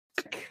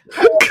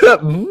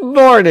Good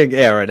morning,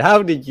 Aaron.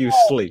 How did you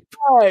sleep?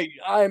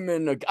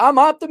 I'm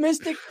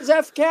optimistic as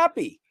F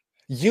Cappy.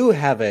 You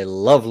have a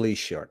lovely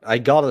shirt, I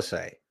gotta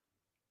say.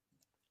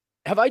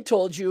 Have I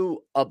told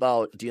you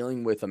about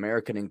dealing with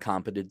American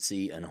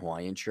incompetency and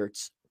Hawaiian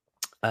shirts?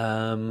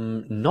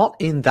 Not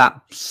in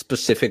that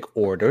specific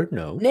order,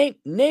 no.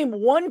 Name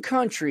one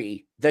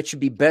country that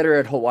should be better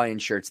at Hawaiian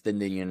shirts than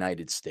the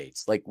United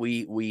States. Like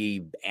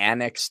we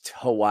annexed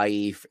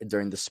Hawaii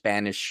during the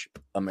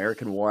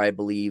Spanish-American War, I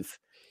believe,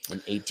 in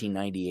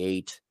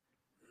 1898.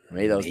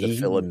 Maybe that was the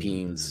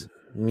Philippines.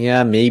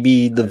 Yeah,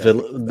 maybe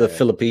the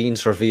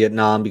Philippines or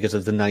Vietnam because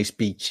of the nice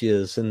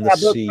beaches and the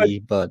sea,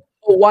 but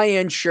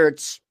Hawaiian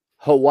shirts,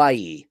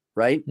 Hawaii,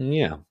 right?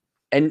 Yeah.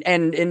 And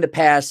in the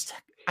past,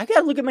 I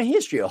got to look at my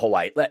history of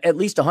Hawaii. At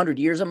least 100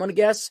 years, I'm going to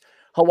guess.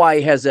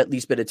 Hawaii has at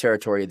least been a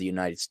territory of the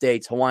United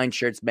States. Hawaiian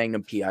shirts,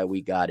 Magnum PI,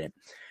 we got it.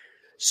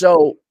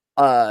 So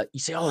you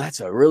say, oh,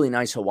 that's a really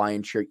nice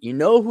Hawaiian shirt. You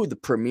know who the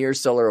premier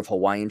seller of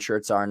Hawaiian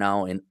shirts are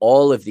now in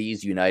all of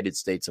these United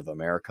States of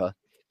America?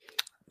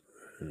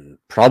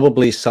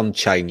 Probably some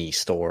Chinese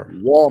store.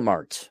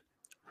 Walmart.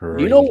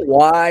 Really? You know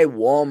why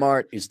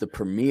Walmart is the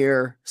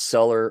premier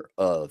seller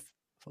of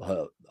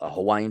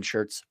Hawaiian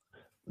shirts?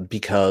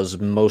 Because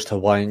most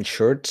Hawaiian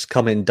shirts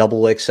come in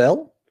double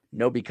XL?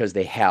 No, because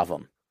they have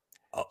them.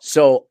 Oh.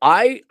 So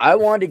I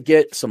want to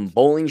get some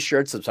bowling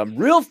shirts, some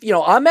real,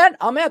 I'm at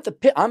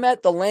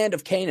the land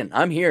of Canaan.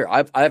 I'm here.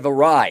 I've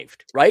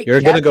arrived, right?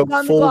 You're going to go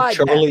full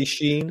Charlie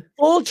Sheen,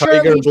 full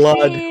Tiger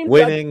Blood,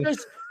 winning.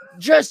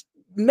 Just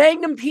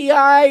Magnum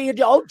PI.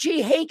 Oh,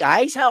 gee, hey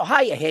guys,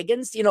 hiya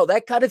Higgins,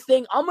 that kind of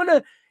thing.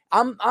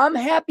 I'm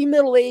happy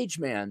middle-aged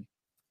man.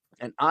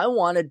 And I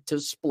wanted to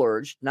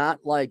splurge, not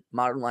like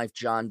Modern Life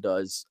John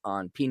does,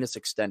 on penis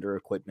extender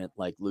equipment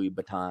like Louis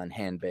Vuitton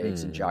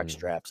handbags and jock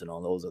straps and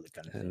all those other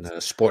kind of things.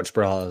 And sports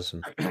bras.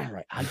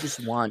 Right. I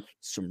just want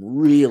some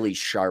really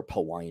sharp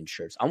Hawaiian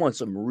shirts. I want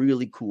some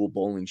really cool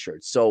bowling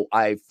shirts. So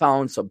I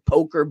found some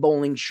poker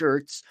bowling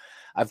shirts.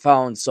 I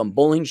found some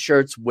bowling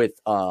shirts with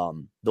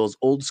those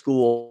old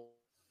school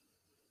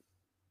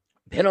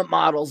pinup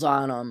models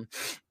on them.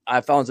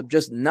 I found some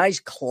just nice,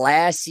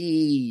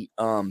 classy,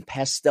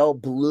 pastel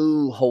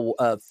blue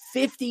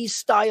 50s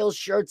style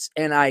shirts,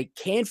 and I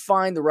can't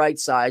find the right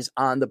size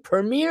on the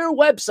premier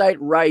website,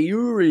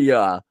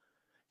 Ryuria.com.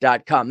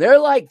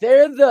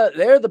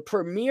 They're the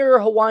premier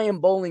Hawaiian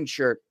bowling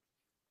shirt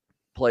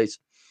place.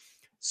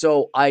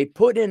 So I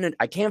put in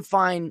I can't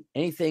find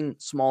anything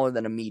smaller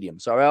than a medium.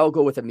 So I'll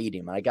go with a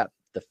medium. And I got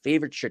the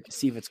favorite shirt to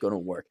see if it's going to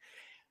work.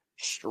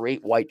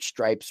 Straight white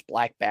stripes,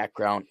 black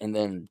background, and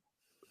then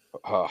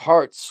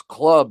hearts,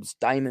 clubs,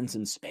 diamonds,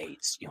 and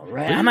spades.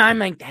 Right? I'm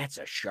like, that's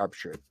a sharp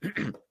shirt.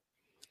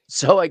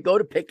 So I go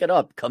to pick it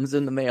up. Comes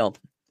in the mail.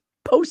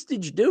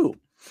 Postage due.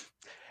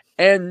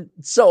 And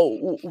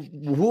so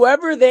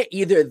whoever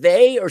either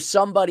they or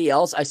somebody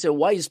else, I said,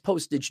 why is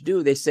postage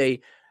due? They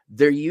say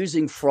they're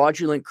using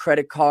fraudulent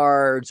credit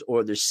cards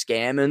or they're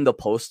scamming the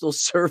postal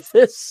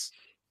service.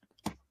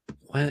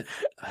 What?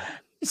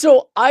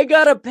 So I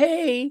got to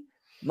pay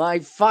my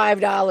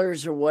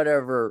 $5 or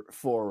whatever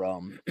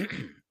for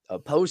a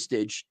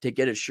postage to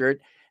get a shirt.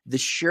 The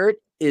shirt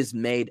is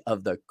made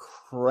of the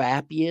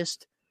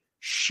crappiest,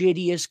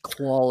 shittiest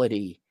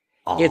quality.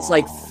 Oh. It's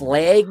like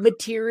flag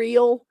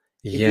material.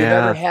 If you've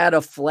ever had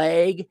a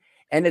flag,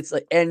 and it's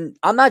like, and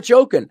I'm not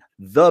joking,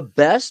 the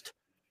best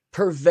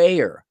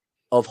purveyor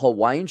of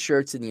Hawaiian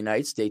shirts in the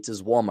United States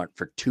is Walmart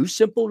for two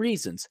simple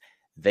reasons.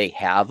 They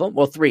have them.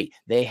 Well, three.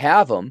 They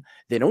have them.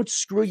 They don't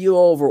screw you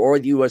over, or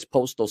the U.S.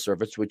 Postal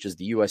Service, which is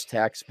the U.S.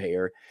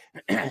 taxpayer,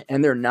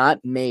 and they're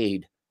not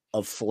made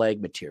of flag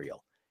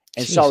material.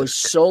 And Jesus. So I was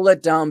so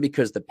let down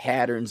because the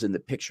patterns and the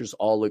pictures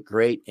all look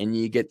great, and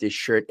you get this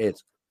shirt,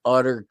 it's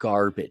utter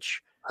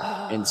garbage.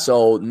 And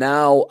so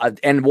now,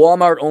 and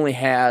Walmart only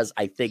has,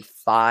 I think,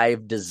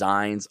 5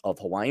 designs of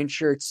Hawaiian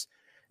shirts,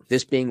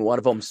 this being one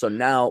of them. So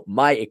now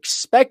my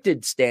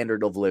expected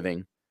standard of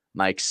living,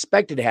 my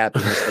expected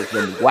happiness has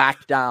been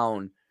whacked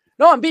down.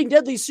 No, I'm being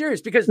deadly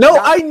serious because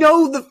I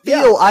know the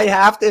feel. Yeah. I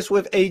have this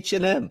with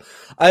H&M.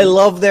 I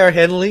love their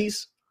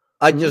Henleys.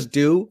 I just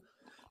do.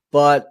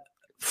 But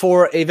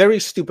for a very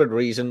stupid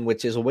reason,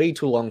 which is a way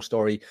too long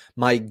story,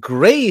 my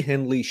gray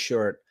Henley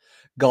shirt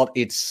got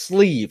its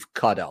sleeve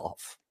cut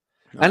off.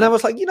 And I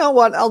was like, you know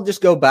what? I'll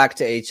just go back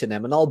to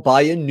H&M and I'll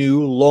buy a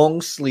new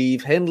long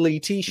sleeve Henley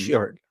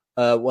t-shirt.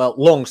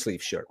 Long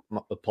sleeve shirt.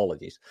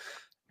 Apologies.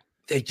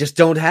 They just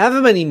don't have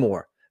them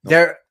anymore.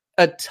 Their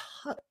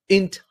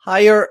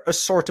entire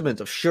assortment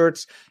of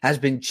shirts has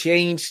been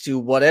changed to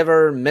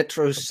whatever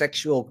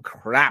metrosexual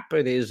crap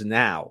it is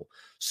now.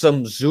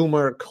 Some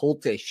Zoomer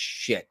cultish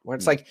shit where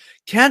it's like,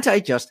 can't I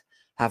just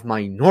have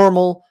my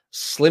normal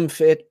slim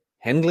fit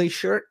Henley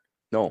shirt?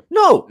 No,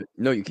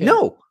 you can't.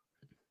 No,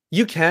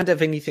 you can't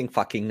have anything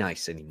fucking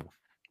nice anymore.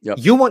 Yep.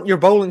 You want your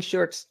bowling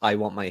shirts? I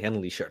want my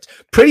Henley shirts.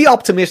 Pretty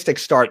optimistic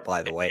start,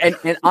 by the way.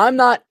 And I'm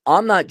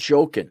not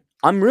joking.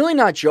 I'm really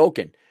not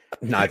joking.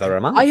 Neither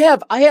am I.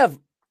 I have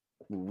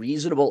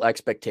reasonable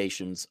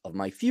expectations of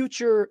my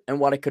future and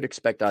what I could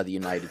expect out of the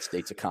United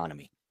States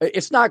economy.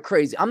 It's not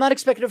crazy. I'm not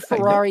expecting a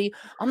Ferrari.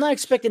 I'm not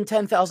expecting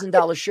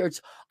 $10,000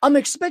 shirts. I'm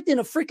expecting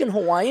a freaking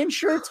Hawaiian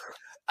shirt,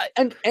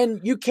 and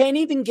you can't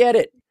even get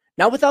it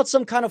now without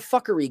some kind of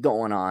fuckery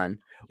going on.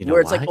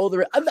 Where it's like,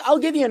 I'll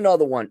give you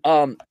another one.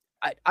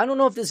 I don't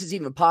know if this is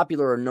even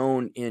popular or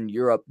known in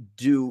Europe.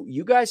 Do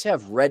you guys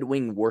have Red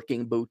Wing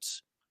working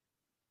boots?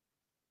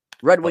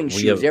 Red Wing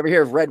shoes. You ever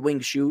hear of Red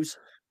Wing shoes?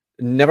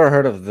 Never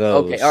heard of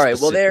those. Okay, all right.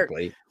 Well, they're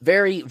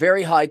very,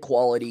 very high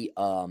quality.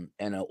 And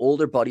an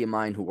older buddy of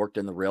mine who worked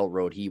in the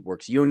railroad, he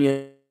works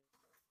union.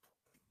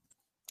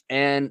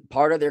 And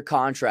part of their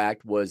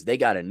contract was they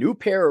got a new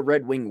pair of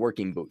Red Wing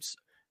working boots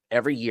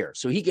every year.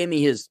 So he gave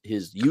me his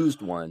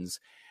used ones.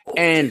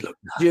 And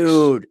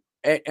dude,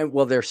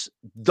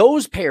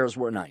 those pairs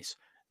were nice.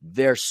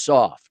 They're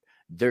soft.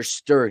 They're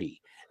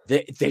sturdy.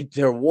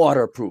 They're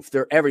waterproof.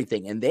 They're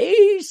everything. And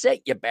they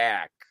set you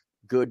back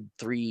good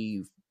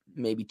 $300,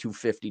 maybe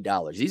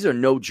 $250. These are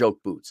no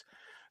joke boots.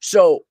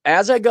 So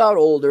as I got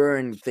older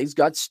and things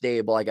got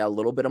stable, I got a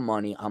little bit of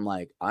money. I'm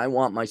like, I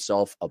want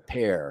myself a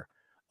pair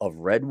of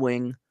Red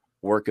Wing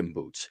working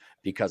boots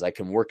because I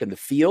can work in the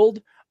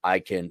field.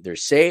 They're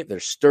safe, they're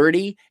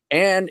sturdy.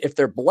 And if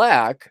they're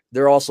black,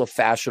 they're also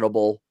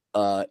fashionable.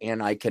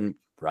 And I can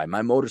ride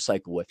my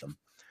motorcycle with them.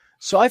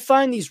 So I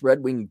find these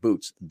Red Wing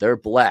boots. They're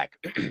black.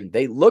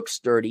 They look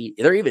sturdy.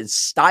 They're even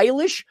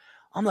stylish.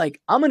 I'm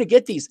like, I'm going to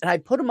get these. And I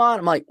put them on.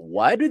 I'm like,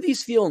 why do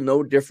these feel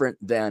no different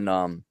than,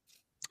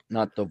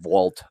 not the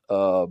Vault.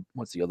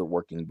 What's the other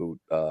working boot?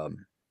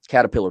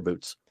 Caterpillar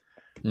boots.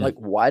 Like,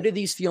 why do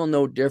these feel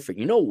no different?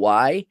 You know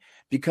why?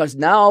 Because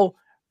now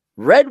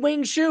Red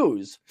Wing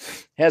Shoes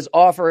has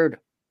offered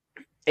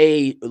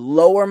a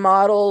lower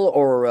model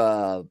or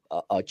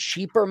a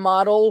cheaper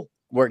model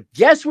where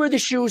guess where the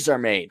shoes are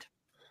made?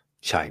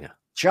 China.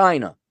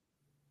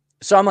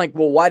 So I'm like,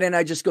 well, why didn't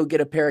I just go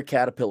get a pair of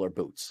Caterpillar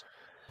boots?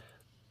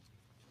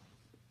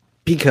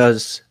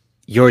 Because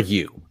you're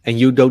you, and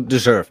you don't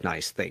deserve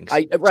nice things.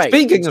 Right.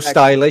 Speaking of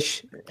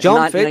stylish,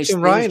 John Fitch nice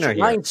and Ryan are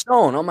here. Ryan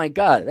Stone. Oh my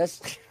God,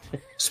 that's.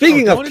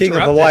 Speaking of King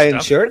of Hawaiian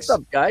shirts, what's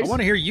up, guys? I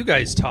want to hear you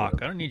guys talk.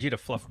 I don't need you to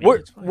fluff me.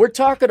 We're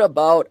talking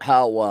about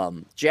how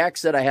Jack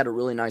said I had a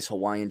really nice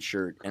Hawaiian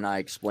shirt, and I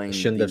explained.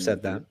 Shouldn't have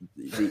said that.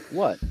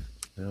 What?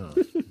 No.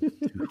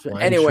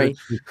 Anyway,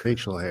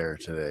 facial hair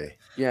today.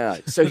 Yeah.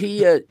 So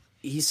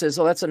he says,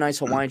 "Oh, that's a nice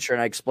Hawaiian shirt."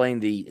 And I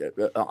explained the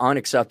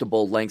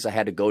unacceptable lengths I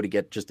had to go to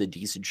get just a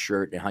decent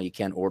shirt, and how you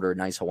can't order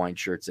nice Hawaiian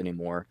shirts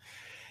anymore,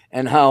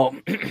 and how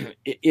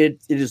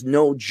it is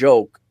no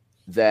joke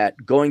that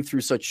going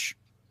through such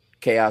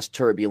chaos,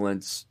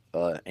 turbulence,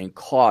 and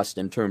cost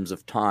in terms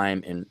of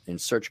time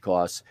and search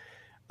costs,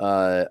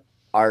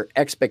 our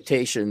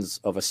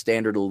expectations of a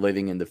standard of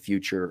living in the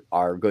future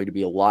are going to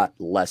be a lot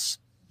less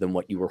than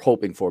what you were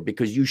hoping for,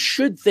 because you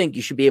should think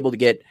you should be able to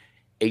get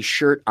a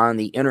shirt on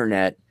the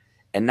internet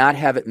and not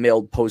have it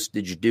mailed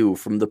postage due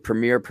from the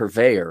premier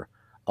purveyor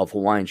of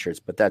Hawaiian shirts.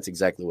 But that's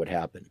exactly what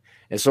happened.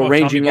 And so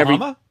ranging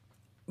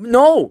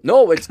No,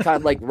 it's kind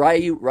of like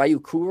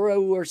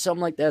Ryukura or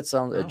something like that.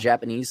 Sounds a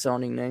Japanese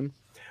sounding name.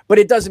 But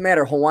it doesn't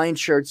matter. Hawaiian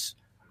shirts,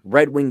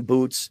 Red Wing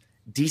boots,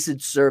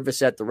 decent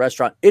service at the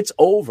restaurant. It's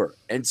over.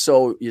 And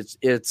so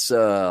it's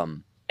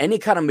any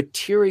kind of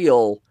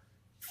material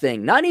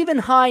thing, not even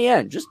high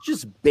end,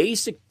 just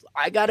basic.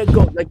 I gotta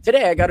go. Like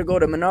today, I gotta go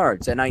to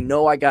Menards, and I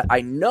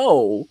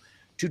know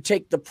to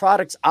take the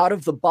products out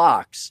of the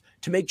box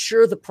to make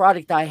sure the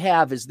product I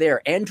have is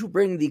there, and to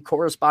bring the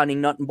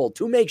corresponding nut and bolt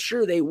to make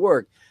sure they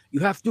work.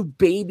 You have to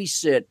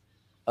babysit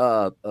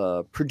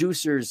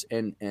producers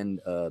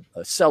and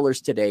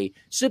sellers today,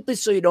 simply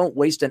so you don't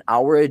waste an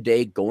hour a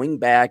day going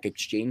back,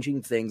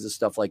 exchanging things and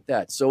stuff like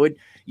that. So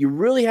you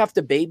really have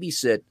to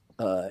babysit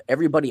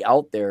everybody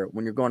out there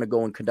when you're going to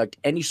go and conduct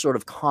any sort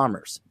of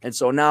commerce. And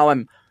so now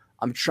I'm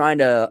trying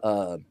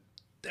to.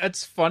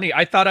 That's funny.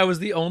 I thought I was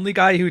the only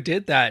guy who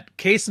did that.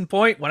 Case in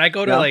point, when I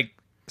go to like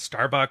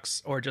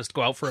Starbucks or just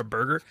go out for a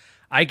burger,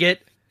 I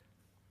get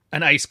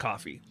an iced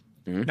coffee.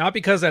 Mm-hmm. Not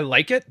because I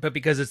like it, but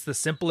because it's the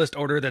simplest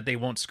order that they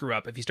won't screw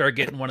up. If you start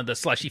getting one of the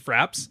slushy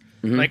fraps,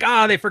 like,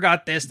 they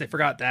forgot this, they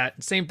forgot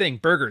that. Same thing,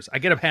 burgers. I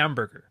get a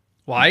hamburger.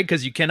 Why?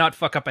 Because you cannot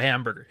fuck up a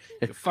hamburger.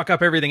 You fuck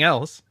up everything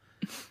else.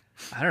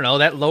 I don't know,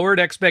 that lowered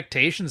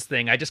expectations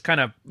thing. I just kind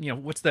of,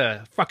 what's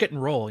the fuck it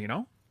and roll,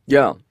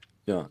 Yeah.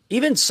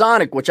 Even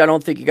Sonic, which I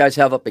don't think you guys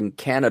have up in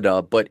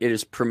Canada, but it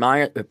is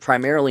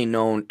primarily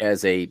known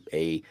as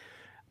a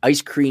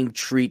ice cream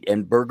treat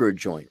and burger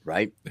joint,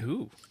 right?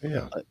 Ooh.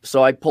 Yeah.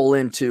 So I pull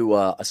into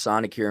a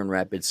Sonic here in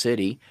Rapid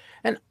City,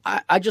 and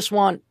I just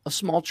want a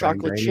small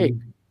chocolate shake.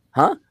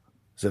 Huh?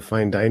 Is it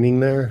fine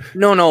dining there?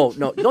 No.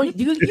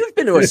 You've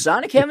been to a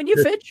Sonic, haven't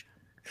you, Fitch?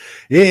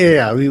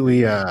 Yeah.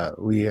 We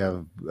go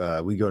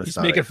to. He's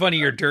Sonic. making fun of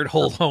your dirt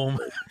hole home,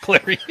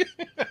 Clarey.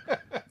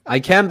 I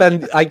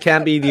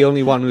can't be the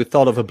only one who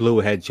thought of a blue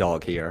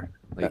hedgehog here.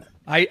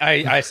 Like,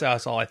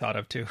 that's all I thought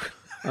of too.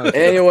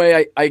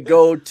 Anyway, I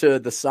go to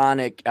the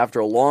Sonic after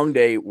a long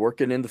day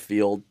working in the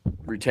field,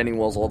 retaining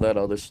walls, all that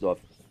other stuff.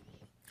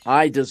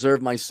 I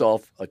deserve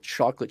myself a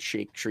chocolate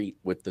shake treat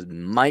with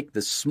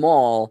the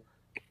small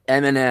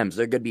M&Ms.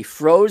 They're going to be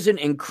frozen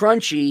and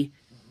crunchy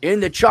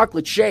in the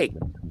chocolate shake.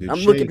 I'm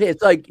looking at it.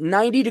 It's like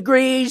 90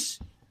 degrees,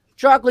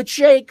 chocolate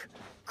shake,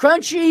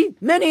 crunchy,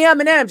 mini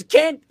M&Ms.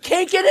 Can't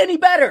get any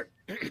better.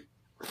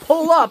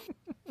 Pull up.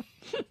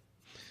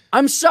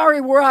 I'm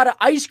sorry we're out of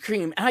ice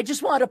cream, and I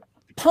just want to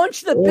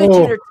punch the bitch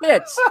in her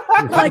tits.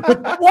 Like,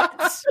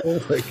 what?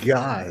 Oh, my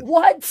God.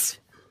 What?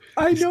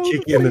 I know.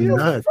 Kicking the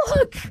nuts.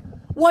 Fuck.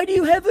 Why do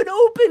you have an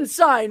open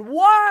sign?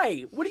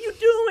 Why? What are you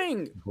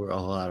doing? We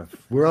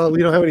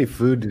don't have any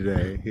food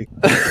today.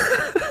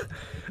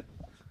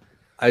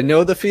 I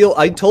know the feel.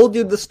 I told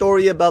you the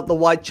story about the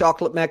white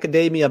chocolate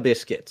macadamia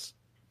biscuits.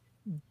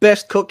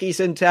 Best cookies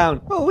in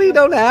town. Oh, we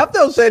don't have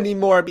those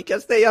anymore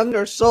because they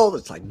undersold.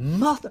 It's like,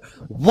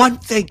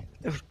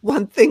 there's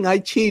one thing I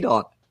cheat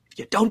on.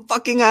 You don't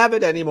fucking have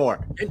it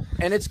anymore.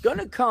 And it's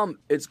gonna come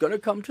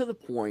to the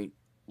point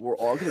we're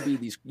all going to be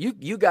these.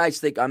 You guys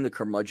think I'm the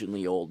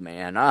curmudgeonly old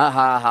man. Ah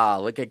ha ha!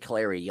 Look at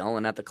Clarey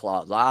yelling at the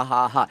clouds. Ah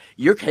ha ha!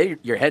 You're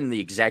heading the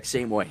exact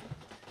same way.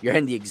 You're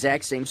heading the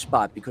exact same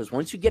spot because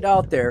once you get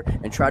out there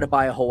and try to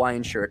buy a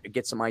Hawaiian shirt and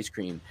get some ice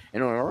cream,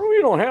 and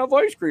we don't have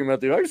ice cream at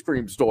the ice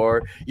cream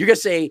store, you're gonna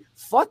say,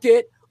 "Fuck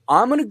it!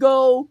 I'm gonna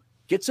go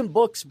get some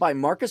books by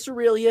Marcus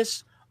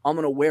Aurelius. I'm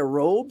gonna wear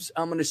robes.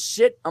 I'm gonna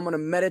sit. I'm gonna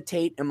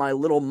meditate in my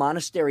little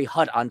monastery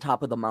hut on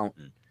top of the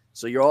mountain."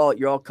 So you're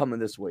all coming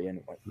this way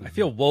anyway. I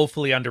feel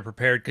woefully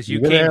underprepared because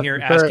you came here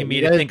asking me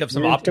to think of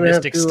some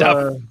optimistic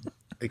stuff.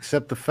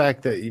 Accept the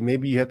fact that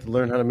maybe you have to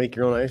learn how to make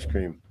your own ice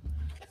cream.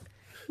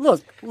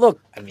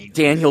 Look,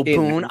 Daniel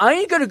Boone, I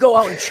ain't going to go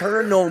out and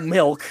churn no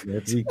milk.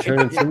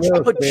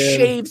 Put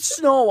shaved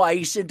snow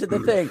ice into the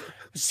thing.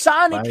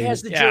 Sonic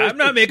has the jurisdiction. I'm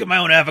not making my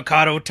own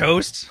avocado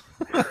toast.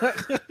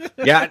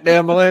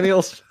 Goddamn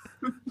millennials.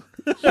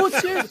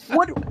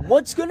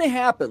 What's going to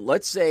happen?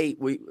 Let's say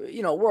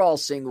we're all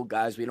single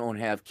guys. We don't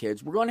have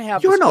kids. We're going to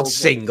have. You're not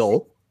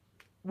single.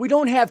 We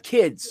don't have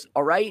kids.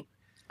 All right.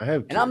 I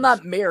have kids. And I'm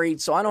not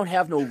married, so I don't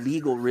have no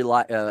legal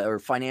or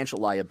financial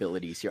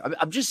liabilities here.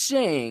 I'm just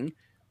saying,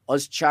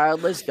 us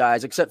childless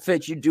guys, except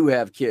Fitch, you do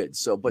have kids.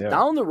 So, but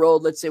down the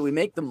road, let's say we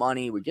make the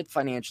money, we get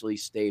financially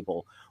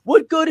stable.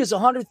 What good is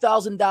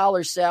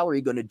 $100,000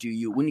 salary going to do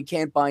you when you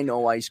can't buy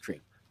no ice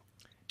cream?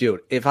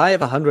 Dude, if I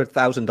have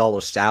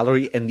 $100,000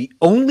 salary and the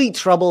only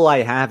trouble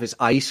I have is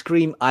ice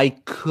cream, I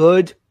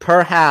could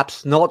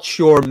perhaps, not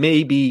sure,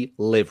 maybe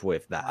live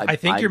with that. I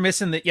think you're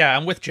missing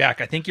I'm with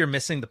Jack. I think you're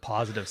missing the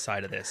positive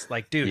side of this.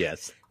 Like, dude,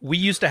 yes. We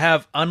used to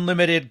have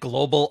unlimited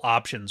global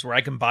options where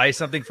I can buy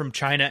something from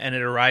China and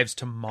it arrives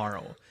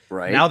tomorrow.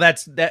 Right. Now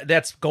that's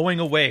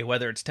going away,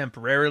 whether it's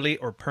temporarily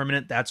or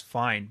permanent, that's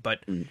fine.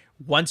 But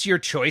once your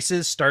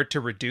choices start to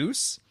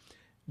reduce,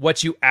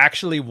 what you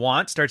actually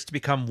want starts to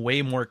become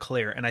way more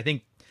clear. And I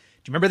think, do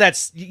you remember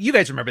that? You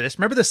guys remember this?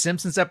 Remember the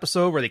Simpsons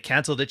episode where they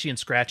canceled Itchy and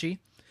Scratchy?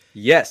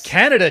 Yes.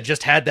 Canada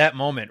just had that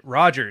moment.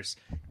 Rogers,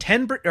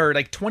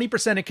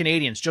 20% of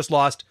Canadians just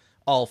lost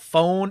all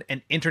phone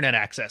and internet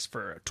access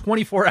for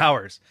 24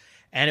 hours.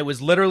 And it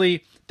was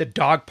literally, the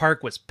dog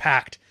park was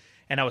packed.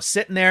 And I was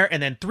sitting there,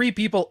 and then 3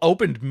 people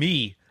opened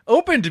me,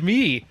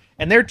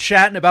 and they're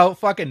chatting about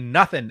fucking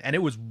nothing. And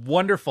it was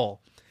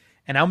wonderful.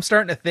 And I'm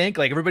starting to think,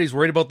 like, everybody's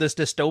worried about this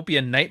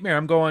dystopian nightmare.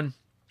 I'm going,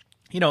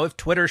 if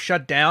Twitter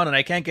shut down and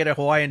I can't get a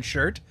Hawaiian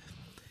shirt,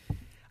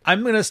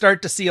 I'm going to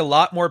start to see a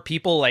lot more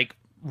people, like,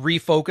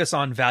 refocus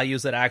on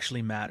values that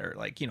actually matter.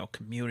 Like,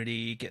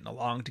 community, getting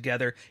along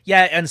together.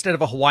 Yeah, instead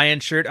of a Hawaiian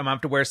shirt, I'm going to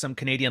have to wear some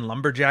Canadian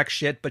lumberjack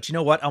shit. But you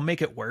know what? I'll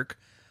make it work.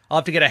 I'll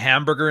have to get a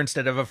hamburger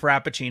instead of a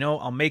Frappuccino.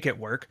 I'll make it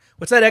work.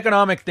 What's that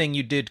economic thing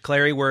you did,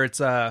 Clarey, where it's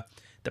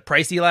the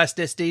price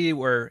elasticity,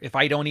 where if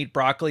I don't eat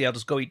broccoli, I'll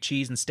just go eat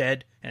cheese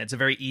instead, and it's a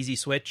very easy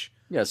switch?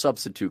 Yeah,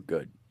 substitute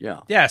good.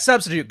 Yeah,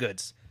 substitute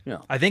goods. Yeah.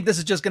 I think this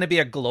is just going to be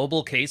a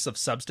global case of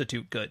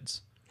substitute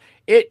goods.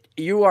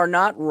 You are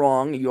not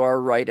wrong. You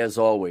are right, as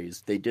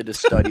always. They did a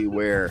study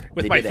where...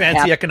 With my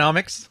fancy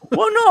economics?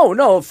 Well,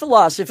 no,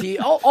 philosophy.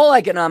 All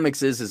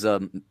economics is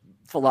a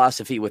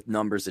philosophy with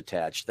numbers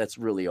attached. That's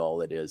really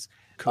all it is.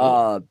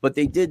 Cool. But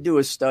they did do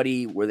a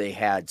study where they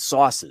had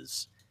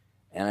sauces.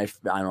 And I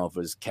don't know if it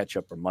was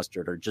ketchup or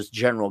mustard or just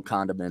general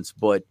condiments,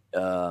 but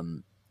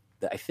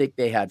I think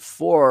they had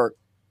 4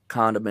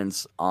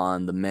 condiments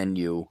on the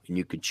menu, and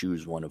you could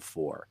choose one of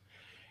 4.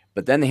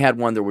 But then they had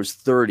one that was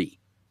 30.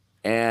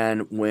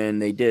 And when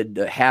they did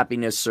the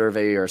happiness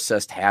survey or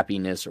assessed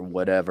happiness or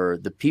whatever,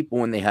 the people,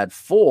 when they had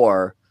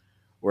 4,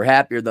 were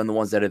happier than the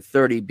ones that had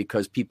 30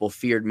 because people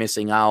feared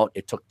missing out.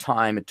 It took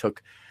time. It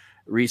took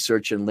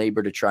research and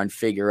labor to try and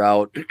figure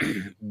out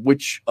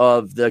which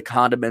of the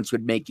condiments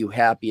would make you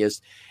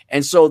happiest.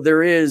 And so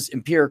there is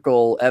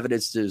empirical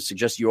evidence to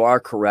suggest you are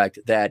correct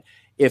that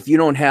if you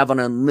don't have an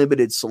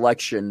unlimited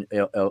selection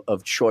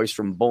of choice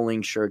from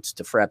bowling shirts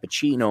to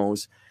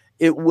frappuccinos,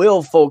 it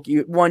will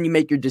you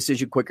make your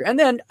decision quicker. And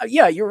then,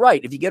 you're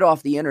right. If you get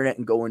off the internet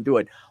and go and do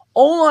it,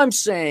 all I'm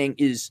saying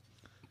is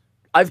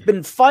I've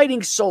been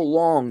fighting so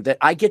long that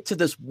I get to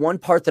this one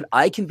part that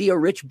I can be a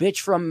rich bitch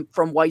from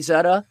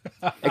Wayzata,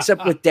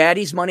 except with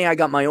daddy's money, I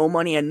got my own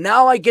money. And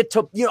now I get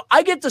to,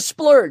 I get to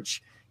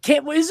splurge.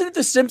 Isn't it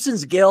The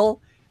Simpsons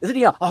Gil? Isn't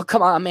he? Oh,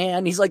 come on,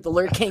 man. He's like the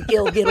lurk. Can't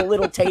Gil get a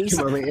little taste?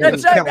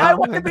 That's right. I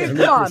want to be.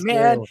 Come on,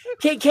 man.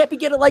 Can't we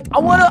get it? Like I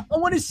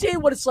want to see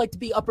what it's like to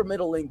be upper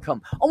middle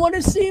income. I want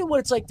to see what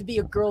it's like to be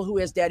a girl who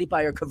has daddy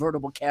buy her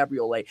convertible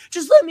cabriolet.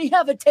 Just let me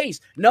have a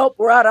taste. Nope,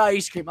 we're out of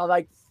ice cream. I'm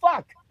like,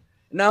 fuck.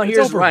 Now It's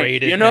here's right.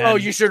 overrated, You know,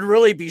 man. you should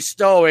really be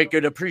stoic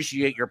and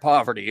appreciate your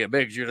poverty. It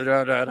makes you.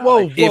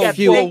 Whoa, If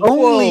you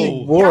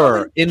only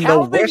were in the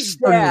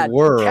Western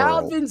world.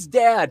 Calvin's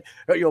dad,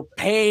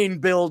 Payne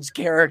builds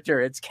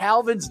character. It's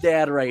Calvin's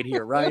dad right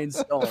here, Ryan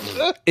Stone.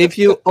 If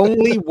you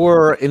only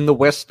were in the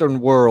Western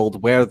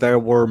world where there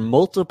were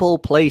multiple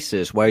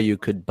places where you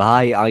could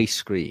buy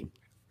ice cream.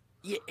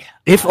 Yeah,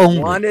 If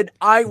only.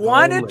 I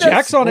wanted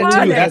Jack's on it too.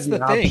 Planet. That's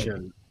the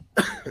thing.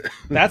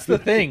 That's the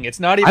thing. It's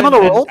not even. I'm on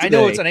a roll I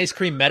know today. it's an ice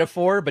cream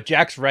metaphor, but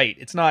Jack's right.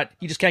 It's not.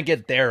 You just can't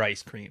get their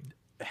ice cream.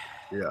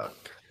 Yeah.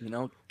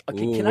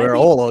 Okay, Ooh, can we're I be,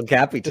 all on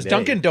Cappy Does today.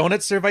 Dunkin'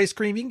 Donuts serve ice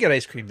cream? You can get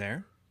ice cream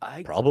there.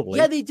 Probably.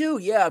 Yeah, they do.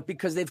 Yeah,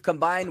 because they've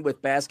combined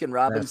with Baskin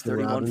Robbins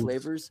 31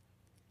 flavors.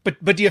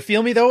 But do you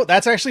feel me though?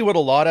 That's actually what a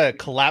lot of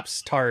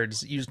collapse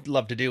tards used to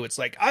love to do. It's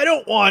like, I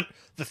don't want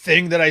the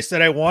thing that I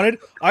said I wanted.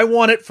 I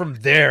want it from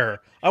there.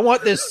 I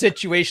want this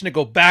situation to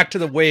go back to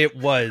the way it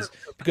was,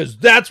 because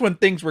that's when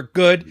things were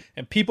good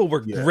and people were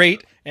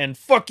great, and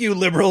fuck you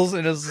liberals.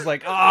 And it's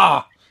like,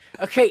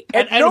 Okay,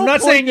 and I'm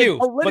not saying you,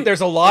 but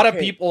there's a lot of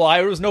people.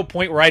 There was no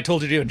point where I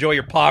told you to enjoy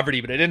your poverty,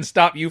 but it didn't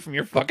stop you from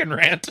your fucking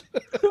rant.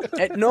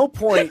 At no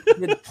point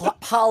did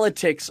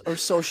politics or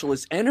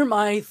socialists enter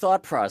my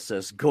thought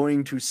process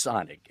going to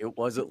Sonic. It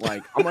wasn't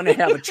like, I'm going to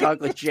have a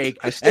chocolate shake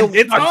and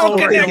it's all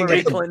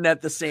Hillary Clinton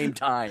at the same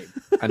time.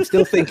 I'm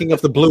still thinking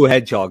of the blue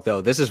hedgehog, though.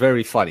 This is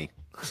very funny.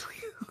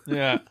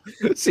 Yeah.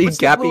 See What's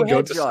the Cappy blue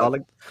go to hedgehog?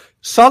 Sonic.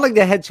 Sonic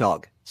the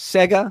Hedgehog.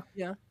 Sega.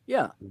 Yeah.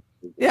 Yeah.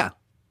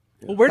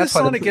 Well, where does That's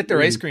why Sonic the- get their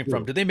ice cream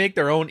from? Do they make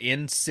their own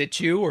in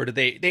situ, or do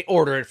they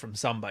order it from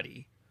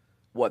somebody?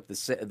 What,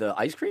 the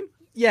ice cream?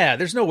 Yeah,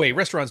 there's no way.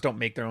 Restaurants don't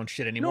make their own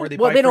shit anymore. They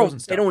well, buy they frozen don't.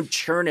 stuff. They don't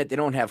churn it. They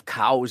don't have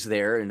cows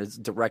there, and it's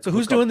direct. So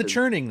who's hookup doing the to-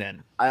 churning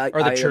then? Are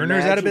the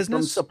churners out of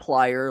business? Some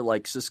supplier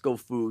like Cisco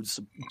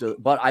Foods,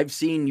 but I've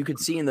seen. You could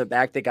see in the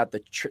back they got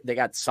they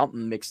got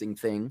something mixing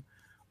thing.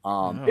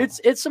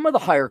 It's some of the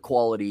higher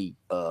quality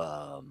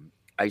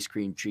ice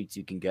cream treats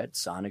you can get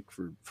Sonic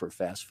for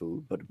fast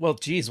food. But Well,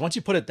 geez, once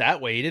you put it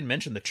that way, you didn't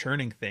mention the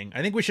churning thing.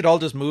 I think we should all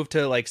just move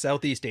to like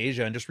Southeast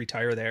Asia and just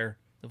retire there.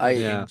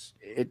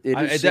 it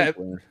is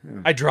simpler.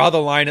 Yeah. I draw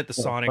the line at the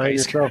Sonic Find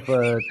ice cream. yourself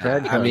a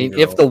tag I mean,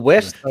 girl if the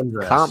West with a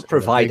sundress can't and a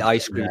provide big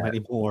ice cream hat.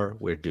 anymore,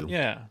 we're doomed.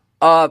 Yeah.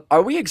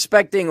 Are we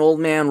expecting Old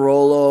Man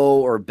Rolo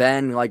or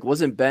Ben? Like,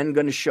 wasn't Ben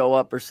going to show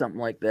up or something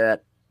like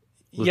that?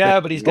 Yeah,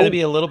 but he's going to be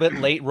a little bit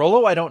late.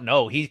 Rolo, I don't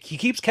know. He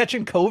keeps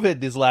catching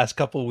COVID these last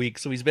couple of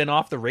weeks, so he's been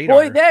off the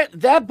radar. Boy,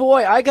 that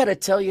boy, I got to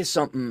tell you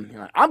something.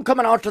 I'm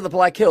coming out to the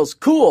Black Hills.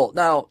 Cool.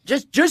 Now,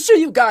 just so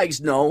you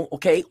guys know,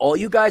 okay, all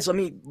you guys, let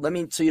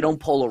me, so you don't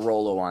pull a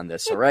Rolo on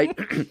this, all right?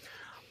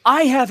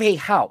 I have a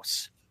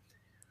house.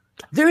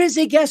 There is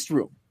a guest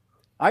room.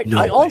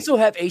 I also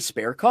have a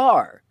spare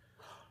car.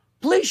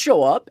 Please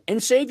show up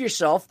and save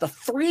yourself the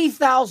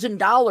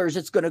 $3,000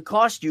 it's going to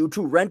cost you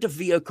to rent a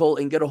vehicle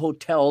and get a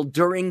hotel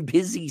during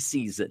busy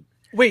season.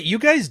 Wait, you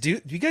guys,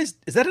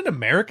 is that an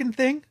American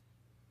thing?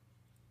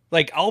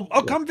 Like, I'll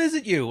come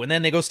visit you, and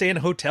then they go stay in a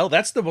hotel.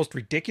 That's the most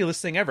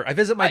ridiculous thing ever. I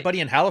visit my buddy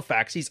in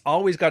Halifax. He's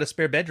always got a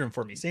spare bedroom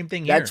for me. Same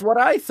thing here. That's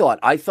what I thought.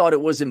 I thought it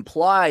was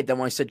implied that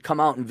when I said come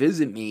out and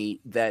visit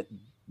me, that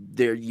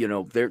there's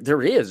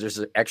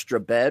an extra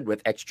bed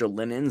with extra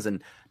linens,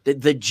 and the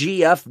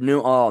GF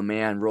knew. Oh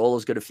man,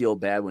 Rolo's gonna feel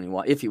bad when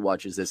if he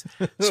watches this.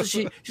 So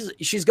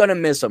she's gonna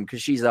miss him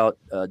because she's out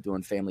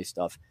doing family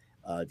stuff,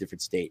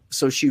 different state.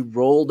 So she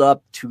rolled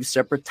up 2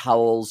 separate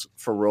towels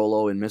for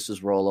Rolo and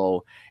Mrs.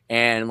 Rolo,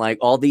 and like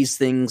all these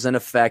things and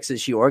effects. And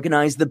she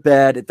organized the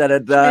bed.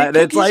 And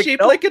it's like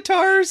shaped like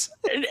guitars.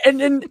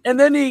 And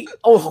then he.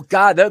 Oh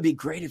God, that would be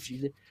great if you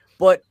did.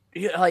 But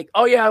like,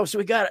 oh yeah, so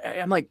we got.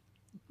 I'm like,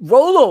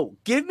 Rolo,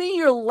 give me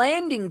your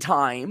landing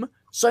time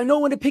so I know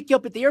when to pick you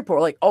up at the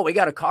airport. Like, oh, we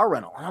got a car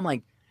rental. And I'm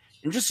like,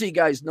 and just so you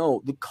guys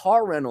know, the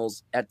car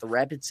rentals at the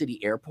Rapid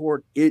City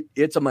Airport,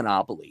 it's a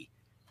monopoly.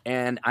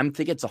 And I'm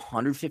thinking it's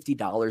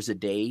 $150 a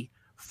day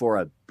for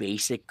a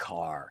basic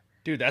car.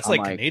 Dude, that's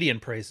like Canadian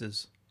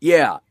prices.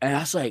 Yeah. And I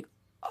was like,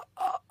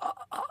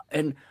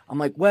 and I'm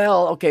like,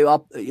 well, okay,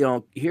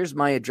 here's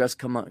my address.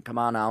 Come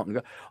on out and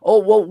go. Oh,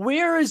 well,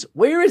 where is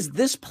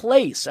this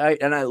place?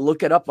 And I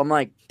look it up. I'm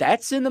like,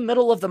 that's in the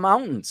middle of the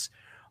mountains.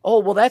 Oh,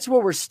 well, that's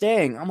where we're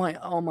staying. I'm like,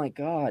 oh my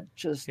God,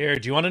 just here.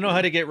 Do you want to know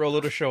how to get Rolo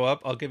to show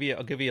up? I'll give you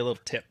a little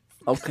tip.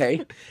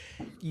 Okay.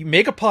 You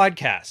make a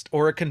podcast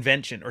or a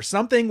convention or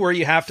something where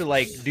you have to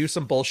like do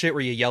some bullshit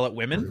where you yell at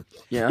women.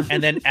 Yeah.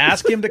 And then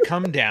ask him to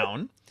come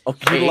down.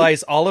 Okay.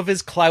 Utilize all of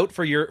his clout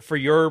for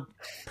your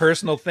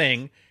personal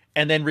thing,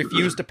 and then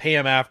refuse to pay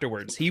him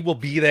afterwards. He will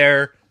be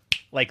there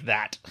like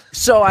that.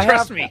 So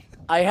Trust me.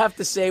 I have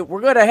to say, we're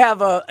going to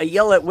have a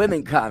yell at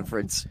women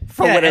conference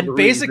for whatever and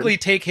basically reason.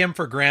 take him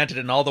for granted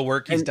and all the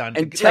work he's done.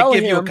 And like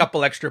give you a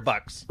couple extra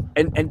bucks.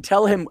 And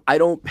tell him I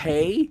don't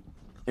pay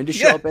and to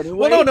show up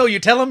anyway. Well, no, you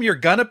tell him you're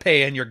going to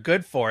pay and you're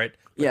good for it,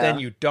 but Yeah. then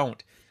you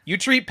don't. You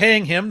treat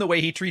paying him the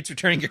way he treats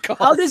returning your call.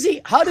 How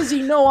does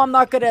he know I'm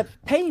not going to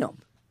pay him?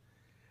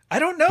 I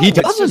don't know. He It's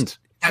doesn't.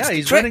 yeah,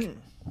 he's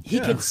running. He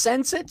can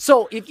sense it.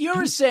 So if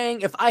you're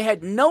saying if I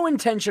had no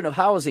intention of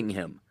housing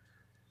him,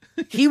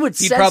 he would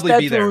He'd sense probably that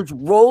be there. through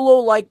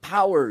Rolo-like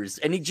powers,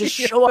 and he'd just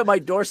show up at my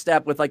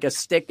doorstep with like a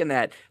stick and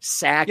that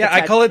sack. Yeah,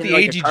 I call it the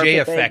like a AGJ carpet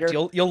effect.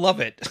 bagger. You'll love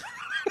it.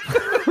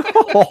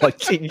 Oh,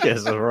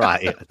 Jesus,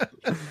 right.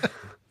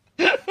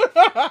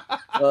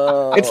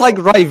 Oh. It's like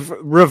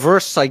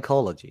reverse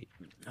psychology.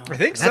 I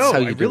think That's so. how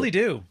you I do really it.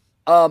 do.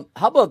 How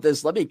about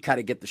this? Let me kind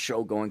of get the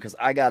show going because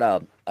I got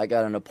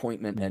an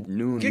appointment at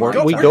noon.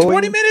 Weren't we We're going?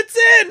 20 minutes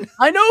in.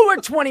 I know we're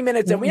 20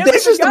 minutes in. We haven't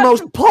This is the even most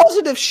gotten-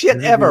 positive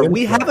shit ever.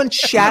 We haven't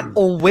shat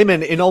on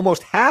women in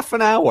almost half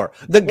an hour.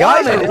 The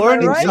guys Why? are Am I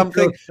learning right?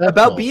 something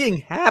about being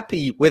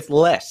happy with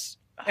less.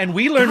 And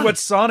we learned what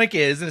Sonic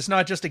is, and it's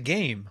not just a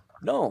game.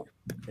 No.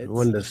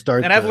 When to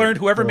start And I've to learned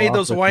whoever go made off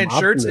those with Hawaiian some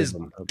shirts is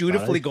optimism about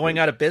dutifully it. going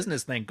out of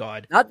business, thank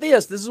God. Not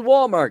this. This is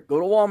Walmart. Go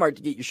to Walmart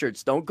to get your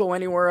shirts. Don't go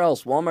anywhere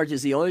else. Walmart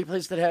is the only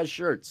place that has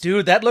shirts.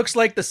 Dude, that looks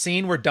like the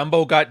scene where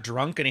Dumbo got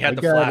drunk and he had I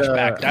the got,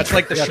 flashback. That's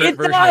like the shirt It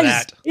version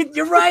does. of that.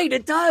 You're right.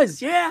 It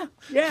does. Yeah.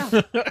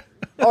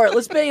 All right,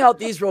 let's bang out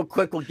these real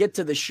quick. We'll get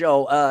to the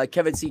show.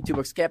 Kevin C.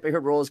 $2. Cappy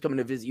heard Roll is coming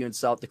to visit you in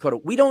South Dakota.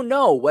 We don't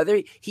know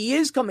whether he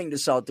is coming to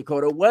South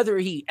Dakota. Whether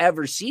he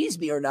ever sees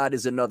me or not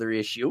is another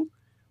issue.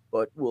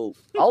 But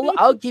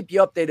I'll keep you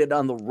updated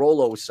on the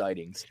Rolo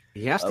sightings.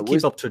 He has to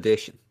keep up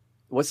tradition.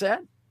 What's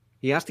that?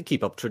 He has to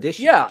keep up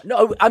tradition. Yeah,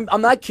 no, I'm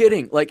not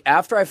kidding. Like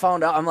after I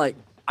found out, I'm like,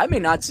 I may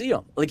not see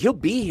him. Like he'll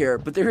be here,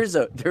 but there is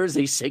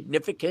a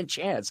significant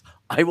chance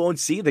I won't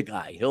see the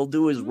guy. He'll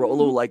do his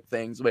Rolo like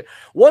things. But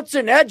what's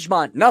in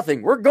Edgemont?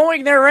 Nothing. We're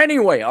going there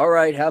anyway. All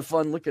right, have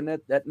fun looking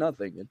at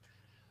nothing.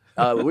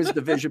 Wisdom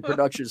Division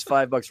Productions,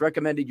 $5.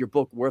 Recommended your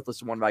book, Worthless,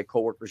 to one of my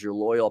coworkers. Your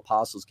loyal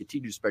apostles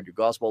continue to spread your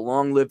gospel.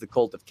 Long live the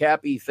cult of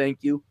Cappy. Thank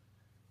you.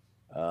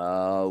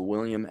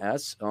 William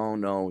S. Oh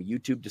no,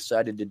 YouTube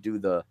decided to do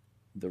the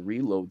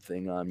reload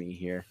thing on me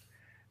here.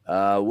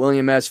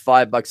 William S.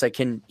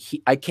 $5.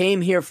 I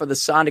came here for the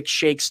Sonic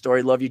Shake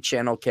story. Love you,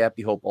 channel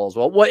Cappy. Hope all's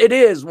well. Well, it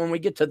is when we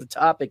get to the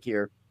topic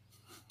here.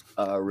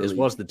 Really, This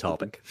was the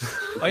topic.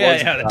 Oh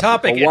yeah. The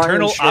topic: Hawaiian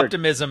eternal shirt.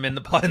 optimism in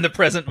the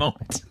present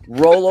moment.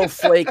 Rolo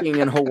flaking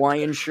and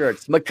Hawaiian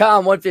shirts.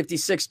 Macon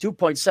 156,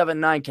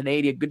 2.79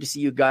 Canadian. Good to see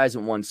you guys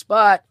in one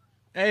spot.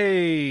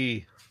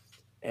 Hey,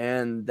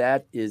 And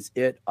that is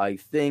it. I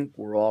think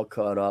we're all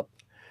caught up.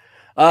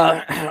 All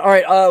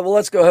right. Well,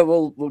 let's go ahead.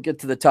 We'll get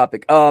to the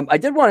topic. I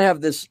did want to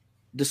have this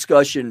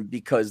discussion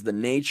because the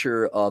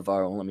nature of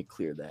our. Let me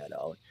clear that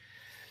out.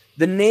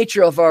 The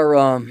nature of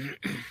our,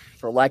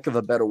 for lack of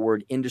a better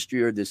word,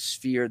 industry or the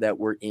sphere that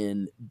we're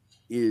in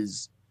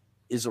is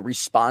a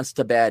response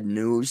to bad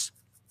news.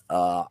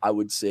 I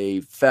would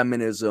say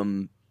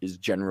feminism is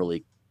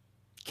generally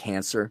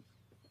cancer.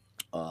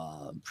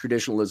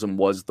 Traditionalism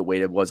was the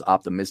way it was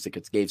optimistic.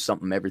 It gave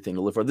something everything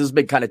to live for. This has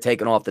been kind of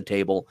taken off the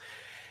table.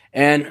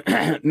 And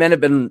men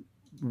have been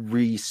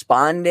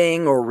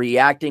responding or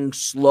reacting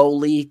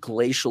slowly,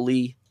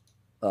 glacially,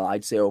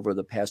 I'd say over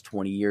the past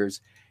 20 years.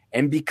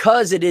 And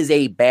because it is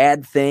a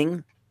bad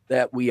thing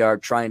that we are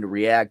trying to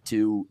react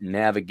to,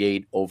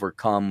 navigate,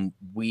 overcome,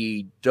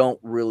 we don't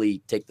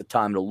really take the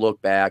time to look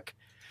back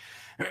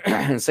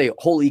and say,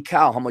 holy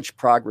cow, how much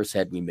progress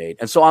had we made?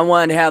 And so I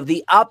wanted to have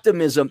the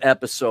optimism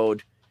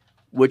episode,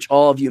 which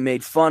all of you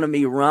made fun of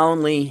me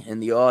roundly in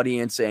the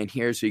audience, saying,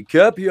 here's a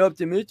Cappy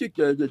optimistic.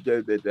 Da, da,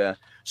 da, da, da.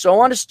 So I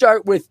want to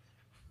start with,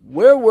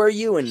 where were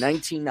you in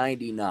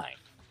 1999?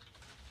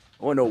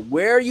 I want to know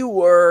where you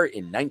were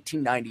in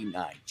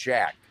 1999.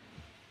 Jack.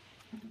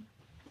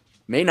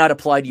 May not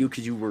apply to you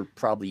because you were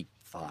probably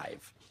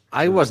 5.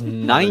 I was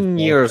 9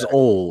 years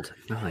old.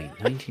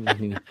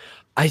 1999.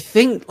 I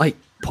think like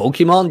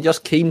Pokemon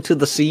just came to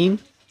the scene.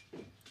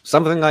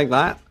 Something like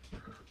that.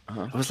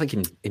 I was like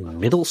in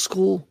middle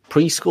school,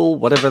 preschool,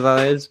 whatever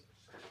that is.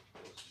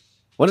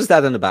 What is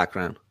that in the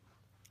background?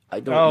 I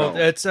don't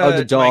know. It's the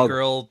my dog.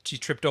 girl. She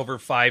tripped over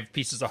 5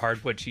 pieces of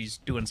hardwood. She's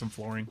doing some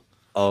flooring.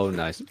 Oh,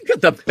 nice. You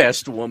got the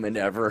best woman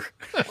ever.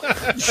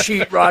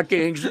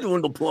 Sheetrocking, she's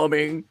doing the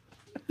plumbing.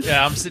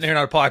 Yeah, I'm sitting here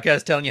on our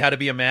podcast telling you how to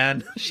be a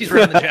man. She's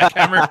running the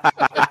jackhammer.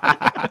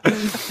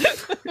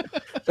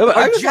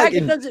 I was Jack,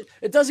 like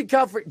it doesn't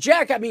count for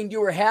Jack. I mean,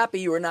 you were happy.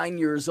 You were 9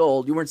 years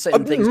old. You weren't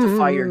setting things to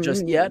fire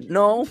just yet.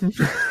 No.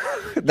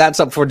 that's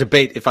up for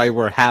debate if I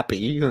were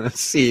happy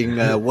seeing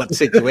what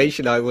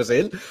situation I was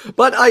in.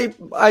 But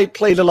I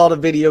played a lot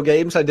of video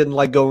games. I didn't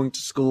like going to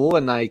school,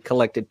 and I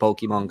collected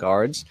Pokemon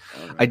cards.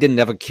 Right. I didn't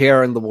have a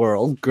care in the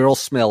world. Girls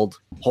smelled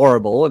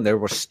horrible, and they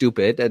were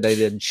stupid, and I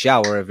didn't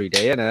shower every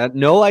day, and I had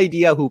no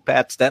idea who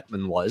Pat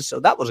Stepman was, so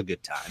that was a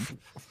good time.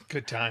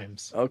 Good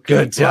times. Okay,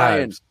 good Brian.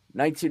 times.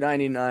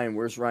 1999.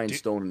 Where's Ryan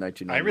Stone in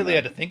 1999? I really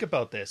had to think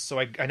about this. So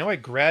I know I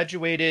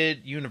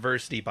graduated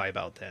university by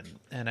about then,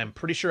 and I'm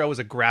pretty sure I was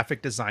a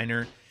graphic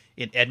designer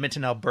in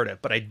Edmonton, Alberta.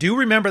 But I do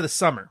remember the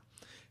summer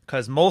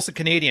because Molson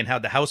Canadian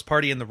had the house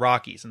party in the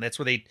Rockies, and that's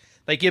where they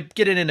like you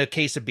get it in a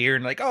case of beer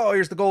and like, oh,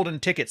 here's the golden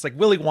tickets, like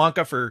Willy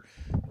Wonka for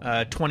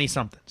 20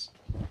 somethings.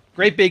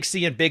 Great Big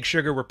Sea and Big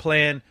Sugar were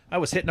playing. I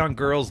was hitting on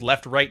girls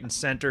left, right, and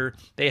center.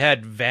 They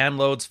had van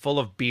loads full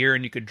of beer,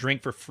 and you could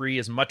drink for free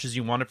as much as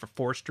you wanted for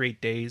 4 straight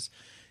days.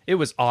 It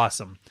was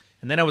awesome.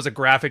 And then I was a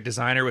graphic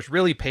designer, which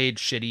really paid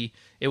shitty.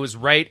 It was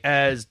right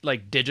as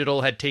like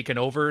digital had taken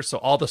over, so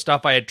all the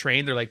stuff I had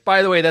trained, they're like,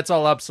 by the way, that's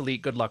all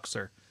obsolete. Good luck,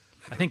 sir.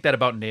 I think that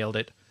about nailed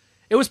it.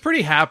 It was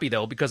pretty happy,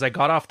 though, because I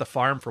got off the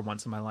farm for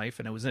once in my life,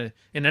 and it was in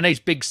a nice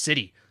big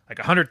city, like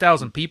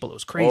 100,000 people. It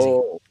was crazy.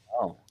 Oh,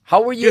 wow.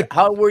 How were you? Dude.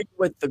 How were you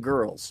with the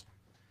girls?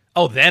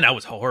 Oh, then I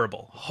was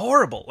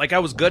horrible. Like I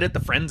was good at the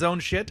friend zone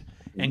shit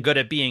and good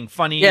at being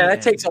funny. Yeah,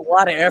 that takes a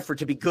lot of effort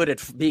to be good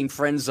at being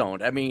friend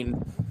zoned. I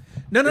mean,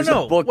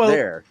 no. A book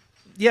there.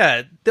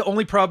 Yeah, the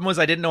only problem was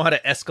I didn't know how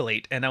to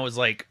escalate, and I was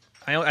like,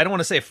 I don't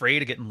want to say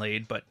afraid of getting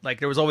laid, but like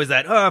there was always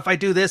that, oh, if I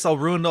do this, I'll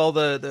ruin all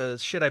the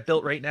shit I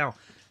built right now.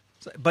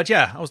 So, but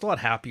yeah, I was a lot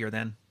happier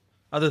then,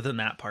 other than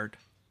that part,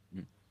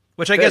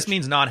 which I guess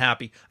means not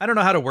happy. I don't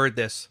know how to word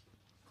this.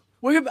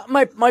 Well,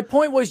 my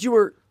point was you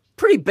were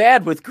pretty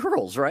bad with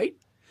girls, right?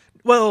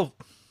 Well,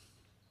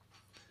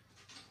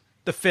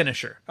 the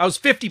finisher. I was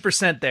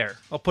 50% there.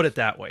 I'll put it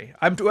that way.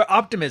 I'm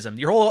optimism.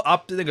 Your whole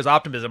thing is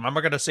optimism. I'm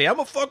not going to say I'm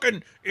a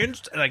fucking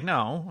like,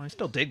 no, I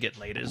still did get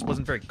laid. I just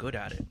wasn't very good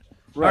at it.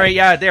 Right. All right,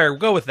 yeah, there. We'll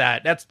go with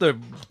that. That's the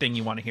thing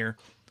you want to hear.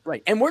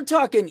 Right. And we're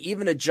talking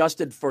even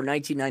adjusted for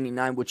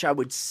 1999, which I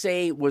would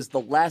say was the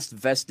last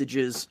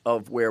vestiges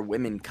of where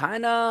women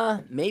kind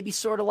of maybe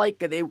sort of like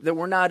they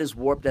were not as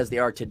warped as they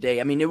are today.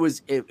 I mean, it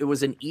was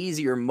an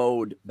easier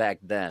mode back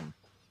then.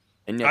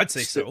 And I'd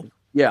say so.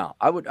 Yeah,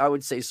 I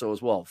would say so as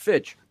well.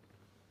 Fitch.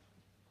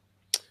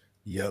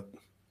 Yep.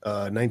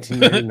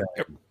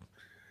 1999.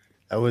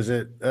 I was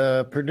at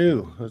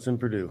Purdue. I was in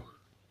Purdue.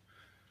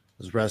 I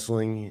was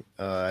wrestling.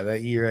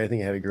 That year, I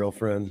think I had a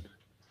girlfriend,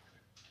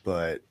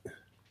 but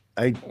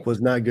I was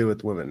not good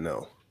with women.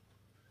 No,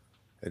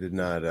 I did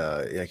not.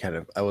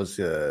 I was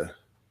an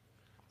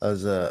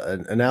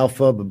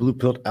alpha, a blue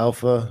pilled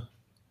alpha,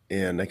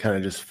 and I kind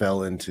of just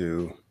fell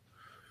into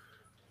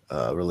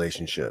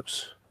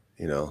relationships.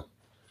 You know,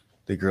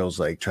 the girls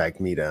like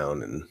tracked me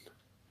down and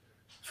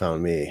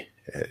found me.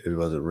 It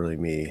wasn't really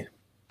me,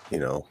 you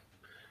know,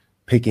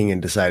 picking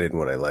and deciding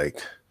what I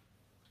liked.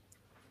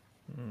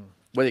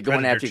 Were they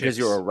going after you because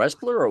you were a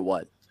wrestler or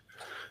what?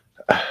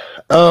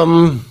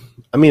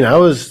 I mean,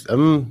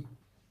 I'm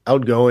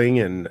outgoing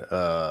and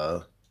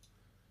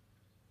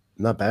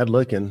not bad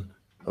looking.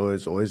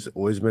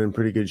 Always been in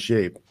pretty good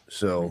shape.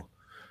 So,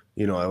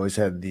 you know, I always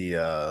had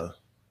the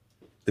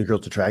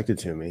girls attracted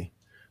to me,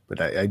 but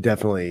I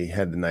definitely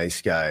had the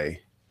nice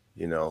guy.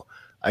 You know,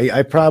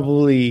 I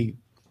probably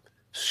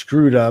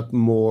screwed up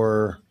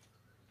more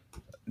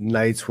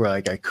nights where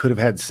like I could have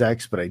had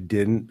sex, but I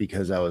didn't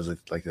because I was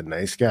like the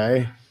nice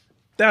guy.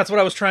 That's what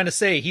I was trying to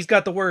say. He's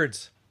got the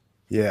words.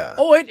 Yeah.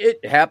 Oh,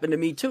 it happened to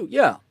me too.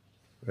 Yeah.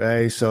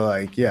 Right. So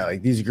like, yeah,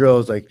 like these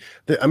girls, like,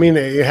 I mean,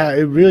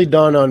 it really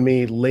dawned on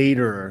me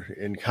later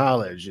in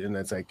college. And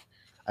it's like,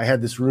 I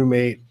had this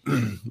roommate,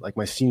 like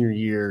my senior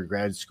year,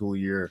 grad school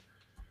year,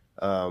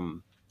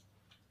 who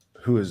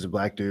was a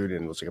black dude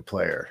and was like a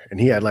player. And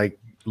he had like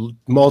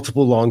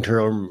multiple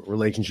long-term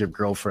relationship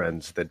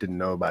girlfriends that didn't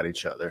know about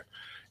each other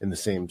in the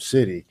same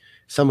city.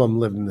 Some of them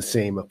lived in the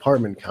same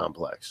apartment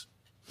complex.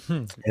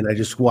 And I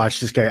just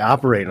watched this guy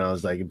operate, and I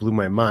was like, it blew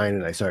my mind.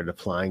 And I started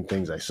applying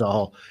things I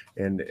saw,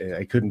 and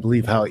I couldn't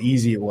believe how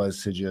easy it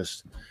was to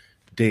just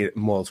date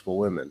multiple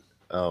women.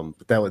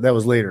 But that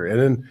was later.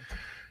 And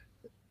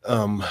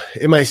then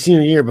in my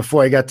senior year,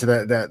 before I got to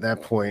that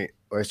point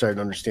where I started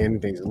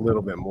understanding things a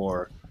little bit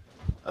more,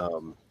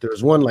 there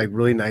was one like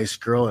really nice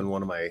girl in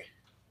one of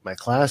my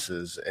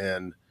classes,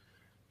 and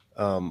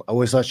I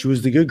always thought she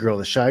was the good girl,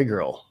 the shy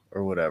girl,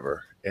 or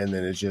whatever. And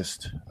then it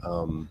just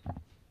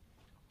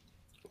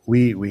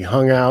we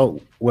hung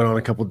out, went on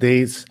a couple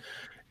dates,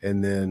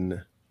 and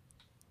then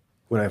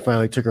when I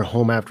finally took her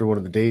home after one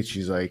of the dates,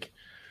 she's like,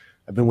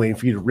 I've been waiting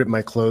for you to rip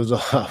my clothes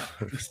off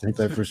since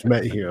I first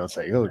met you. I was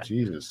like, oh,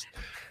 Jesus.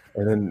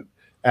 And then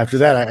after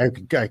that,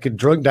 I could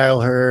drug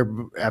dial her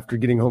after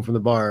getting home from the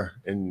bar,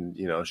 and,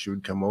 you know, she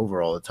would come over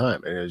all the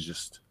time. And it was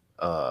just,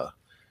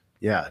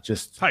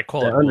 just high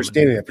quality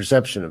understanding that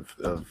perception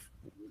of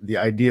the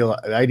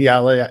idealized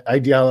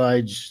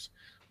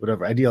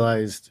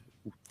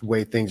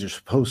way things are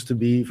supposed to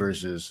be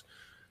versus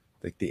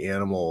like the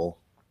animal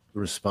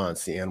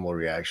response, the animal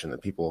reaction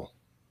that people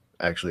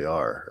actually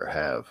are or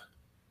have.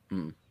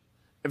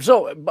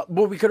 So, but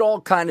we could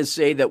all kind of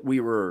say that we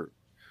were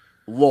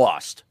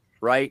lost,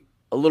 right?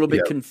 A little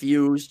bit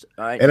confused.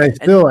 Right? And I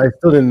still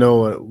didn't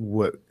know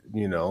what,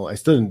 you know, I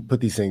still didn't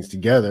put these things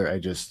together. I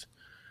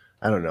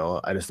don't know.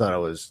 I just thought I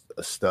was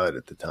a stud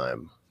at the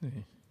time.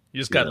 You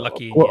just got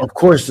lucky. Of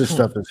course this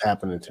stuff is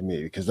happening to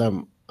me because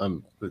I'm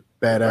I'm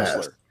badass.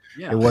 Wrestler.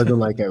 Yeah. It wasn't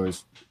like I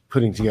was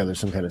putting together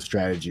some kind of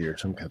strategy or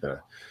some kind of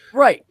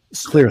right.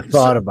 clear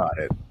thought about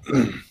it.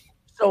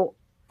 So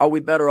are we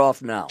better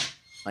off now?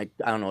 Like,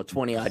 I don't know,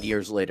 20 odd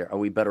years later, are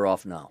we better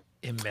off now?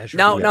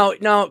 Immeasurably.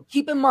 Now,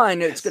 keep in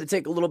mind, it's going to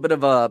take a little bit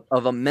of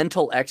a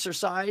mental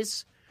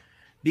exercise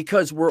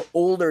because we're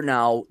older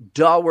now.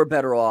 We're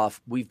better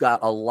off. We've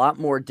got a lot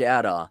more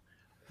data.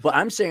 But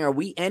I'm saying, are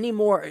we any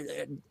more?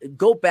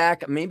 Go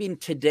back. Maybe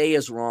today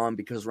is wrong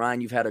because,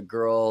 Ryan, you've had a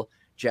girl.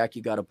 Jack,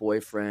 you got a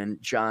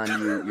boyfriend. John,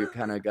 you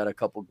kind of got a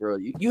couple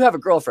girls. You have a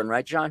girlfriend,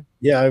 right, John?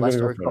 Yeah, I have a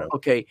girlfriend.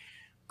 Okay.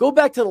 Go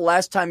back to the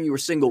last time you were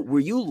single. Were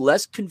you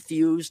less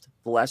confused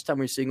the last time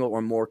you were single or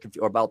more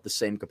confused or about the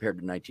same compared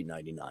to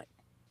 1999?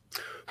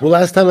 Well,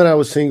 last time that I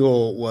was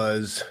single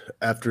was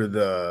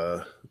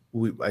after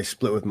I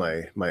split with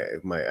my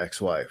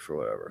ex-wife or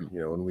whatever.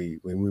 You know,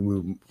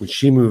 when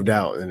she moved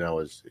out and I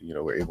was,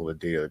 we're able to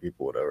date other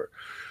people, whatever.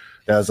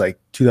 That was like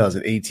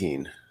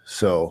 2018.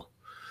 So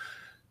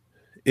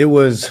it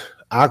was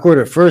awkward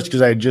at first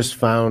because I just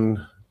found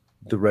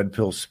the red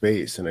pill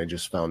space and I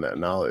just found that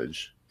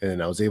knowledge.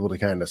 And I was able to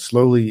kind of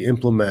slowly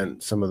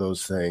implement some of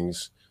those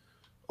things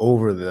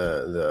over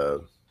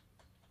the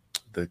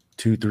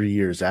 2-3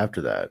 years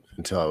after that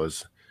until I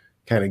was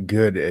kind of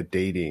good at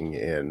dating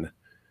and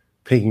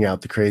picking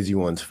out the crazy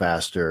ones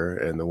faster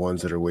and the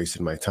ones that are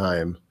wasting my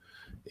time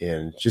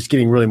and just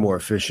getting really more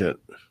efficient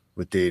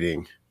with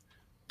dating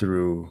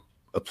through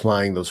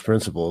applying those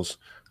principles.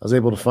 I was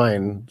able to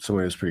find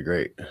somebody who's pretty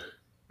great.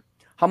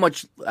 How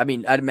much? I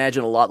mean, I'd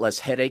imagine a lot less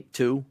headache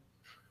too.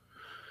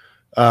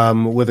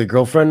 With a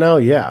girlfriend now,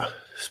 yeah,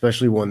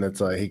 especially one that's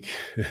like,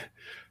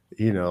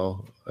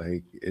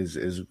 like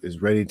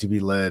is ready to be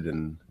led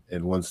and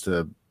wants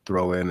to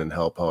throw in and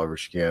help however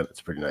she can.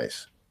 It's pretty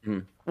nice.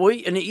 Mm-hmm. Well,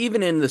 and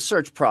even in the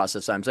search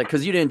process, I'm saying,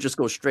 because you didn't just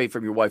go straight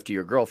from your wife to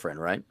your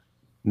girlfriend, right?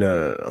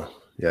 No.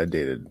 Yeah, I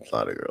dated a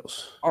lot of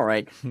girls. All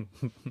right.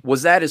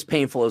 Was that as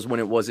painful as when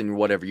it was in your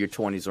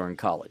 20s or in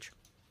college?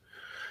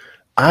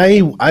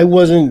 I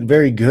wasn't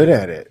very good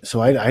at it,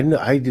 so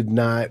I did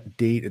not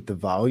date at the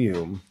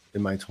volume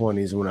in my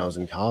 20s and when I was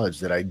in college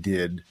that I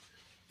did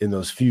in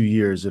those few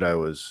years that I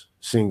was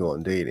single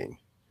and dating.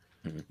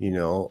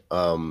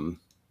 Mm-hmm.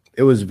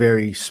 It was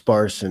very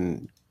sparse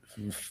and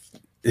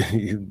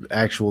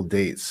actual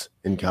dates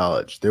in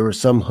college. There were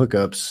some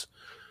hookups,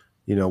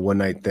 one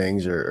night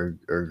things or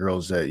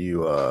girls that you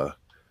were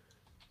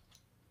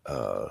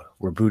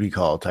booty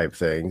call type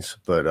things,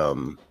 but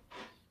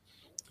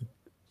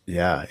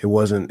yeah, it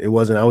wasn't. I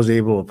was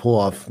able to pull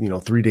off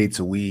 3 dates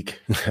a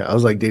week. I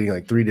was like dating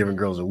like 3 different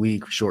girls a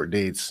week, short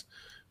dates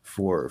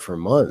for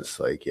months.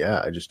 Like,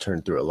 yeah, I just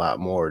turned through a lot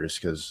more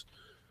just because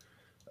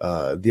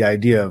the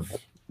idea of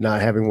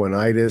not having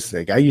one-itis,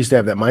 like I used to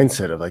have that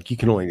mindset of like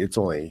it's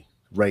only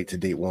right to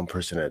date one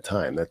person at a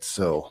time. It's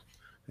so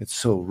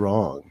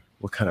wrong.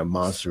 What kind of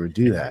monster would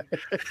do that?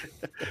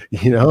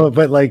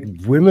 But like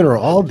women are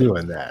all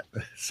doing that.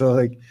 So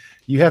like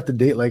you have to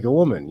date like a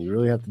woman. You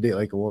really have to date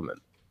like a woman.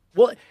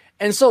 Well,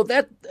 and so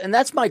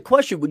that's my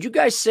question. Would you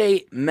guys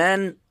say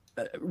men,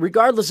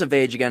 regardless of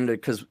age, again,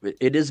 because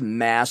it is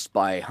masked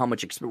by how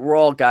much experience, we're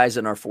all guys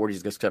in our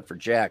 40s except for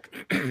Jack.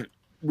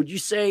 Would you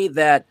say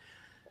that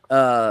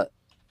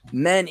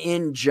men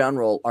in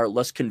general are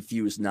less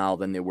confused now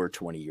than they were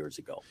 20 years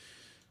ago?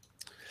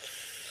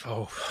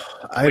 Oh,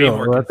 I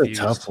don't know. That's a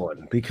tough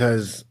one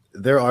because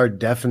there are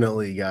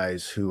definitely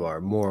guys who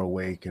are more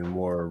awake and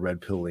more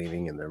red pill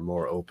leaning and they're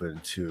more open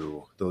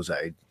to those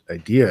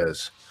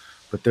ideas.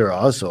 But there are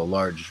also a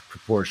large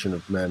proportion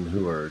of men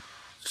who are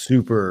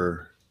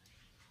super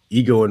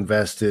ego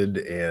invested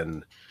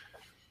and,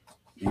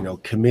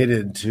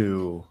 committed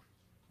to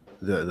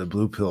the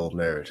blue pill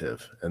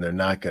narrative, and they're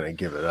not going to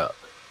give it up.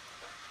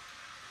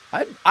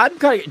 I'm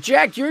kind of,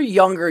 Jack, you're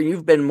younger and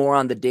you've been more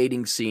on the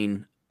dating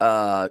scene.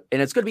 And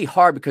it's going to be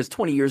hard because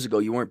 20 years ago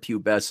you weren't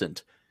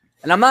pubescent.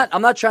 And I'm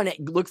not trying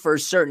to look for a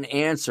certain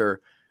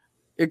answer.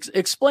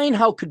 Explain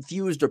how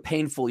confused or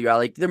painful you are.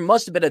 Like there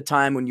must have been a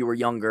time when you were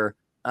younger,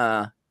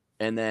 and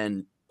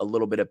then a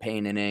little bit of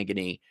pain and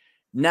agony.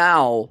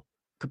 Now,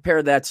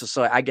 compare that to,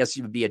 so I guess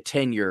it would be a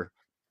 10-year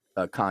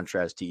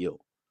contrast to you.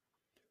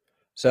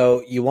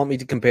 So you want me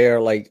to compare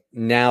like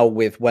now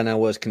with when I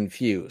was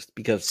confused?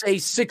 Because say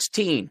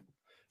 16,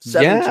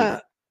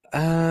 17.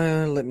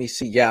 Yeah, let me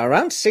see. Yeah,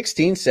 around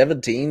 16,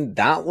 17,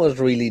 that was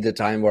really the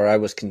time where I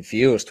was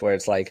confused, where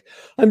it's like,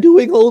 I'm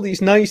doing all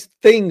these nice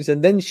things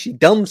and then she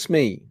dumps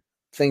me.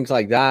 Things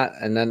like that.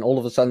 And then all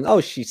of a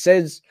sudden, she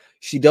says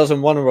she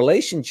doesn't want a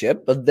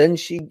relationship, but then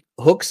she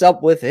hooks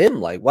up with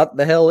him. Like, what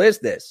the hell is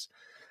this?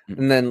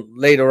 Mm-hmm. And then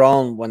later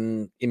on,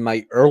 when in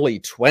my early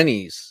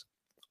 20s,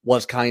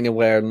 was kind of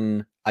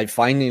when I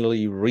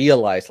finally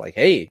realized, like,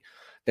 hey,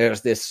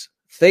 there's this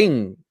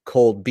thing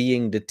called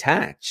being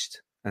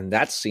detached. And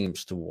that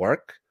seems to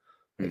work.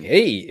 Like,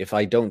 hey, if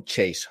I don't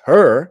chase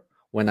her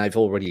when I've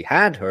already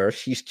had her,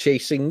 she's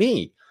chasing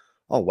me.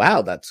 Oh,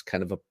 wow, that's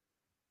kind of a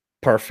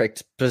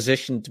perfect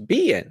position to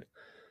be in.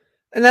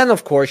 And then,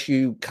 of course,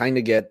 you kind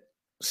of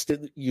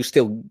you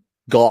still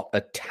got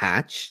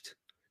attached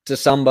to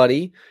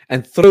somebody,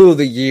 and through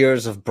the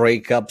years of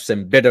breakups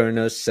and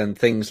bitterness and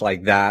things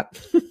like that,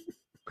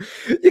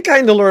 you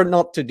kind of learn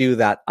not to do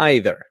that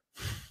either.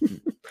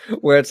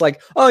 Where it's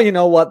like, oh, you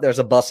know what? There's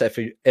a bus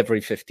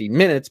every 15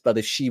 minutes, but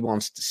if she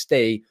wants to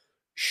stay,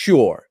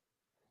 sure.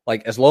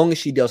 Like, as long as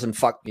she doesn't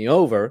fuck me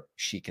over,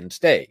 she can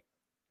stay.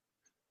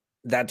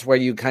 That's where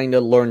you kind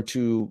of learn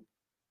to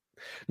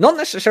not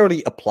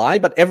necessarily apply,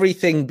 but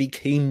everything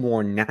became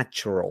more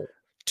natural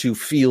to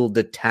feel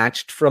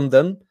detached from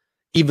them,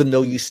 even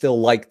though you still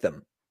like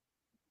them.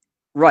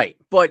 Right.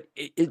 But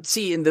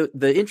see, and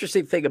the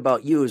interesting thing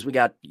about you is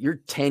you're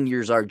 10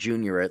 years our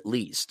junior at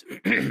least.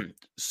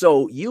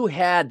 So you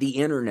had the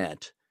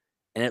internet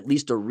and at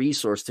least a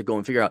resource to go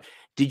and figure out.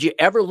 Did you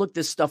ever look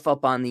this stuff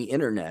up on the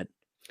internet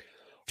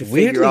to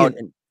figure out?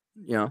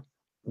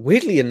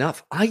 Weirdly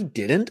enough, I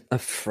didn't. A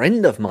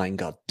friend of mine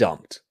got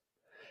dumped.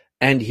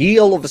 And he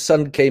all of a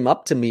sudden came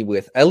up to me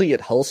with Elliot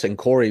Hulse and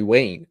Corey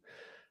Wayne.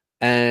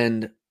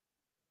 And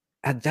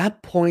at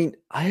that point,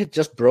 I had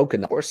just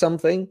broken up or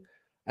something.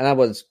 And I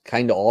was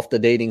kind of off the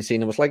dating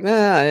scene. I was like,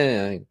 nah,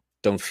 I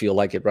don't feel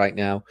like it right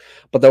now.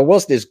 But there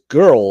was this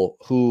girl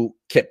who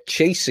kept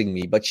chasing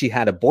me, but she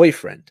had a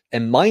boyfriend.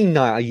 And my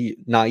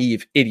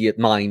naive idiot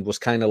mind was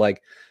kind of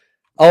like,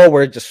 oh,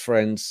 we're just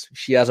friends.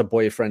 She has a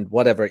boyfriend,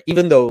 whatever.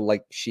 Even though,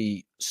 like,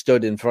 she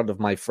stood in front of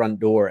my front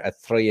door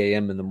at 3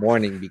 a.m. in the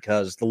morning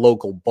because the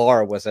local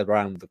bar was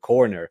around the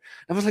corner.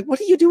 I was like, what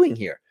are you doing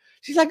here?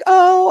 She's like,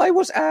 oh, I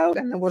was out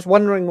and I was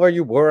wondering where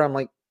you were. I'm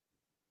like,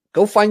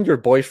 go find your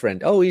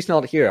boyfriend. Oh, he's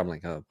not here. I'm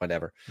like, oh,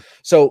 whatever.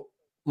 So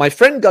my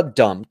friend got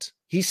dumped.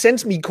 He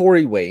sends me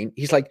Corey Wayne.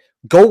 He's like,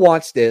 go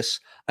watch this.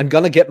 I'm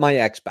going to get my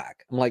ex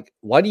back. I'm like,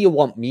 why do you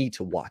want me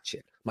to watch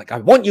it? I'm like, I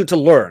want you to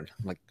learn.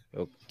 I'm like,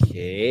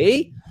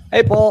 okay.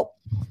 Hey, Paul.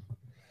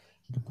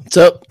 What's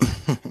up?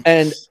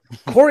 And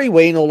Corey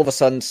Wayne all of a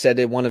sudden said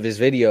in one of his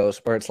videos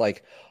where it's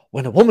like,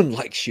 when a woman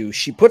likes you,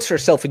 she puts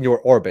herself in your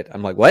orbit.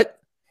 I'm like, what?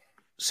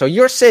 So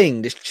you're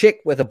saying this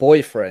chick with a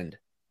boyfriend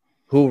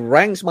who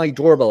rings my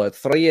doorbell at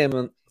 3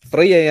 a.m.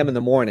 in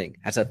the morning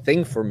has a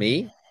thing for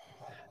me?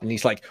 And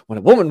he's like, when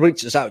a woman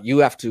reaches out, you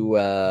have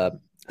to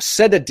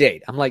set a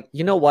date. I'm like,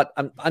 you know what?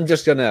 I'm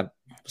just going to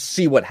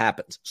see what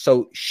happens.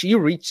 So she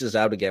reaches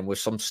out again with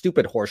some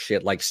stupid horse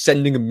shit, like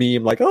sending a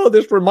meme like, oh,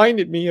 this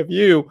reminded me of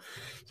you.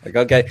 It's like,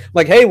 okay. I'm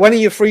like, hey, when are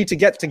you free to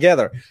get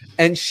together?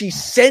 And she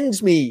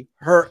sends me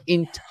her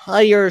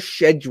entire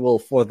schedule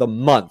for the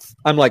month.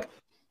 I'm like,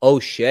 oh,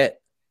 shit.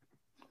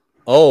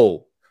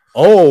 Oh,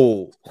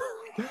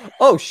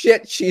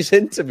 shit, she's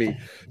into me.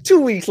 2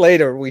 weeks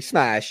later, we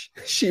smash.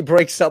 She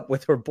breaks up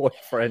with her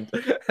boyfriend,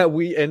 and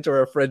we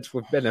enter a friends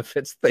with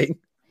benefits thing.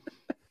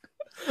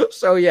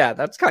 So, yeah,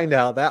 that's kind of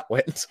how that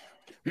went.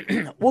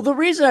 Well, the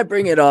reason I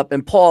bring it up,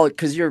 and Paul,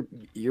 because you're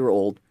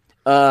old,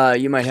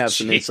 you might have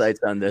some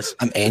insights on this.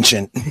 I'm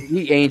ancient.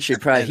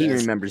 Probably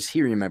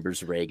he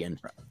remembers Reagan.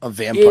 A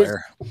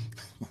vampire.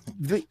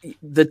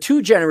 The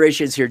two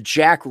generations here,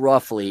 Jack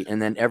roughly,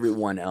 and then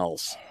everyone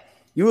else.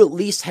 You at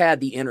least had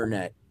the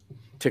internet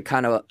to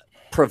kind of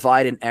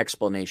provide an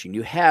explanation.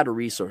 You had a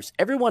resource.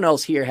 Everyone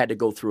else here had to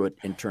go through it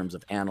in terms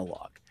of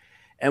analog.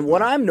 And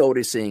what I'm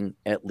noticing,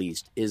 at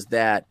least, is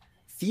that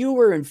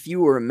fewer and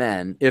fewer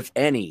men, if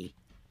any,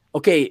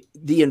 okay,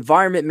 the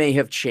environment may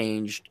have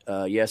changed.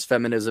 Yes,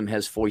 feminism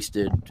has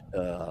foisted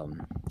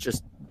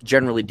just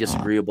generally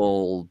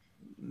disagreeable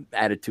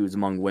attitudes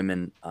among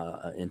women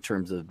in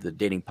terms of the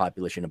dating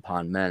population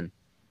upon men.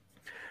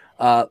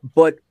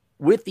 But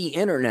with the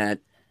internet,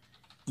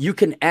 you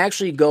can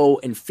actually go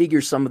and figure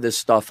some of this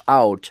stuff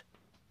out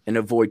and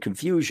avoid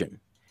confusion.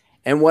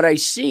 And what I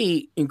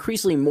see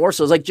increasingly more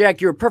so is like, Jack,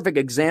 you're a perfect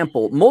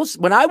example.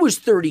 When I was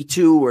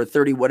 32 or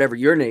 30, whatever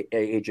your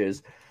age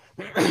is,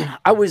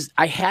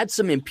 I had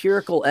some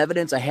empirical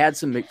evidence. I had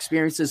some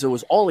experiences. It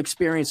was all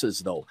experiences,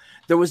 though.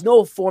 There was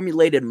no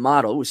formulated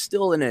model. It was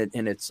still in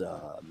its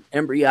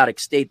embryonic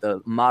state.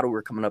 The model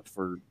we're coming up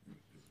for,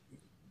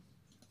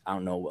 I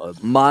don't know,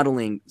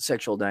 modeling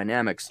sexual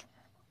dynamics.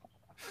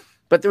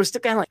 But there was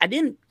still kind of like, I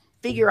didn't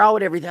figure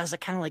out everything. I was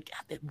kind of like,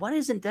 what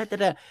isn't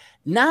that?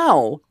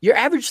 Now, your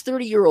average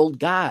 30-year-old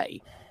guy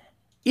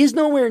is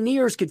nowhere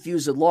near as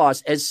confused and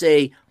lost as,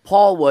 say,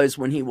 Paul was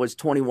when he was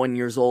 21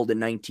 years old in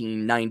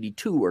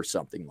 1992 or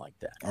something like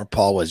that. Or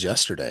Paul was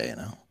yesterday, you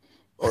know.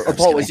 Or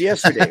Paul was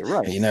yesterday,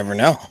 right. You never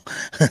know.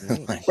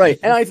 Right.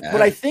 And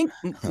what I think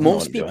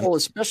most people,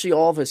 especially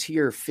all of us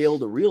here, fail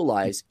to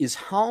realize is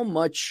how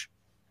much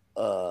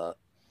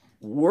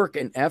work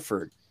and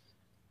effort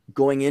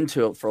going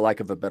into, for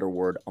lack of a better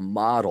word, a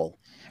model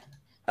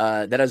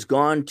that has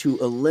gone to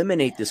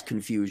eliminate this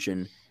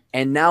confusion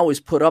and now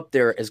is put up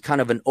there as kind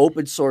of an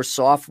open source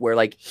software.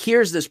 Like,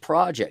 here's this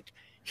project.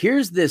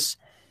 Here's this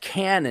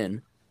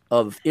canon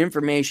of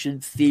information,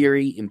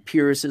 theory,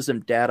 empiricism,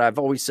 data. I've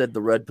always said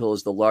the red pill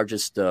is the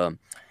largest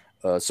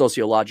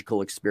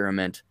sociological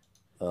experiment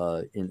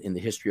in the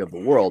history of the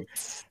world.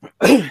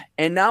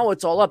 And now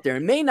it's all up there.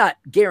 It may not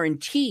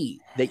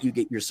guarantee that you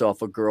get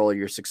yourself a girl or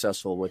you're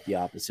successful with the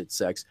opposite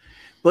sex,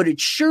 but it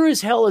sure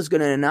as hell is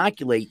going to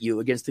inoculate you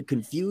against the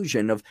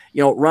confusion of,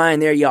 Ryan,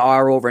 there you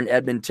are over in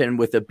Edmonton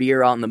with a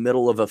beer out in the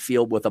middle of a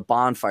field with a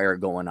bonfire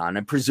going on.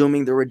 I'm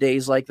presuming there were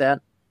days like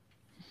that.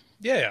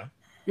 Yeah.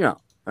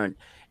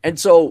 And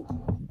so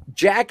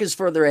Jack is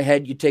further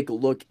ahead. You take a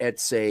look at,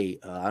 say,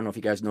 I don't know if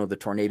you guys know the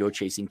tornado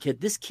chasing kid.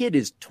 This kid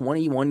is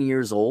 21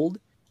 years old,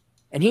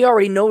 and he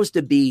already knows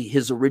to be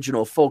his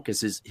original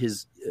focus,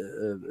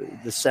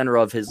 the center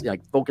of his,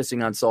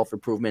 focusing on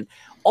self-improvement.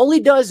 All he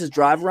does is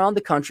drive around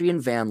the country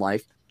in van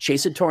life,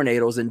 chasing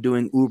tornadoes and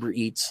doing Uber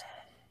Eats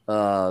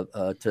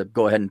to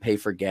go ahead and pay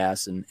for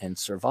gas and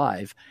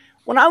survive.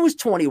 When I was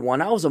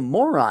 21, I was a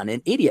moron,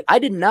 an idiot. I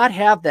did not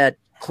have that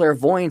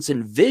clairvoyance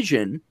and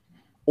vision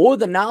or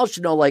the knowledge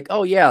to know,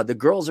 oh yeah, the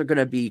girls are going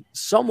to be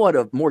somewhat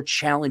of more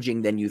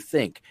challenging than you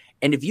think.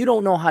 And if you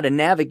don't know how to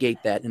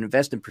navigate that and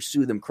invest and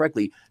pursue them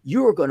correctly,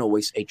 you are going to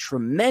waste a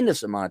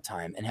tremendous amount of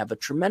time and have a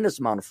tremendous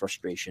amount of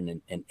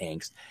frustration and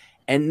angst.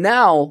 And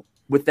now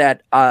with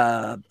that,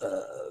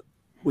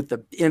 with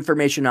the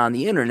information on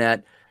the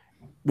internet,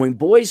 when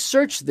boys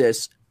search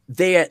this,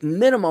 they at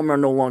minimum are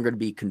no longer to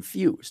be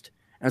confused.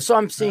 And so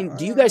I'm saying,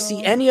 do you guys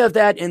see any of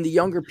that in the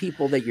younger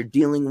people that you're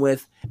dealing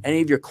with,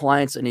 any of your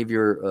clients, any of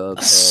your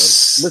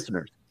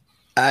listeners?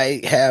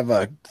 I have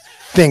a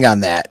thing on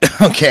that.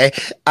 Okay.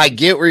 I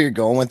get where you're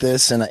going with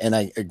this, and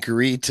I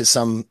agree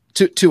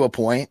to a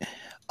point.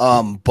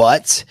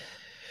 But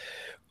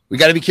we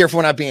got to be careful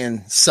not being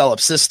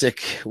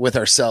solipsistic with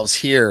ourselves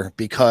here,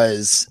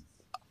 because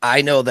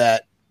I know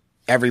that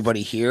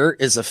everybody here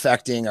is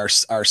affecting our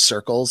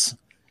circles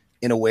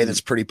in a way that's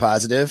pretty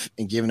positive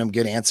and giving them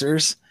good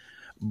answers.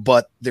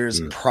 But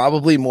there's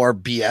probably more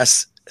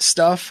BS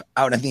stuff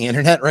out on the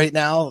internet right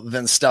now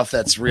than stuff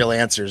that's real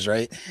answers,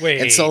 right?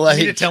 Wait, and so, you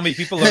need to tell me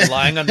people are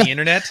lying on the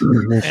internet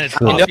and it's I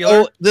popular?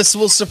 know this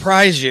will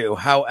surprise you.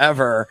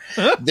 However,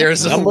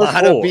 there's a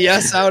lot of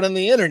BS out on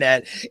the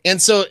internet. And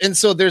so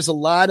there's a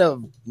lot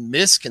of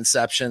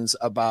misconceptions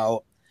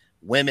about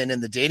women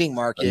in the dating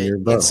market.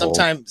 And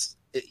sometimes,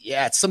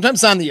 it's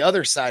sometimes on the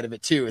other side of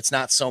it too. It's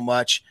not so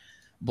much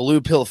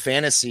blue pill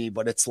fantasy,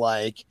 but it's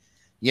like,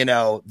 the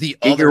Get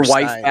other your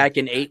wife side. back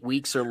in 8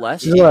 weeks or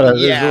less. There's a lot of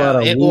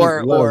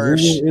or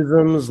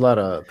isms, a lot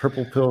of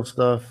purple pill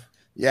stuff.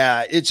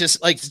 Yeah, it's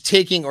just like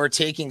taking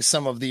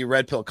some of the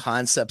red pill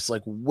concepts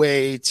like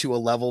way to a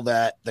level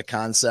that the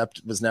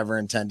concept was never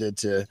intended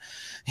to,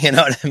 you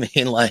know what I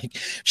mean? Like,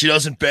 she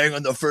doesn't bang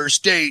on the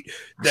first date,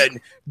 then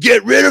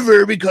get rid of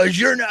her because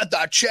you're not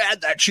that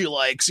Chad that she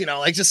likes,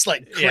 just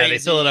like crazy. Yeah, they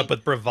fill it up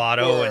with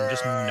bravado and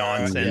just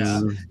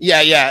nonsense.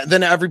 Yeah.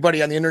 Then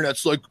everybody on the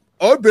internet's like,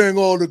 I bang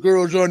all the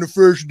girls on the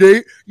first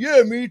date.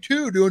 Yeah, me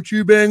too. Don't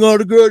you bang all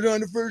the girls on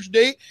the first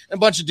date? And a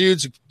bunch of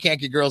dudes who can't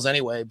get girls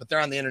anyway, but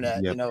they're on the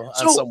internet, on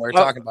somewhere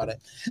talking about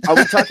it. Are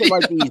we talking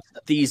like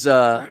these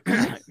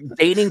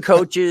dating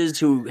coaches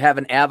who have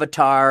an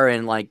avatar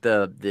and like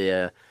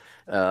the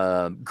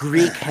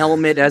Greek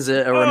helmet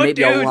or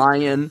maybe a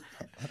lion?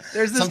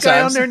 There's this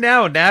guy on there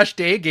now, Nash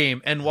Day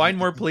Game, and Wine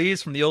More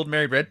Please from the old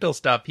Married Red Pill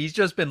stuff. He's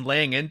just been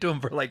laying into him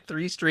for like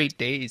 3 straight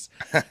days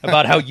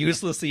about how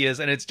useless he is,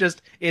 and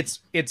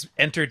it's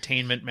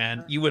entertainment,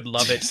 man. You would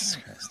love it.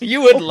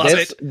 You would love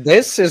it.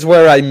 This is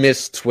where I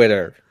miss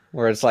Twitter,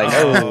 where it's like,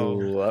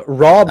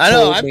 Rob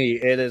told me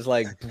it is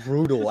like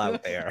brutal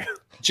out there.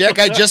 Jack,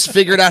 I just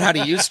figured out how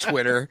to use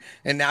Twitter,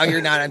 and now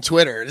you're not on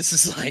Twitter. This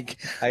is like,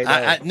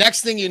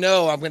 next thing you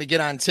know, I'm going to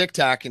get on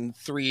TikTok in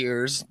 3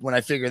 years when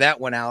I figure that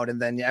one out,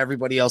 and then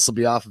everybody else will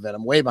be off of it.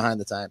 I'm way behind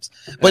the times.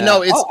 But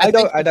no, I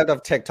don't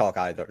have TikTok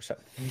either. So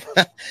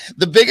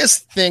the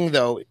biggest thing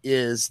though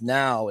is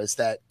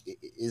that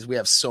we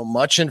have so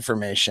much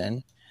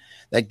information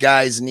that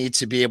guys need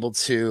to be able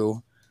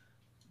to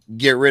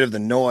get rid of the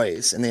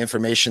noise and the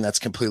information that's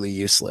completely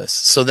useless.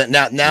 So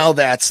that now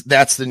that's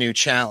the new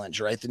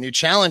challenge, right? The new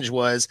challenge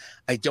was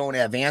I don't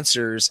have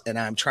answers and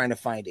I'm trying to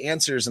find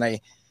answers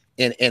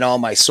and all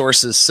my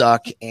sources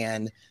suck.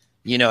 And,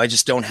 I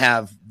just don't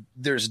have,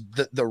 there's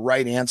the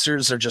right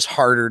answers are just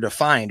harder to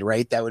find,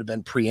 right? That would have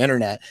been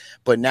pre-internet,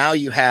 but now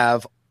you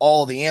have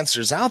all the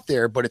answers out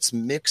there, but it's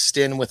mixed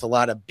in with a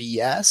lot of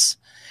BS.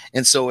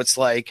 And so it's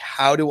like,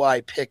 how do I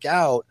pick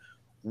out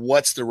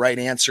what's the right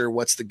answer?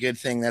 What's the good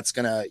thing that's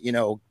going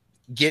to,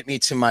 get me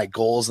to my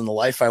goals and the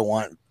life I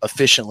want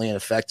efficiently and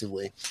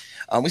effectively?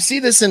 We see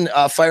this in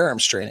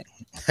firearms training.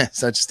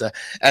 So just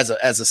as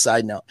a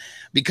side note,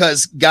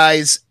 because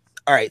guys,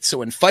 all right.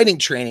 So in fighting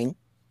training,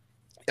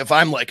 if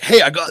I'm like,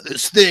 hey, I got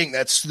this thing,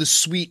 that's the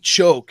sweet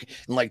choke.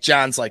 And like,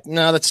 John's like,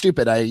 no, that's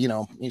stupid. I,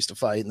 used to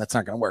fight and that's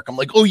not going to work. I'm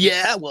like, oh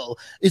yeah, well,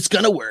 it's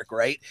going to work.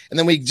 Right. And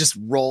then we just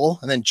roll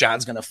and then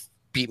John's going to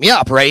beat me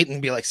up, right?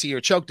 And be like, see,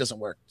 your choke doesn't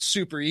work.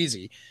 Super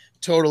easy.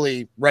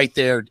 Totally right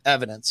there,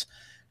 evidence.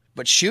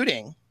 But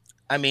shooting,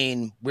 I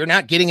mean, we're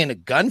not getting into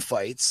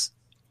gunfights.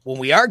 When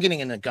we are getting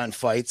into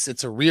gunfights,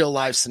 it's a real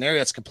live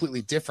scenario. It's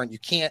completely different.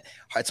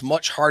 It's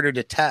much harder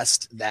to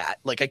test that.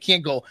 Like, I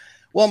can't go,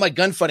 well, my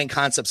gunfighting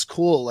concept's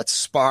cool. Let's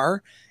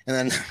spar.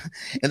 And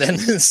then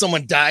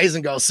someone dies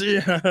and goes,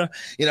 you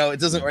know, it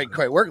doesn't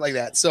quite work like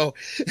that. So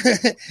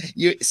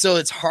so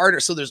it's harder.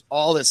 So there's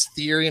all this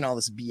theory and all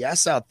this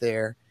BS out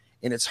there,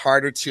 and it's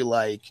harder to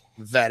like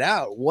vet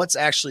out what's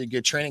actually a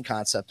good training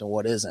concept and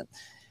what isn't.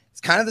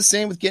 It's kind of the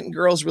same with getting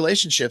girls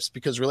relationships,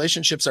 because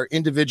relationships are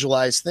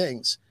individualized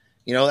things.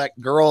 You know, that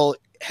girl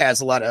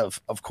has a lot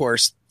of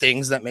course,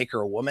 things that make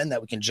her a woman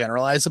that we can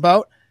generalize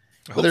about.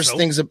 But there's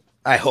things that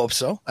I hope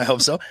so.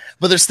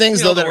 But there's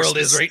things though that the world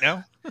is right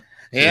now.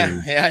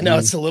 Yeah, I know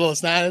it's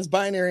not as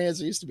binary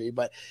as it used to be,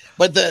 but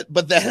the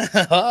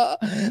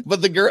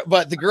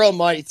girl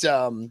might,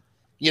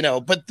 you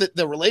know, but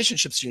the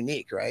relationship's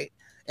unique, right?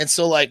 And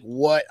so like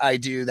what I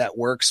do that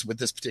works with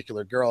this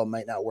particular girl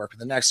might not work with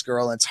the next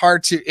girl. And it's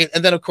hard to,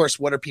 and then of course,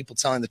 what are people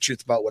telling the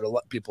truth about, what a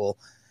lot of people,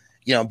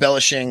 you know,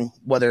 embellishing,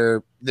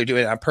 whether they're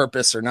doing it on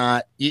purpose or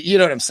not, you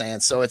know what I'm saying?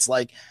 So it's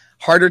like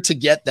harder to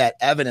get that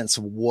evidence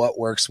of what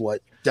works,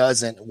 what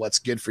doesn't, what's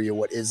good for you,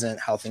 what isn't,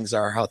 how things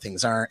are, how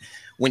things aren't,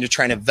 when you're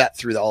trying to vet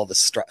through all this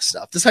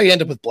stuff. This is how you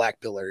end up with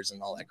black billers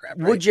and all that crap.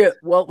 Right? Would you,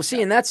 well,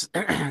 see, and that's,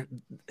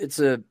 it's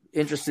a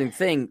interesting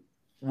thing.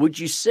 Would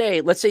you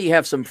say, let's say you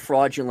have some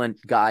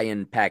fraudulent guy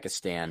in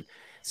Pakistan,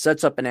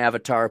 sets up an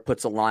avatar,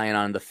 puts a lion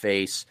on the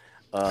face,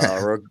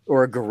 or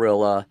a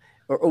gorilla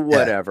or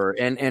whatever,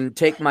 and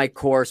take my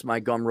course, my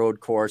Gumroad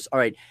course. All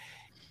right.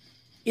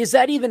 Is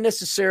that even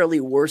necessarily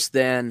worse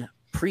than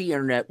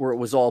pre-internet where it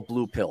was all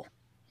blue pill?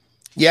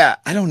 Yeah,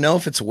 I don't know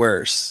if it's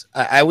worse.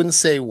 I wouldn't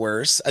say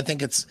worse. I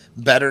think it's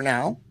better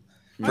now,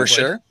 for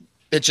sure.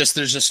 It's just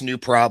there's just new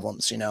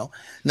problems, you know.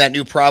 And that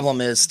new problem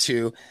is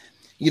to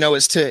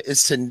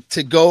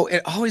go.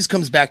 It always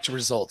comes back to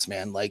results,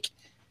 man. Like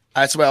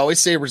that's why I always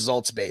say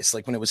results based.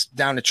 Like when it was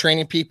down to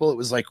training people, it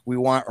was like we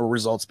want a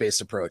results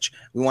based approach.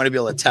 We want to be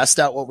able to test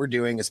out what we're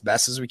doing as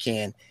best as we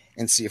can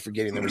and see if we're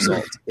getting the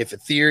result. If a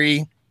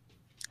theory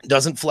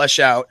doesn't flesh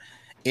out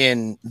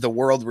in the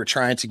world we're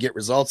trying to get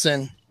results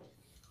in,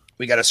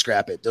 we got to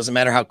scrap it. Doesn't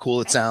matter how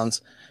cool it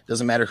sounds.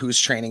 Doesn't matter who's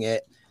training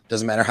it.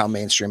 Doesn't matter how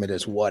mainstream it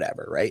is,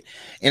 whatever. Right.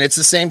 And it's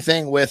the same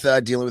thing with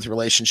dealing with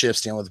relationships,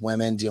 dealing with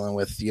women, dealing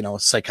with, you know,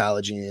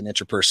 psychology and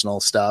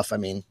interpersonal stuff. I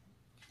mean,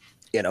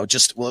 you know,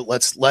 just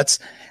let's,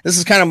 this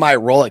is kind of my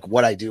role, like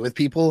what I do with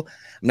people.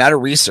 I'm not a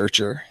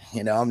researcher,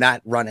 you know, I'm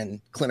not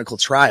running clinical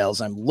trials.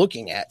 I'm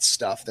looking at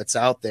stuff that's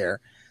out there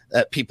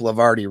that people have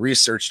already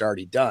researched,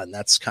 already done.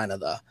 That's kind of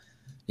the,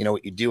 you know,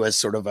 what you do as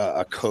sort of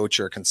a coach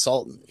or a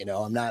consultant. You know,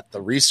 I'm not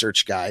the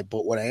research guy,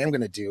 but what I am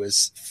going to do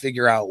is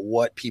figure out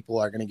what people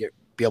are going to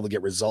be able to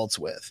get results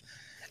with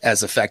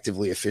as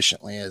effectively,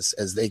 efficiently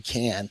as they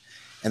can,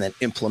 and then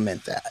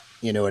implement that.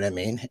 You know what I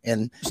mean?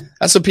 And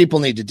that's what people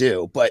need to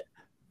do. But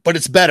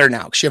it's better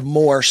now because you have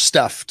more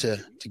stuff to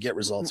get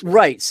results with.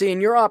 Right. See,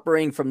 and you're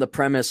operating from the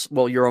premise,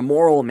 well, you're a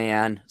moral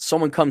man.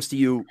 Someone comes to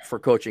you for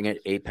coaching at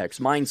Apex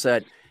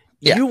Mindset.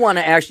 Yeah. You want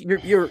to actually,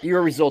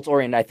 you're results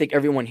oriented. I think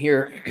everyone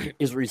here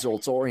is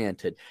results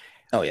oriented.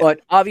 Oh, yeah.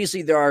 But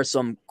obviously there are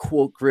some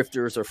quote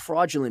grifters or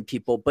fraudulent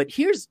people. But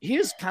here's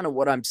kind of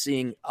what I'm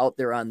seeing out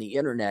there on the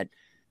internet,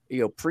 you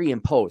know, pre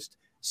and post.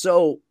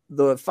 So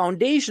the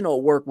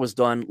foundational work was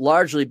done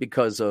largely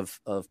because of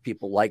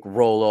people like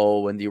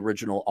Rollo and the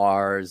original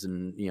R's,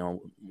 and, you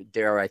know,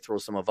 dare I throw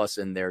some of us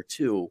in there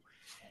too.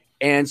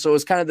 And so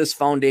it's kind of this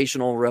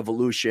foundational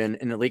revolution,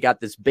 and they got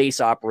this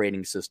base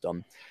operating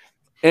system.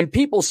 And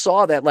people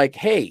saw that like,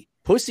 hey,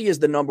 pussy is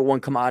the number one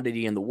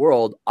commodity in the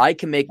world. I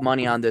can make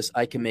money on this.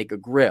 I can make a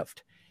grift.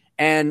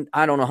 And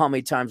I don't know how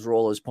many times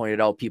Rollo has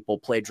pointed out people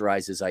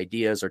plagiarize his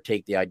ideas or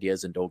take the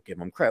ideas and don't give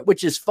them credit,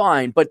 which is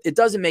fine, but it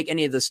doesn't make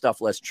any of this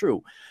stuff less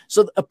true.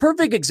 So a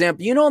perfect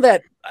example, you know,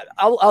 that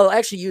I'll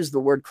actually use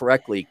the word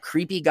correctly.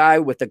 Creepy guy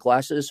with the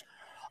glasses.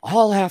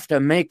 I'll have to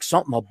make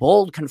something, a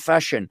bold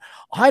confession.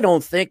 I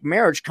don't think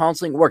marriage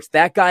counseling works.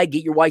 That guy,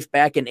 get your wife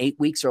back in 8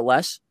 weeks or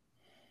less.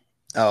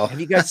 Oh, have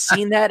you guys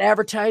seen that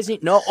advertising?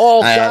 No.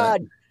 Oh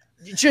God.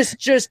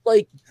 Just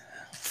like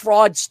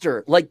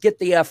fraudster, like get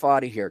the F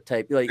out of here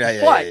type. Like,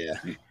 yeah.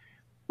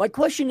 My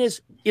question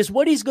is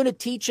what he's going to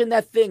teach in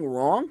that thing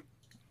wrong?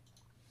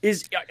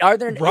 Are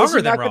there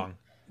wronger than wrong?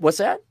 What's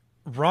that?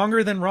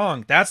 Wronger than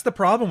wrong. That's the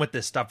problem with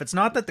this stuff. It's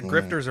not that the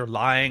grifters are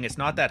lying. It's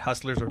not that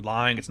hustlers are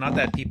lying. It's not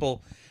that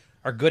people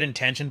are good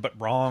intentioned but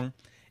wrong.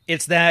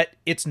 It's that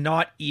it's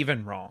not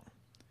even wrong.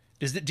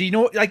 Do you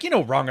know, like, you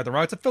know, wrong or the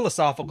wrong? It's a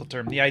philosophical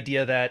term. The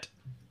idea that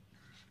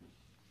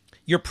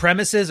your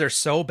premises are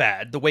so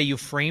bad, the way you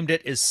framed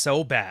it is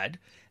so bad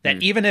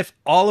that even if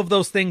all of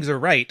those things are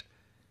right,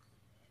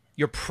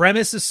 your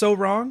premise is so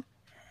wrong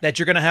that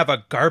you're going to have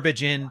a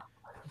garbage in,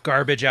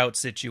 garbage out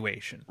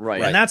situation.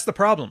 Right. And that's the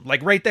problem.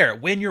 Like right there,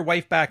 win your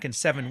wife back in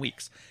 7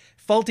 weeks.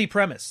 Faulty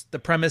premise. The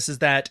premise is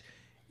that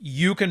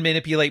you can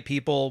manipulate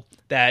people,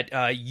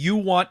 that you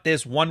want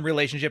this one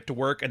relationship to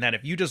work, and that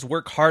if you just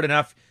work hard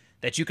enough,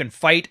 that you can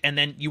fight, and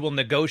then you will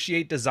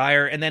negotiate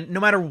desire, and then no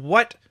matter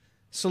what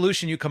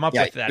solution you come up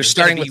with, that you're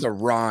starting with the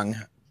wrong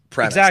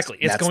premise. Exactly.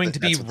 It's going to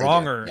be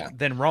wronger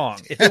than wrong.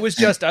 If it was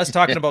just us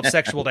talking about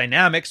sexual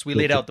dynamics, we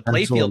laid out the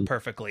playfield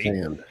perfectly,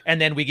 and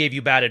then we gave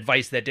you bad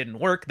advice that didn't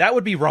work, that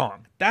would be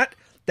wrong. That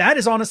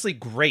is honestly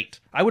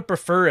great. I would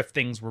prefer if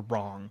things were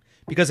wrong,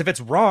 because if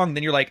it's wrong,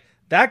 then you're like,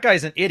 that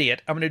guy's an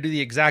idiot. I'm going to do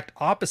the exact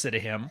opposite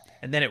of him,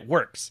 and then it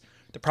works.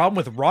 The problem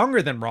with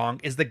wronger than wrong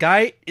is the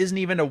guy isn't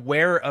even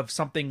aware of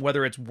something,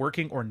 whether it's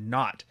working or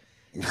not.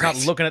 He's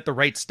not looking at the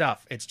right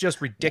stuff. It's just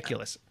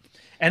ridiculous.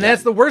 And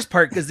that's the worst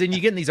part, because then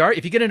you get in these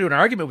if you get into an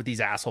argument with these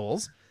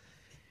assholes,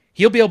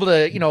 he'll be able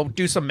to,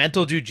 do some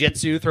mental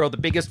jujitsu, throw the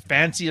biggest,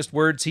 fanciest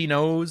words he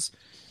knows,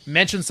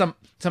 mention some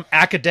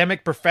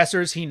academic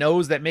professors he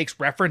knows that makes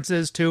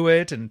references to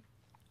it, and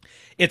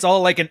it's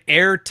all like an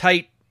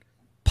airtight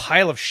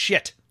pile of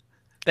shit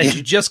that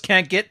you just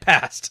can't get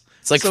past.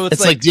 It's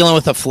like dealing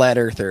with a flat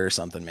earther or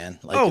something, man.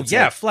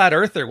 Flat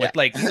earther with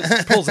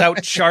pulls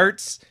out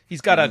charts.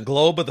 He's got a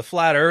globe of the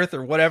flat earth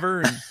or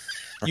whatever, and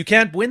you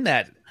can't win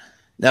that.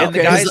 No, and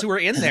the guys who are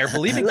in there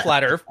believing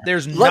flat earth,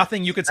 there's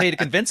nothing you could say to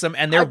convince them,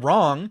 and they're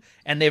wrong,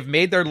 and they've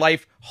made their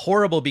life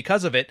horrible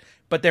because of it,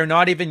 but they're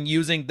not even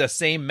using the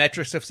same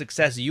metrics of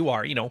success you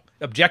are,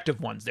 objective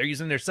ones. They're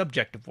using their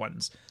subjective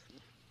ones.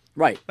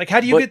 Right. Like,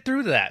 how do you get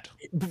through that?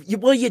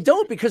 Well, you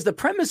don't, because the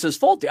premise is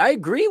faulty. I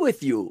agree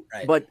with you.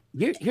 Right. But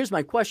here's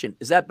my question.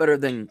 Is that better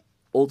than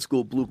old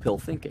school blue pill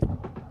thinking?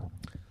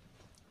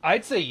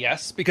 I'd say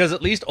yes, because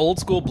at least old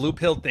school blue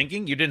pill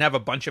thinking, you didn't have a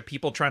bunch of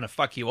people trying to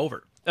fuck you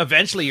over.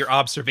 Eventually, your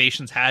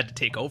observations had to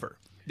take over.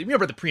 Do you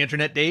remember the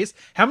pre-internet days?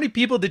 How many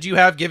people did you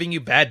have giving you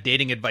bad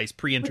dating advice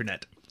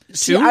pre-internet?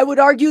 See, I would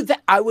argue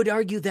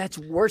that's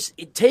worse.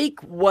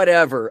 Take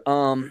whatever,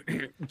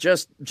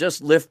 just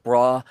lift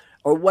bra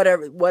or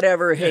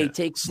whatever. Hey,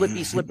 take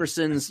Slippy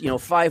Slipperson's,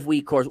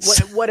 5-week course,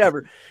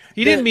 whatever.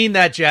 He didn't mean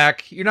that,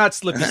 Jack. You're not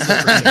Slippy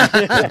Slipperson.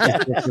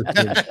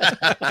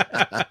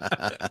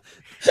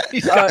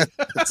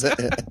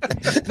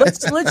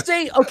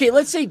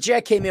 Let's say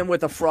Jack came in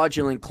with a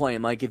fraudulent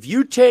claim. Like, if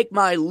you take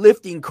my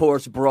lifting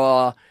course,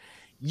 bra,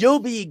 you'll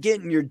be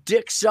getting your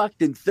dick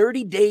sucked in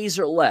 30 days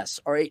or less.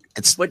 All right.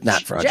 But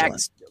not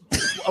fraudulent.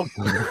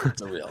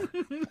 It's real.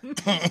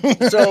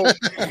 So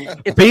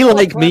be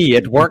like me.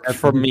 It worked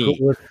for me.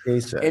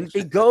 And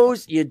it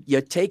goes,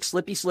 you take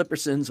Slippy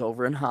Slipperson's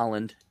over in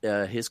Holland,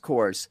 his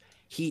course.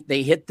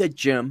 They hit the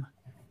gym.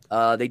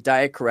 They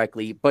diet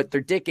correctly, but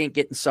their dick ain't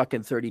getting sucked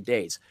in 30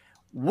 days.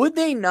 Would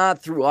they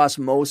not, through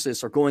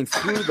osmosis or going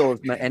through those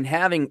and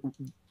having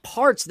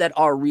parts that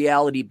are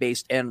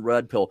reality-based and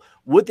red pill,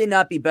 would they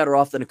not be better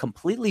off than a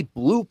completely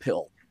blue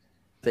pill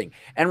thing?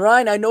 And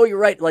Ryan, I know you're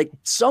right. Like,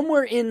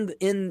 somewhere in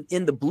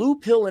the blue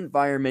pill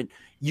environment,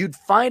 you'd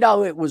find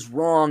out it was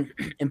wrong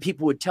and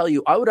people would tell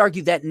you. I would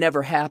argue that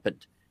never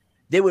happened.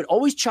 They would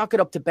always chalk it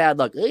up to bad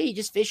luck. Hey,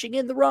 just fishing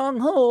in the wrong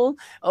hole.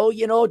 Oh,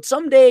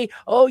 someday,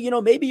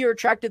 maybe you're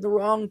attracted to the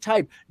wrong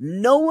type.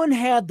 No one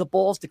had the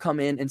balls to come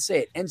in and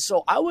say it. And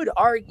so I would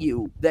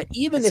argue that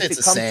even if it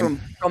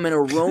comes from an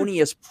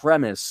erroneous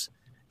premise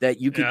that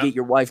you could get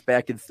your wife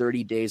back in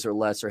 30 days or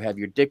less, or have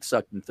your dick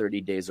sucked in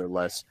 30 days or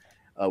less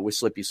with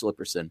Slippy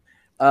Slipperson,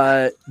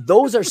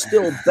 those are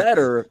still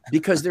better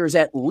because there's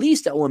at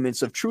least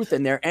elements of truth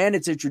in there, and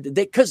it's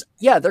because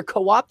they're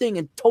co-opting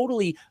and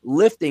totally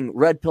lifting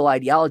red pill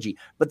ideology,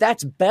 but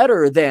that's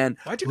better than.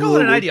 Why'd you call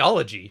it an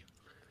ideology?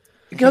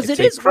 Because it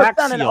is worked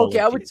on an I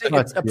would say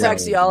it's a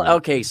praxeology.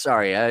 Okay,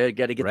 sorry, I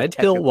got to get red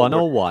pill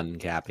 101,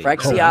 Cappy.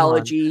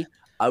 Praxeology.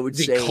 I would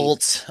say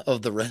cult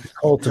of the red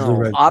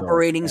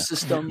operating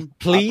system.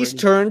 Please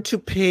turn to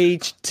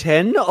page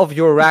 10 of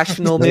your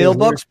rational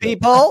mailbox,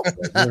 people.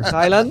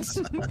 Silence.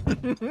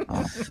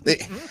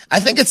 I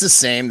think it's the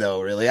same,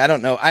 though. Really, I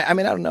don't know. I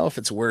mean, I don't know if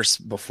it's worse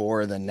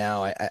before than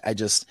now. I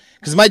just,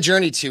 because my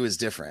journey too is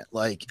different.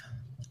 Like,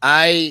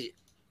 I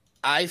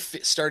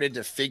started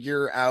to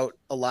figure out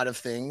a lot of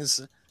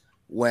things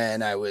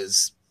when I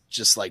was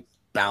just like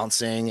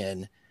bouncing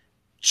and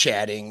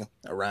chatting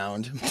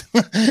around.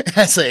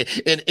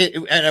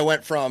 And I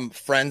went from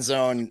friend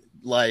zone,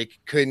 like,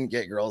 couldn't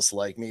get girls to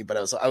like me, but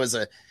I was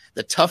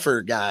the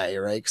tougher guy,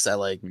 right? Because I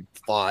like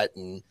fought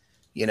and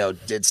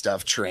did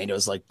stuff, trained. It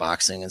was like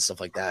boxing and stuff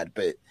like that.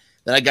 But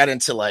then I got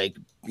into like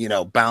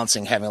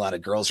bouncing, having a lot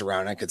of girls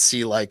around. I could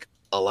see like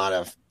a lot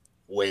of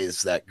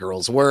ways that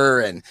girls were,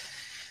 and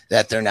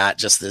that they're not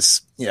just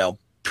this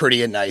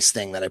pretty and nice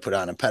thing that I put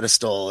on a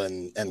pedestal,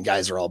 and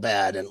guys are all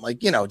bad. And like,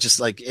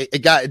 just like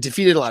it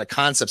defeated a lot of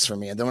concepts for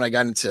me. And then when I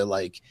got into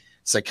like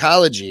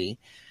psychology,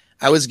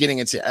 I was getting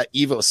into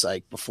Evo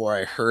Psych before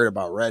I heard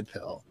about red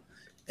pill.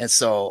 And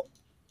so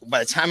by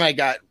the time I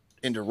got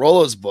into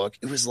Rollo's book,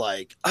 it was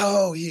like,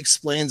 oh, he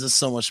explains this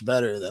so much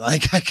better than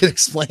like I could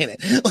explain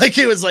it. Like,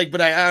 it was like, but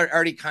I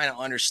already kind of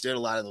understood a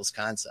lot of those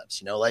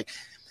concepts, like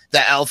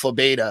the alpha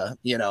beta,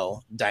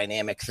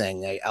 dynamic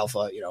thing,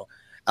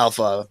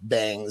 alpha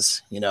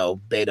bangs,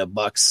 beta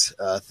bucks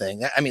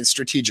thing. I mean,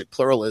 strategic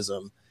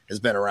pluralism has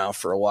been around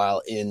for a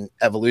while in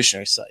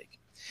evolutionary psych.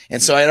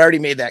 And so I had already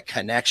made that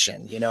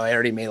connection. I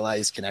already made a lot of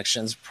these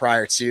connections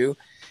prior to.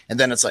 And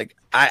then it's like,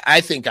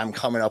 I think I'm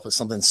coming up with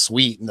something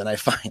sweet. And then I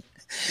find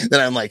then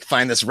I'm like,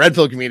 find this red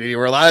pill community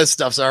where a lot of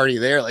stuff's already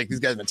there. Like these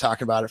guys have been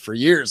talking about it for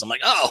years. I'm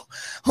like, oh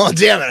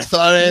damn it. I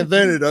thought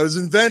I was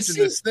inventing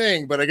this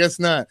thing, but I guess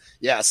not.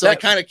 Yeah. So I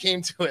kind of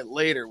came to it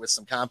later with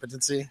some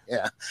competency.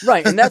 Yeah.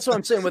 Right. And that's what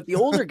I'm saying with the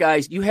older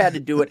guys, you had to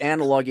do it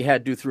analog. You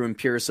had to do through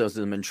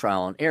empiricism and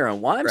trial and error.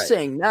 And what I'm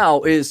saying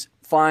now is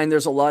fine.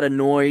 There's a lot of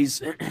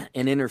noise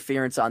and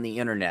interference on the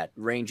internet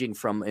ranging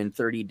from in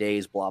 30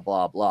 days, blah,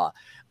 blah, blah.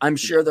 I'm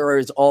sure there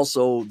is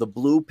also the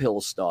blue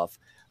pill stuff,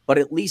 but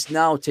at least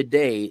now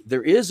today,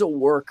 there is a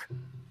work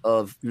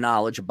of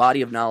knowledge, a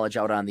body of knowledge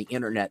out on the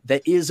internet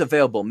that is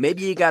available.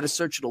 Maybe you got to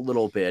search it a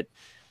little bit,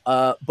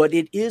 but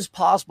it is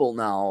possible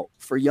now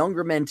for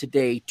younger men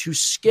today to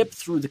skip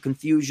through the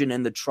confusion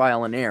and the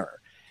trial and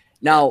error.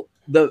 Now,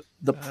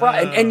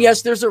 and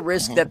yes, there's a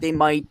risk that they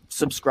might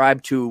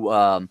subscribe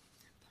to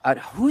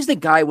who's the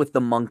guy with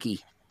the monkey,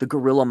 the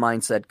gorilla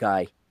mindset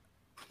guy?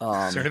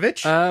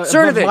 Cernovich?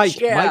 Cernovich. Mike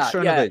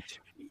Cernovich.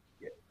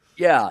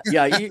 Yeah.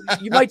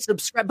 You might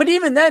subscribe, but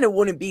even then, it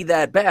wouldn't be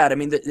that bad. I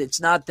mean, it's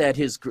not that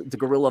the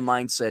gorilla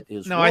mindset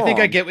is wrong. I think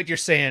I get what you're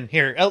saying.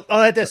 Here, I'll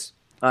add this.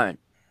 All right.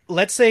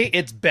 Let's say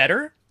it's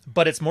better,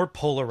 but it's more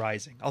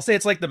polarizing. I'll say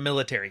it's like the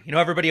military. You know,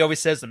 everybody always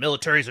says the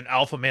military is an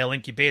alpha male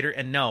incubator,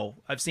 and no,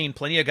 I've seen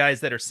plenty of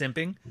guys that are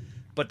simping,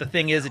 but the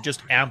thing is, it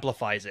just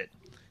amplifies it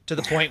to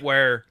the point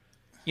where,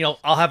 you know,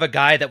 I'll have a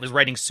guy that was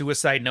writing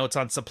suicide notes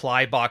on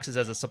supply boxes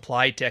as a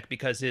supply tech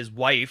because his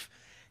wife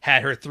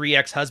had her 3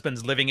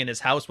 ex-husbands living in his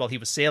house while he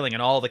was sailing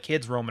and all the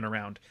kids roaming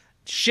around.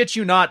 Shit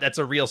you not, that's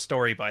a real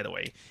story, by the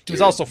way. He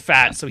was also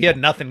fat, so he had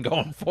nothing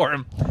going for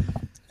him.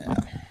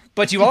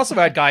 But you also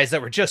had guys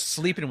that were just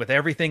sleeping with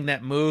everything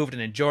that moved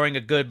and enjoying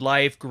a good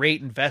life,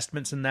 great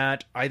investments in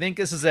that. I think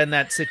this is in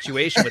that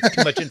situation with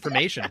too much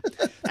information.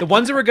 The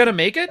ones that were going to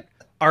make it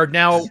are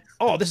now,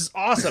 oh, this is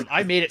awesome.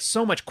 I made it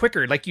so much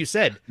quicker, like you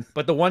said.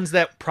 But the ones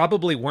that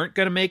probably weren't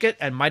going to make it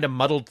and might have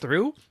muddled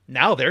through,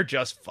 now they're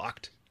just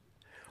fucked.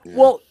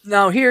 Well,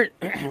 now here,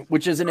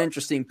 which is an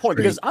interesting point,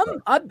 because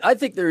I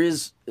think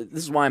this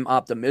is why I'm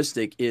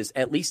optimistic, is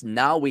at least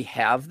now we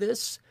have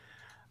this,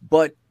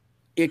 but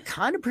it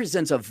kind of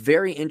presents a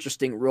very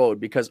interesting road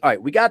because, all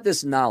right, we got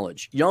this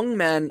knowledge. Young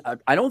men,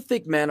 I don't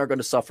think men are going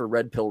to suffer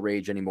red pill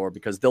rage anymore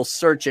because they'll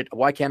search it.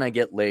 Why can't I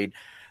get laid?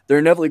 They're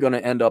inevitably going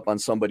to end up on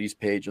somebody's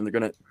page and they're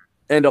going to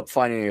end up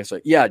finding it.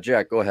 So, yeah,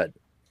 Jack, go ahead.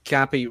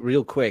 Cappy,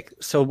 real quick.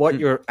 So what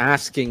you're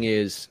asking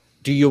is,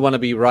 do you want to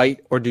be right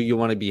or do you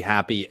want to be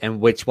happy? And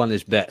which one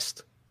is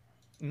best?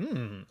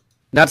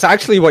 That's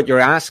actually what you're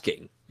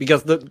asking.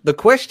 Because the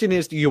question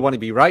is, do you want to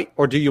be right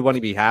or do you want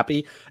to be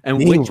happy? And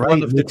being which right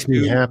one of the makes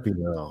two? me happy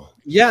now.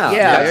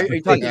 Yeah. Are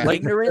you talking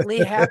ignorantly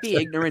happy,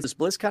 ignorance is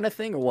bliss kind of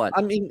thing, or what?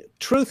 I mean,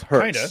 truth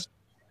hurts. Kinda.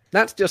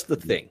 That's just the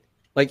thing.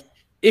 Like,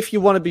 if you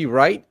want to be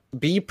right,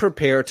 be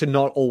prepared to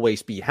not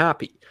always be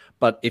happy.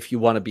 But if you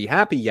want to be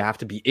happy, you have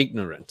to be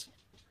ignorant.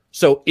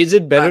 So is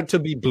it better to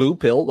be blue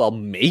pill? Well,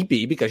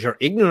 maybe, because you're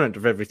ignorant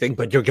of everything,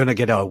 but you're going to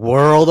get a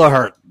world of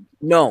hurt.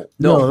 No.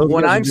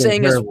 What I'm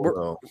saying is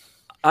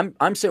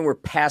I'm saying we're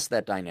past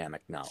that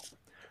dynamic now.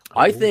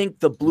 I think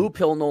the blue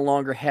pill no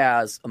longer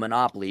has a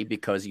monopoly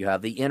because you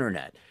have the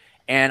internet.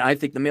 And I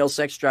think the male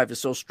sex drive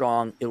is so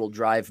strong, it will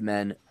drive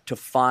men to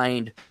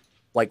find,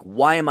 like,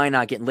 why am I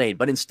not getting laid?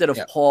 But instead of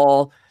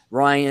Paul,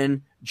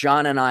 Ryan,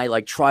 John, and I,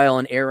 like, trial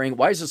and erroring,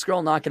 why is this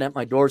girl knocking at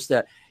my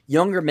doorstep?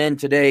 Younger men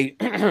today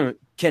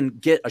can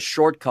get a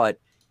shortcut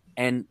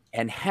and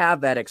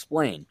have that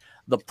explained.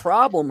 The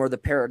problem or the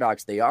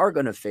paradox they are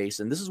going to face,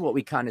 and this is what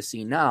we kind of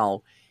see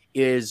now,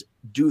 is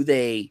do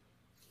they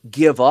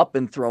give up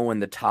and throw in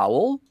the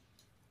towel?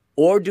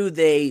 Or do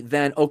they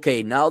then,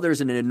 okay, now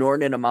there's an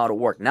inordinate amount of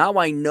work. Now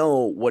I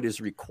know what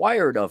is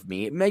required of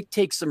me. It may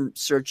take some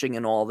searching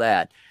and all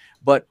that.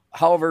 But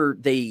however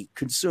they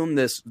consume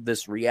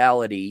this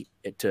reality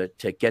to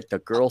get the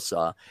girl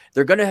saw,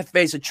 they're going to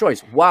face a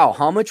choice. Wow,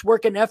 how much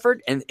work and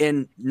effort?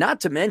 And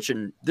not to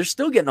mention, they're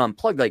still getting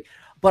unplugged. Like,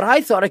 but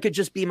I thought I could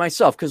just be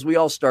myself, because we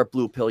all start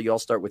blue pill. You all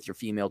start with your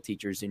female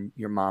teachers, and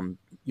your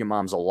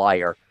mom's a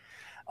liar.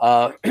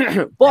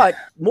 But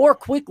more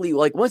quickly,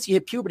 like once you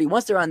hit puberty,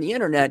 once they're on the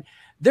internet,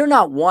 they're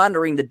not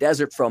wandering the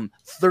desert from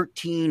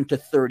 13 to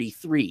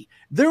 33.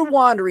 They're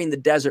wandering the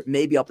desert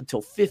maybe up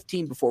until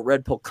 15 before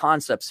red pill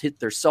concepts hit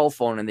their cell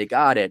phone and they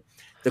got it.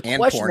 The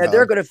question that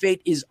they're going to face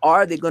is,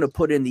 are they going to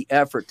put in the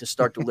effort to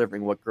start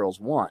delivering what girls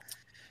want?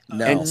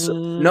 No. And so,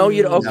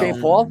 okay,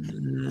 no. Paul?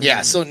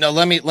 Yeah. So no,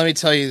 let me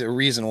tell you the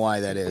reason why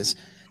that is.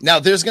 Now,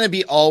 there's going to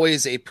be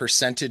always a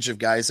percentage of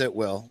guys that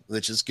will,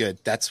 which is good.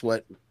 That's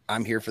what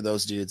I'm here for,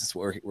 those dudes. That's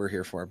what we're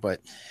here for.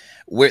 But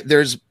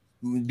there's,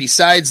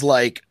 besides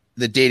like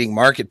the dating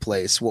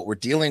marketplace, what we're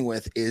dealing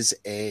with is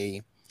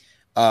a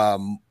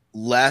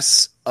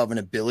less of an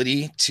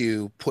ability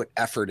to put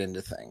effort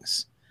into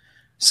things.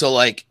 So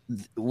like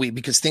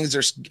because things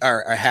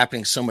are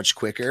happening so much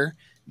quicker,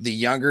 the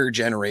younger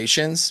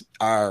generations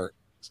are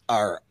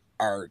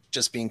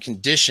just being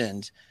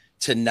conditioned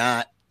to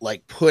not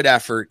like put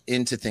effort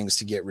into things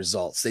to get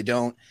results. They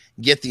don't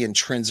get the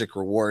intrinsic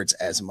rewards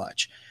as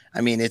much. I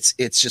mean, it's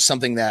just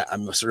something that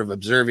I'm sort of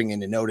observing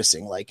and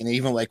noticing, like, and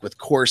even like with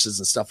courses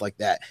and stuff like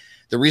that,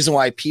 the reason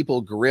why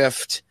people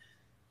grift,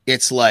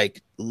 it's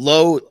like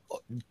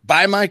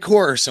buy my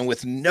course and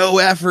with no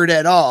effort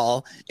at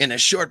all in a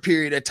short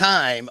period of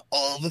time,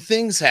 all the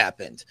things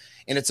happened.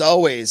 And it's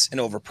always an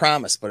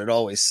overpromise, but it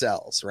always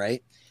sells,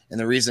 right? And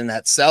the reason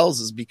that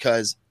sells is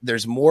because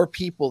there's more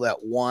people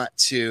that want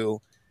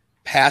to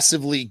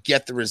passively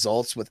get the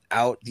results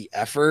without the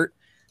effort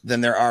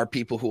than there are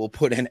people who will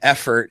put in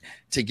effort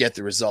to get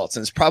the results.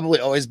 And it's probably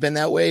always been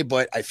that way,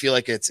 but I feel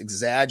like it's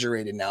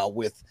exaggerated now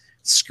with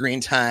screen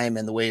time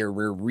and the way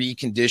we're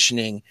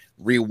reconditioning,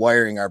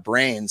 rewiring our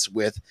brains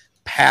with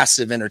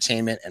passive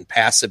entertainment and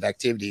passive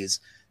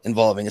activities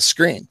involving a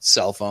screen,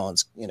 cell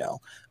phones,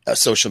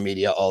 social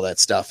media, all that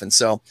stuff. And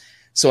so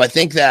I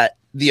think that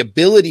the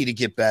ability to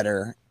get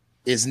better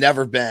is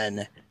never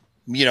been,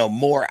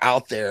 more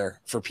out there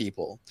for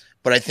people.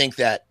 But I think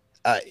that,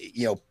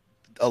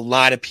 a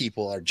lot of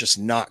people are just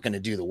not going to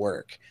do the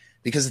work,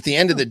 because at the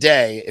end of the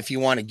day, if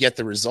you want to get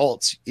the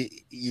results,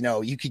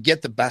 you could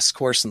get the best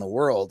course in the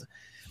world,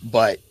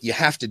 but you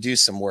have to do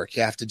some work.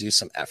 You have to do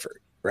some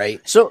effort.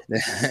 Right. So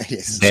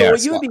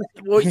what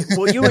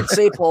you would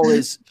say, Paul,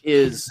 is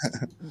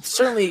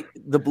certainly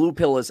the blue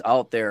pill is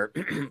out there.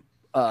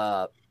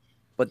 But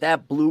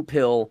that blue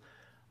pill,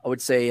 I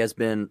would say, has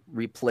been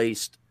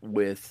replaced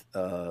with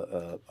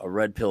a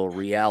red pill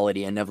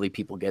reality. Inevitably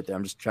people get there.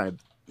 I'm just trying to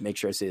make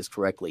sure I say this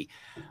correctly.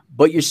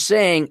 But you're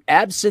saying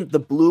absent the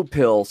blue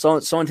pill,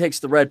 someone takes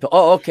the red pill.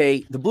 Oh,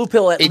 okay. The blue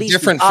pill at least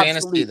different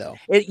fantasy though.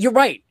 You're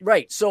right.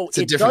 So it's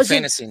a different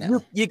fantasy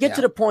now. You get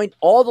to the point,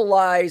 all the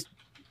lies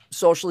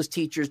socialist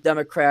teachers,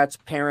 Democrats,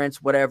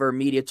 parents, whatever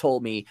media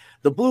told me,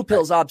 the blue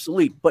pill is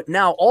obsolete. But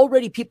now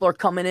already people are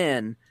coming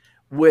in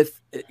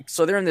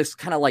so they're in this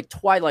kind of like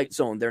twilight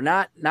zone. They're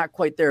not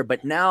quite there,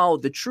 but now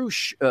the true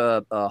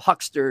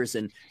hucksters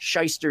and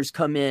shysters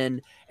come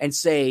in and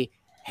say,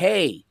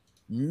 hey,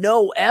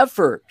 no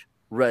effort,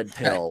 red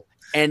pill.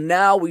 And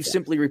now we've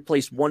simply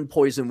replaced one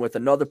poison with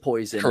another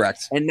poison.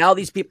 Correct. And now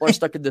these people are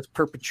stuck in this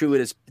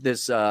perpetuitous,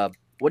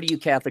 what do you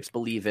Catholics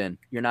believe in?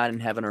 You're not in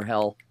heaven or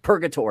hell.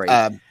 Purgatory.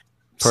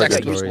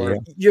 Purgatory.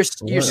 You're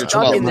stuck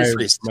in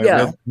this.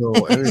 Yeah.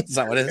 Is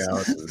that what it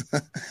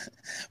is?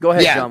 Go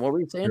ahead, John. What were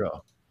you saying?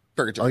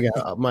 Purgatory.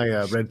 Oh, yeah.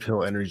 My red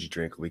pill energy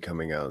drink will be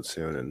coming out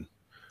soon, and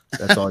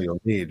that's all you'll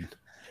need.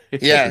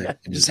 Yeah,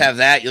 just have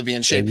that. You'll be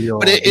in shape.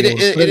 But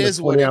it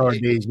is what 20-hour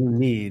days you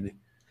need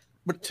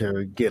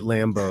to get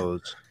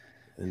Lambos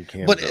and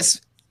Campbell. But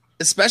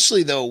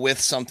especially though with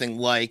something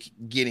like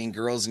getting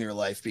girls in your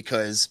life,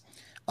 because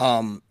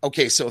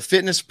okay, so a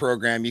fitness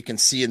program you can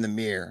see in the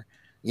mirror,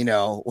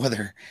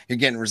 whether you're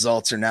getting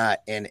results or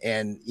not,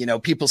 and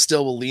people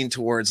still will lean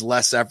towards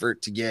less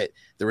effort to get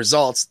the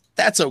results.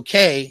 That's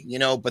okay,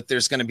 but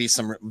there's going to be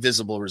some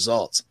visible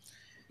results.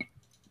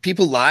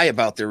 People lie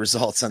about their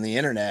results on the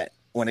internet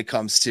when it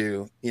comes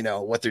to,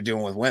 what they're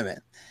doing with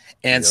women.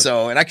 And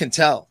so, and I can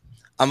tell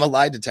I'm a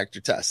lie detector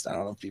test. I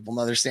don't know if people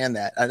understand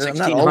that. I'm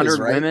not always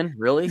right. Women,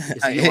 really?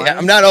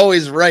 I'm not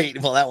always right.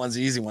 Well, that one's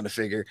an easy one to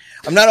figure.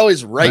 I'm not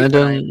always right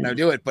when I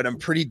do it, but I'm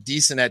pretty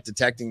decent at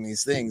detecting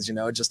these things,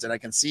 just that I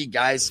can see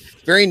guys,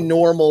 very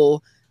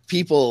normal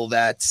people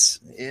that,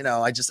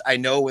 I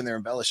know when they're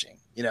embellishing,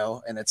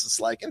 and it's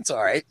just like, it's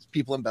all right.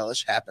 People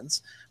embellish,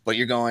 happens, but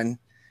you're going,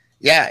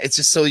 yeah, it's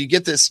just, so you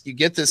get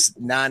this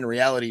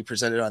non-reality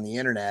presented on the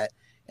internet,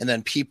 and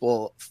then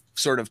people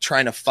sort of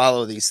trying to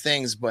follow these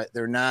things, but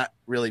they're not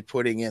really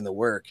putting in the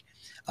work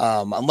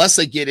unless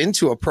they get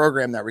into a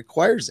program that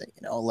requires it.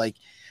 Like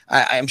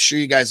I'm sure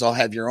you guys all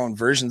have your own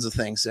versions of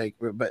things,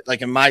 but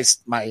like in my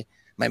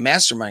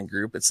mastermind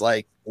group, it's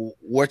like,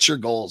 what's your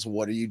goals?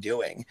 What are you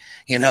doing?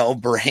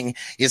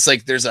 It's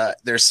like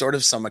there's sort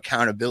of some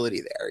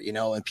accountability there,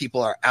 and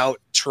people are out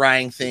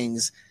trying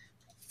things,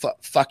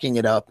 fucking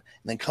it up,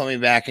 and then coming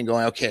back and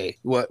going, okay,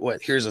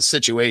 what, here's a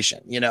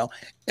situation,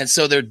 and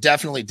so they're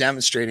definitely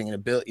demonstrating an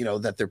ability,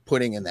 that they're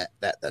putting in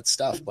that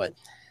stuff, but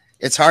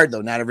it's hard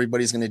though. Not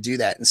everybody's going to do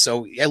that. And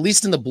so at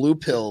least in the blue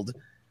pilled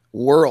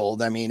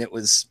world, I mean, it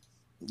was,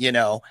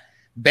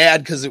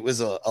 bad because it was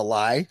a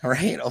lie,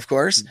 right? Of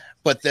course.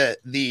 But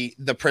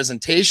the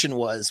presentation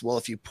was, well,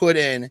 if you put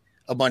in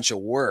a bunch of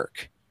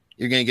work,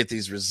 you're going to get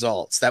these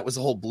results. That was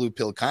the whole blue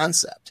pill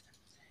concept.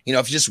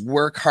 If you just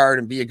work hard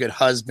and be a good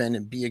husband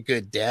and be a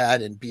good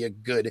dad and be a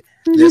good,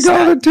 you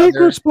got to take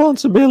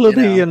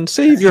responsibility and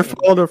save your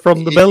father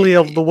from the belly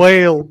of the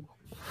whale.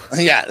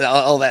 Yeah,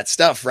 all that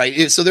stuff,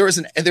 right? So there was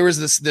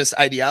this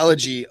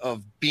ideology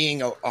of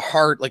being a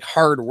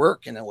hard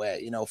work in a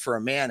way, for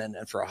a man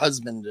and for a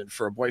husband and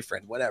for a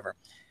boyfriend, whatever.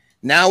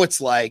 Now it's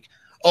like,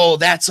 oh,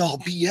 that's all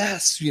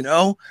BS,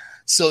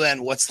 So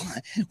then what's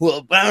like,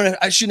 well,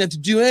 I shouldn't have to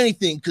do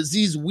anything because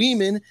these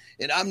women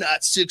and I'm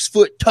not 6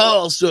 foot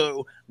tall,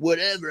 so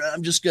whatever.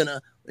 I'm just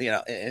gonna,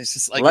 it's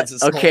just like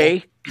it's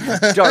okay.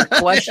 Dark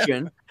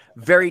question,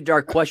 very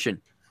dark question.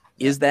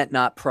 Is that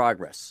not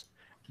progress?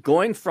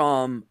 Going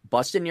from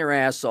busting your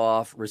ass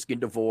off, risking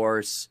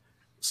divorce,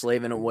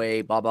 slaving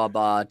away, blah, blah,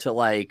 blah, to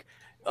like,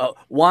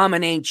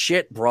 woman ain't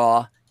shit,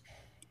 brah.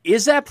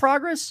 Is that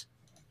progress?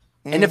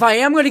 And if I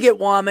am going to get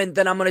woman,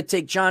 then I'm going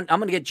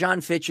to get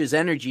John Fitch's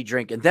energy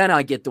drink, and then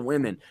I get the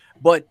women.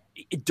 But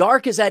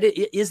dark, is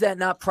that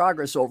not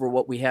progress over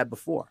what we had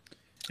before?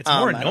 It's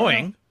more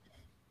annoying.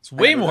 It's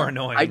way more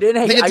annoying. I think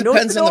it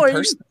depends on the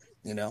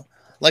person,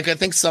 Like, I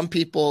think some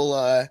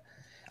people,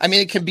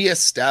 it can be a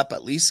step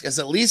at least, because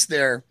at least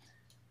they're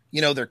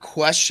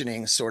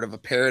questioning sort of a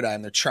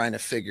paradigm. They're trying to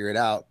figure it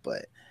out.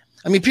 But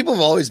people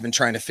have always been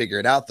trying to figure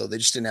it out, though. They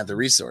just didn't have the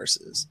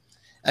resources.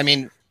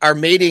 Our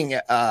mating,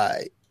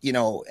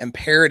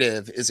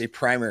 imperative is a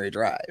primary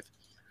drive.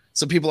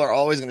 So people are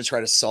always going to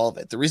try to solve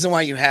it. The reason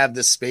why you have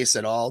this space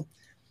at all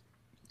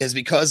is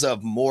because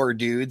of more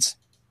dudes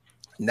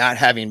not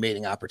having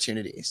mating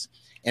opportunities,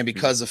 and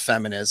because of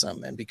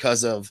feminism, and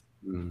because of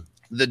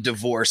the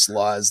divorce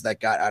laws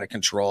that got out of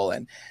control.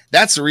 And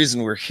that's the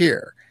reason we're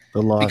here,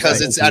 because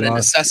it's out of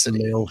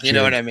necessity. You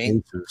know what I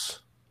mean?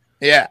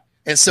 Yeah.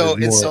 And so,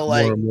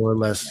 more or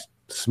less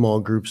small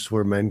groups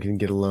where men can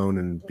get alone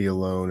and be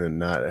alone and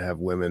not have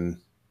women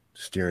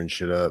steering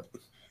shit up.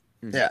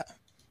 Yeah.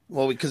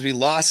 Well, because we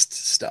lost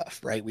stuff,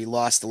 right? We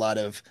lost a lot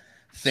of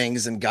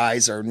things, and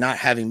guys are not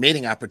having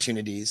mating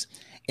opportunities,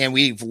 and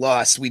we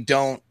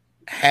don't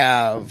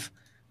have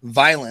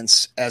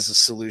violence as a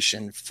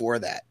solution for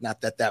that.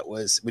 Not that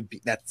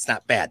that's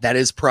not bad. That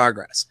is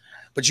progress.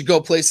 But you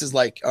go places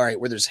like, all right,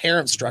 where there's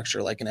harem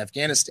structure, like in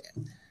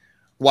Afghanistan.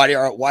 Why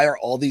are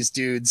all these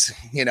dudes,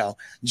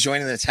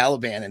 joining the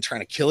Taliban and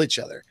trying to kill each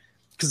other?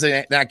 Because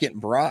they're not getting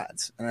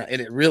broads.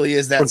 And it really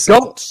is that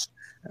simple.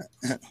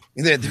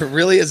 There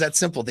really is that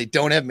simple. They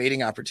don't have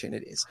mating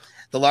opportunities.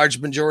 The large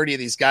majority of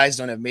these guys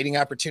don't have mating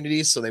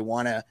opportunities, so they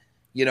want to,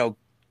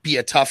 be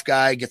a tough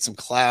guy, get some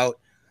clout,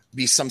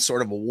 be some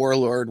sort of a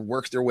warlord,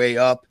 work their way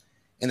up.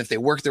 And if they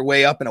work their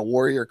way up in a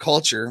warrior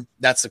culture,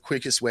 that's the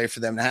quickest way for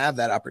them to have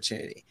that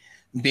opportunity.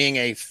 Being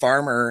a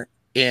farmer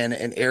in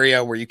an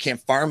area where you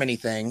can't farm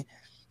anything,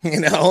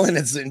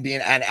 and being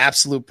in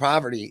absolute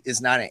poverty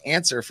is not an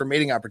answer for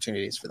mating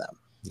opportunities for them.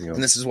 Yep.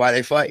 And this is why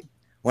they fight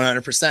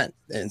 100%.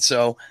 And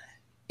so,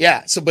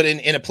 but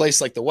in a place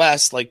like the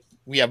West, like,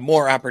 we have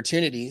more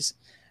opportunities,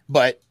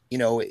 but, in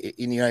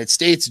the United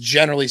States,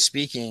 generally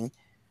speaking,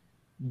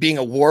 being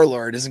a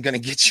warlord isn't going to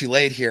get you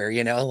laid here,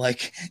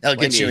 like, they'll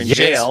get you in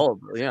jail.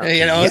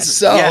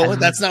 That's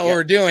not what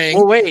we're doing.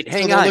 Well, wait,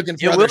 hang on. It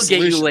will get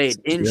you laid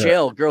in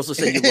jail. Girls will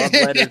say you love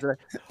letters.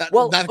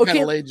 Well, not the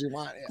kind of laid you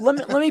want. Yeah.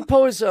 Let me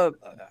pose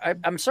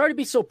I'm sorry to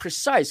be so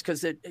precise,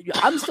 because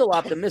I'm still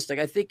optimistic.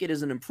 I think it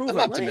is an improvement.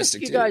 I'm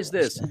optimistic. Let me ask you guys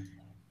this.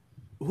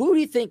 Who do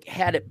you think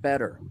had it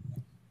better?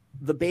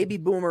 The baby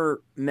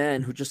boomer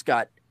men who just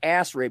got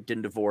ass raped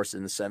and divorced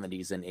in the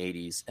 70s and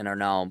 80s and are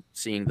now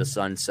seeing the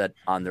sunset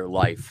on their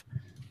life,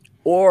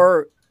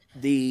 or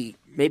the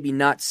maybe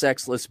not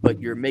sexless,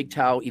 but your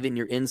MGTOW, even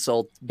your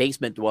insult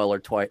basement dweller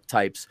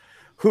types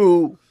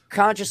who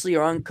consciously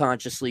or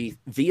unconsciously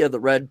via the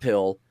red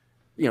pill,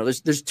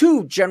 there's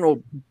two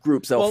general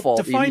groups that'll fall.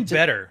 Define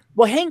better.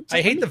 Well,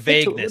 I hate the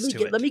vagueness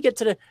to it. Let me get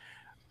to the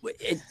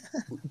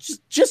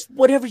just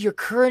whatever your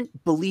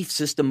current belief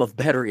system of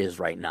better is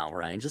right now,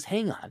 Ryan. Just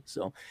hang on.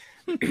 So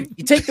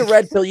you take the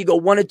red pill, you go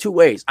one of two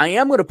ways. I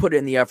am going to put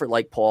in the effort,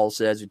 like Paul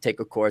says, you take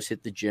a course,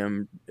 hit the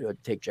gym,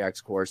 take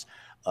Jack's course,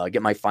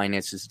 get my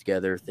finances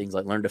together, things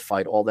like learn to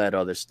fight, all that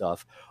other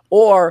stuff.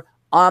 Or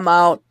I'm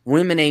out,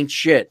 women ain't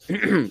shit.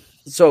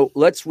 So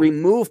let's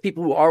remove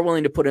people who are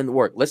willing to put in the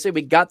work. Let's say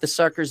we got the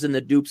suckers and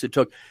the dupes who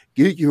took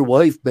get your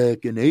wife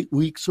back in 8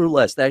 weeks or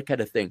less, that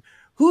kind of thing.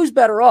 Who's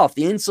better off?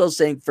 The incel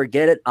saying,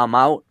 forget it, I'm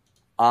out.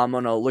 I'm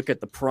going to look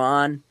at the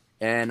prawn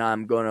and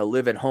I'm going to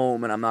live at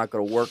home and I'm not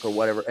going to work or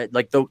whatever.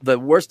 Like the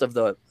worst of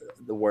the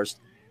worst.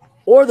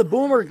 Or the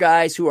boomer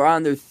guys who are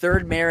on their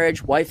third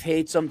marriage, wife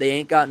hates them, they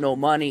ain't got no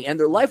money, and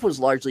their life was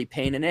largely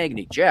pain and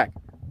agony. Jack.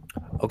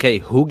 Okay,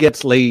 who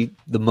gets laid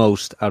the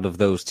most out of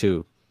those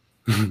two?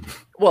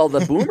 Well,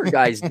 the boomer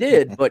guys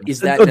did, but is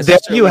that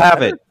necessarily there you have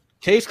better? It.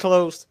 Case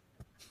closed.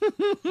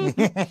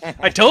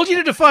 I told you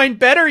to define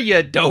better,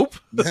 you dope.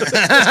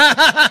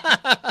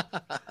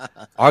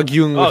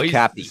 Arguing with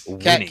Cappy.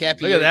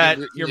 Cappy. Look at that.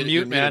 You're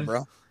mute, man.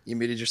 Bro. You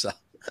muted yourself.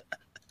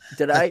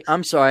 Did I?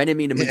 I'm sorry. I didn't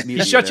mean to mute you.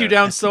 He shut you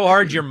down so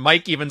hard, your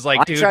mic even's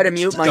like, dude. I tried to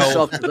mute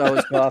myself because I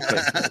was coughing.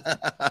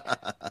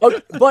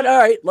 Okay, but all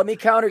right, let me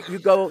counter. You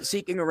go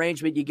seeking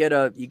arrangement, you get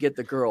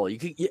the girl.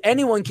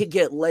 Anyone can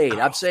get laid.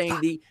 I'm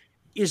saying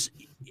is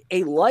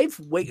a life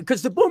wait,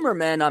 because the boomer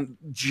men, I'm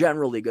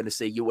generally going to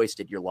say you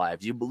wasted your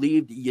lives. You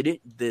believed you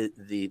didn't.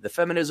 The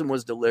feminism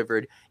was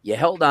delivered. You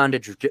held on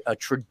to a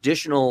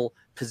traditional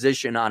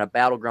position on a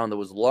battleground that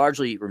was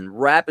largely and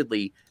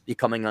rapidly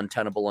becoming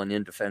untenable and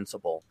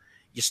indefensible.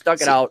 You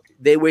stuck it out.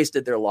 They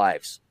wasted their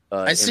lives.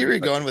 I see where you're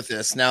going with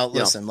this. Now,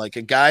 listen, like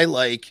a guy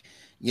like,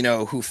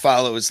 who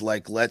follows,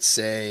 like, let's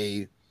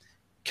say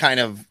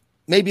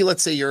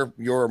let's say your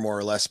more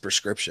or less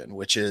prescription,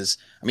 which is,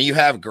 you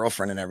have a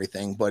girlfriend and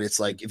everything, but it's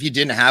like, if you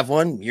didn't have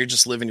one, you're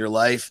just living your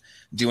life,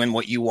 doing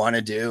what you want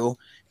to do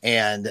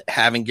and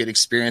having good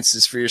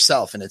experiences for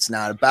yourself. And it's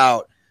not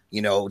about,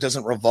 it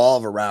doesn't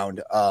revolve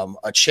around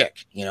a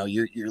chick,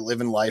 you're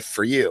living life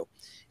for you.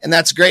 And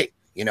that's great.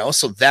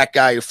 So that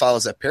guy who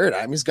follows that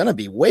paradigm is going to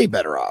be way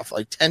better off,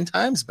 like 10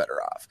 times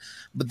better off.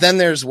 But then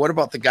there's what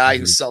about the guy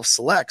who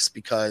self-selects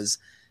because,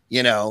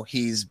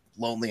 he's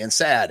lonely and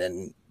sad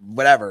and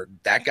whatever.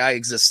 That guy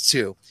exists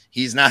too.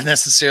 He's not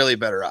necessarily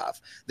better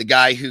off. The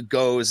guy who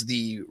goes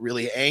the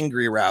really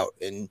angry route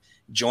and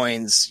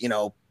joins,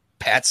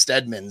 Pat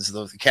Stedman's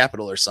the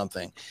Capitol or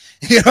something,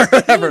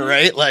 whatever,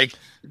 right? Like,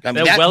 I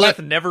mean, that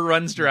never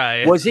runs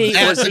dry. That's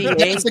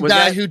the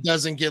guy who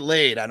doesn't get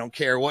laid. I don't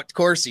care what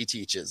course he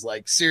teaches.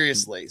 Like,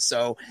 seriously.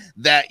 So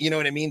that, you know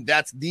what I mean?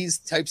 That's these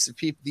types of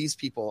people. These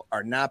people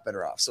are not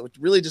better off. So it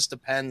really just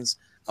depends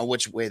on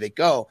which way they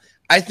go.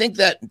 I think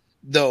that,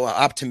 though,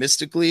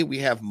 optimistically, we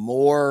have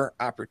more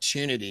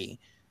opportunity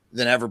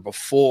than ever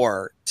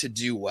before to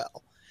do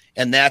well.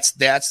 And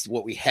that's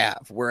what we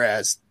have.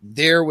 Whereas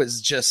there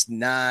was just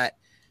not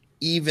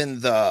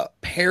even the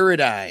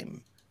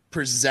paradigm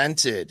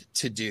presented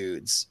to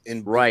dudes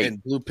in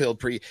blue pill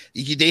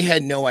they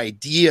had no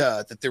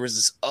idea that there was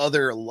this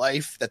other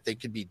life that they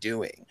could be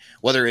doing,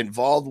 whether it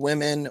involved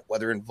women,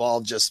 whether it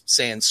involved just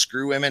saying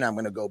screw women, I'm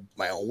going to go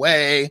my own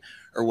way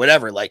or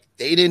whatever. Like,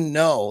 they didn't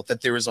know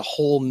that there was a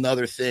whole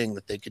nother thing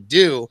that they could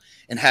do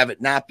and have it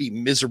not be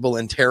miserable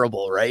and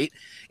terrible. Right.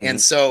 And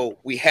so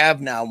we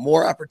have now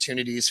more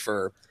opportunities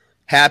for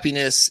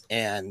happiness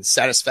and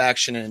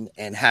satisfaction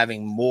and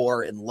having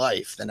more in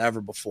life than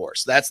ever before.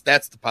 So that's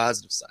the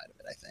positive side of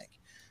it, I think,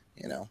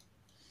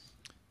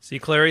 See,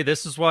 Clarey,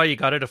 this is why you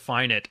got to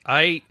define it.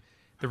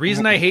 The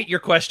reason I hate your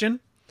question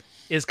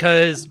is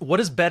because what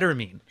does better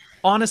mean?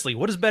 Honestly,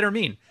 what does better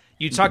mean?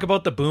 You talk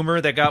about the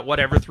boomer that got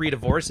 3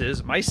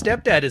 divorces. My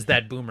stepdad is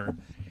that boomer.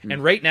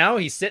 And right now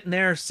he's sitting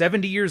there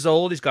 70 years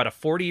old. He's got a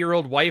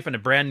 40-year-old wife and a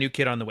brand new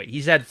kid on the way.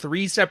 He's had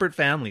 3 separate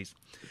families.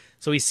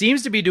 So he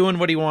seems to be doing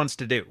what he wants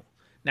to do.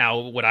 Now,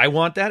 would I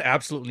want that?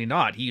 Absolutely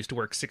not. He used to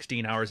work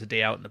 16 hours a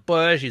day out in the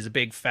bush. He's a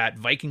big, fat,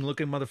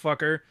 Viking-looking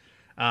motherfucker.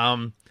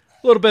 A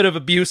little bit of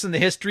abuse in the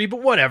history,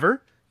 but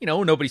whatever.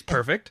 Nobody's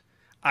perfect.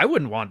 I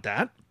wouldn't want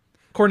that.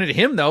 According to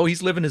him, though,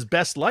 he's living his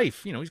best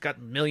life. He's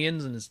got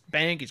millions in his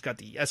bank. He's got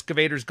the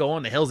excavators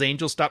going. The Hells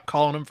Angels stopped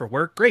calling him for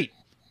work. Great.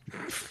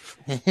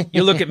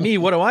 You look at me,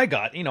 what do I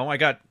got? I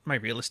got my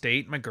real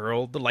estate, my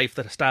girl, the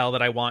lifestyle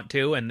that I want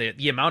to, and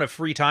the amount of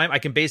free time. I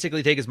can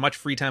basically take as much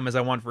free time as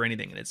I want for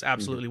anything, and it's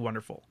absolutely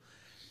wonderful.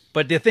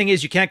 But the thing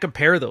is, you can't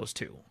compare those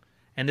two.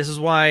 And this is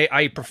why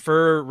I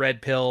prefer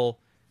Red Pill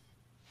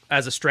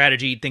as a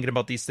strategy, thinking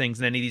about these things,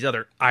 than any of these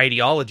other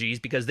ideologies,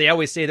 because they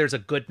always say there's a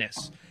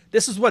goodness.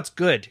 This is what's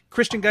good.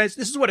 Christian guys,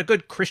 this is what a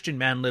good Christian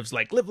man lives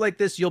like. Live like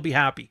this, you'll be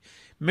happy.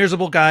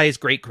 Miserable guys,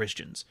 great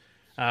Christians.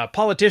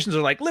 Politicians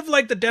are like, live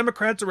like the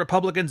Democrats or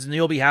Republicans and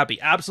you'll be happy.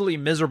 Absolutely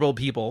miserable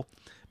people.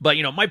 But,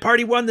 my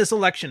party won this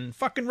election.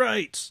 Fucking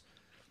rights.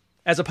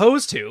 As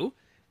opposed to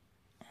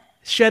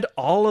shed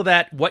all of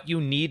that, what you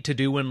need to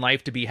do in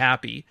life to be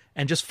happy,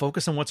 and just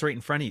focus on what's right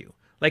in front of you.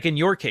 Like in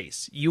your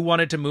case, you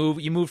wanted to move.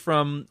 You moved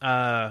from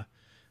the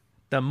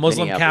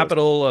Muslim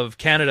capital of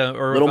Canada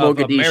or of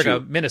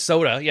America,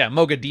 Minnesota. Yeah,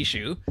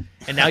 Mogadishu.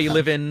 And now you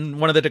live in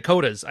one of the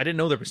Dakotas. I didn't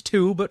know there was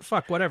 2, but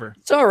fuck, whatever.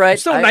 It's all right.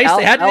 It's so nice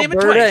they had to name it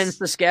twice. Alberta and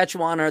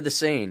Saskatchewan are the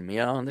same.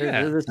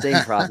 They're the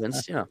same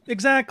province.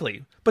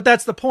 Exactly. But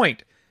that's the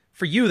point.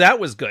 For you, that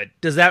was good.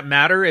 Does that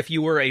matter if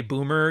you were a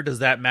boomer? Does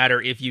that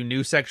matter if you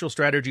knew sexual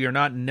strategy or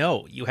not?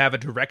 No. You have a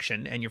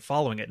direction and you're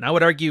following it. And I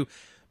would argue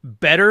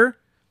better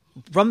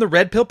from the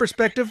Red Pill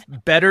perspective,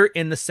 better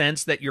in the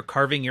sense that you're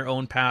carving your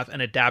own path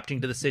and adapting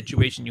to the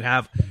situation you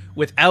have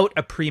without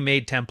a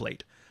pre-made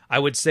template. I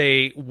would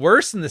say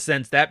worse in the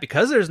sense that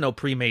because there's no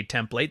pre-made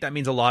template, that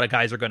means a lot of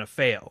guys are going to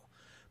fail.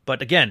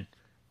 But again,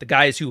 the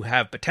guys who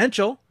have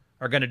potential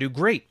are going to do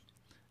great.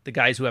 The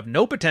guys who have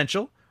no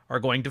potential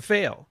are going to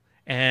fail.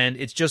 And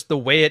it's just the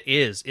way it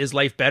is. Is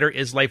life better?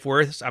 Is life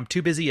worse? I'm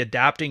too busy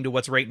adapting to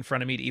what's right in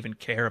front of me to even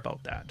care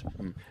about that.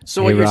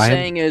 So what you're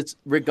saying is,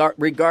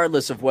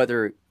 regardless of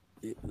whether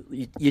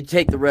you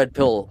take the Red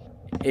Pill,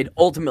 it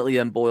ultimately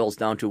then boils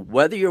down to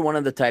whether you're one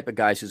of the type of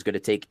guys who's going to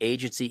take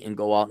agency and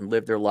go out and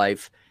live their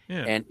life.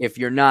 Yeah. And if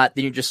you're not,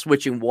 then you're just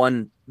switching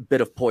one bit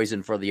of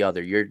poison for the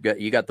other. You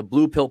got the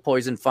blue pill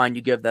poison. Fine,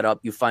 you give that up.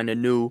 You find a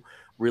new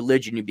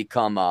religion. You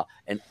become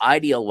an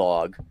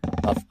ideologue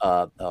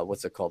of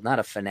what's it called? Not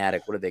a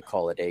fanatic. What do they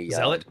call it? A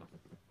zealot.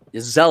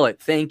 A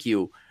zealot. Thank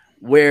you.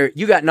 Where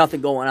you got nothing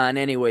going on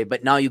anyway,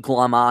 but now you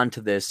glom on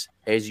to this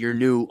as your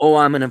new,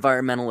 I'm an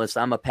environmentalist,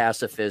 I'm a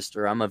pacifist,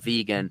 or I'm a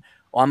vegan,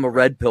 or I'm a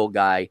red pill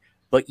guy.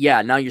 But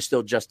yeah, now you're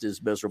still just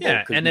as miserable.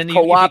 Yeah, and then you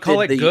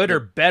call it good or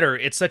better.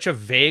 It's such a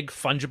vague,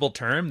 fungible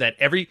term that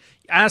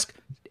ask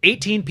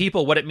 18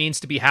 people what it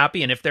means to be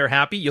happy, and if they're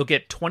happy, you'll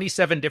get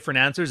 27 different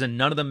answers, and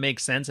none of them make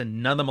sense,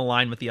 and none of them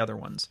align with the other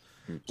ones.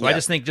 So I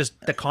just think just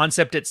the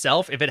concept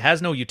itself, if it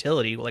has no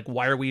utility, like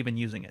why are we even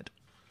using it?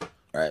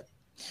 Right.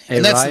 Hey,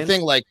 and that's Ryan? The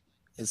thing, like,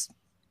 is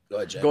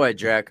Go ahead,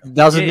 Jack.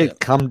 Doesn't it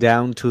come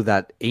down to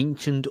that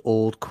ancient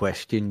old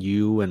question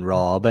you and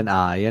Rob and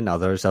I and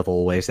others have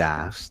always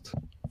asked?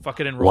 Fuck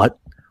it and roll.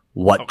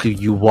 What do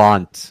you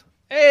want?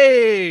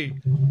 Hey,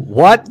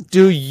 What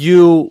do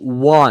you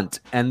want?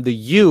 And the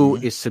you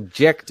is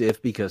subjective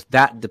because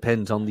that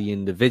depends on the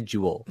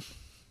individual.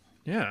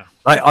 yeah.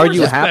 Like, are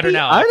you It's happy? better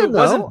now. I If don't it know.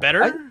 wasn't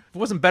better, if it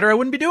wasn't better, I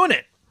wouldn't be doing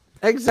it.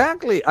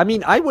 Exactly. I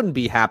mean, I wouldn't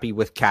be happy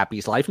with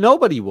Cappy's life.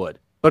 Nobody would.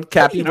 But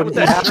Cappy Not wouldn't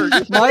with be that happy shirt.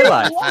 with my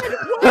life.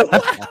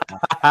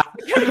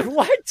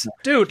 What?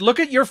 Dude,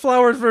 look at your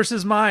flowers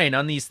versus mine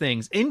on these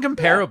things.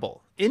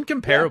 Incomparable.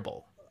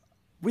 Incomparable.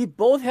 We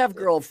both have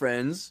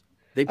girlfriends.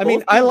 They I mean,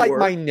 both I do like work.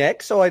 my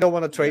neck, so I don't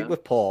want to trade Yeah.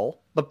 with Paul.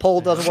 But Paul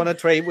doesn't want to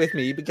trade with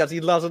me because he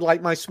doesn't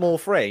like my small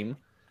frame.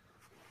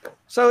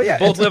 So, yeah.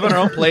 Both live in our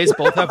own place.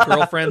 Both have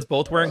girlfriends.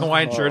 Both wearing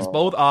Hawaiian shirts.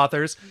 Both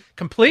authors.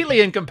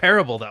 Completely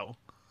incomparable, though.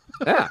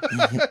 Yeah.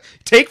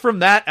 Take from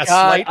that a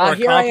slight or a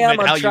here I am.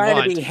 compliment how I'm you trying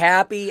want. to be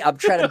happy. I'm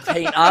trying to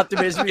paint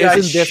optimism. You guys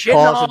Isn't this shitting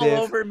all positive?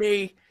 over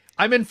me.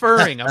 I'm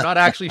inferring. I'm not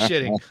actually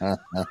shitting.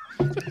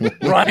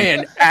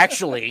 Ryan,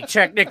 actually,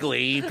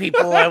 technically,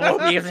 people won't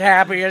be as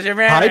happy as a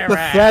man.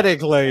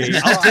 Hypothetically.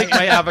 I'll take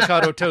my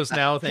avocado toast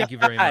now. Thank you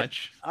very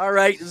much. All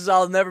right,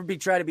 I'll never be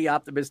trying to be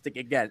optimistic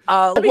again.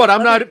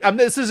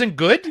 This isn't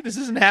good? This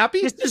isn't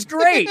happy? This is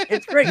great.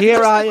 It's great. Here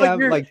Just I like am,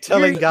 you're- like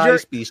telling you're-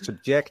 guys, be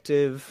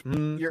subjective.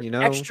 You're You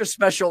know? extra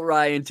special,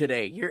 Ryan.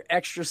 Today, you're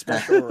extra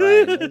special,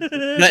 Ryan.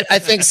 But I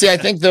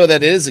think though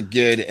that is a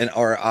good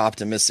or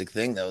optimistic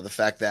thing though. The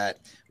fact that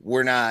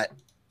we're not,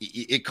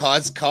 it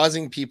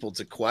causing people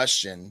to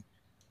question,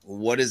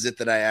 what is it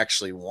that I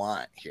actually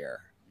want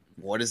here?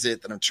 What is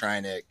it that I'm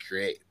trying to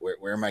create?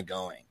 Where am I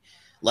going?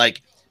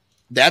 Like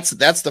that's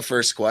the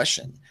first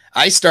question.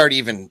 I start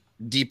even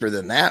deeper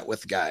than that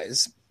with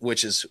guys,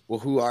 which is, well,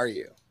 who are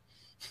you?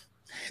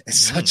 It's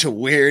such a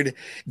weird,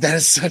 that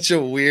is such a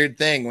weird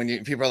thing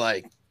when people are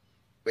like,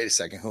 wait a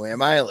second, who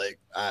am I? Like,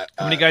 How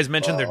many guys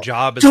mention their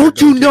job? As Don't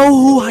their you go-to? know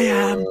who I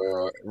am?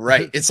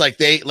 Right. It's like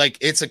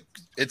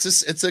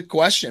it's a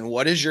question.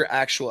 What is your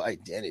actual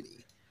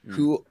identity?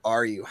 Who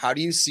are you? How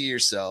do you see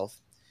yourself?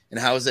 And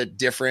how is that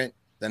different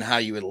than how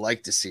you would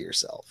like to see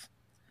yourself?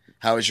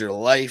 How is your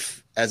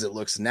life as it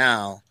looks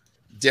now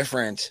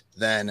different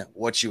than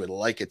what you would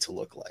like it to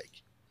look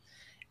like?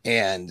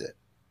 And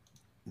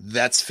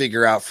let's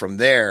figure out from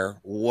there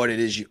what it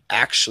is you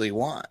actually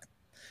want,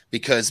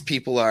 because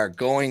people are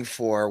going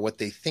for what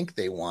they think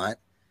they want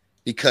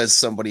because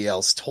somebody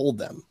else told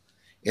them.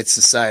 It's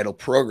societal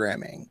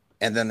programming.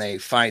 And then they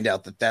find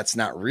out that that's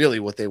not really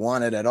what they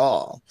wanted at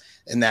all.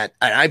 And that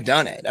I've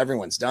done it.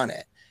 Everyone's done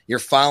it. You're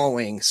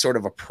following sort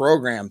of a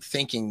program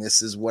thinking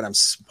this is what I'm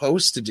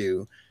supposed to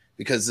do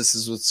because this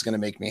is what's going to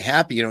make me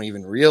happy. You don't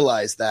even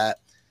realize that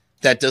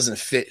that doesn't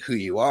fit who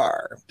you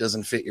are,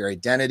 doesn't fit your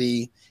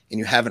identity. And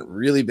you haven't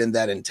really been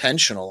that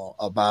intentional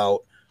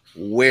about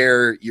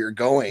where you're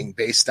going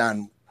based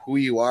on who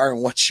you are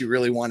and what you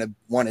really want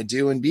to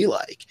do and be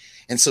like.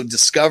 And so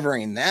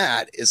discovering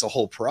that is a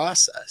whole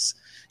process.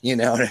 You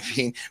know what I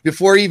mean?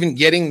 Before even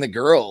getting the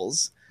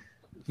girls,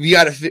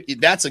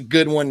 that's a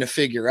good one to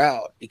figure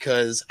out,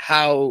 because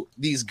how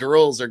these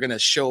girls are going to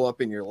show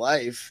up in your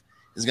life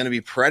is going to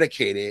be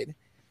predicated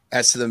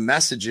as to the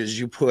messages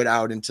you put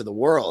out into the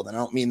world. And I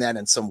don't mean that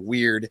in some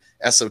weird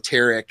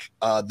esoteric,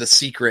 The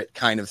Secret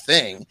kind of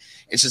thing.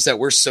 It's just that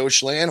we're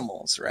social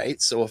animals,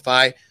 right? So if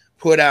I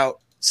put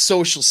out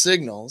social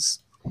signals,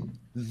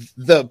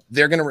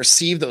 they're going to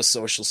receive those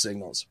social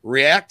signals,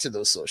 react to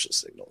those social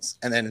signals,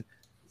 and then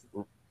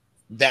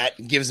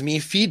that gives me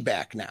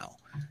feedback now,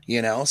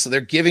 you know? So they're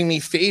giving me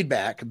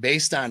feedback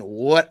based on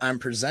what I'm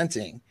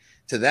presenting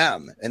to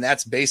them. And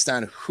that's based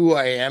on who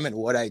I am and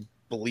what I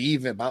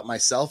believe about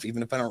myself,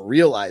 even if I don't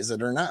realize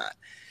it or not.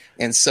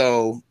 And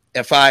so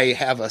if I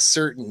have a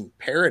certain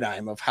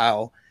paradigm of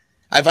how,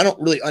 if I don't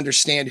really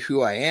understand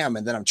who I am,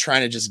 and then I'm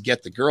trying to just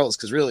get the girls,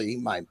 because really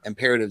my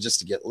imperative is just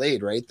to get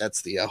laid, right?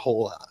 That's the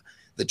whole,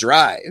 the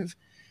drive.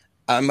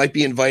 I might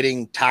be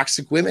inviting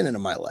toxic women into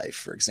my life,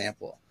 for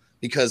example,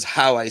 because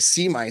how I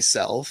see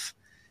myself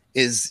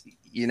is,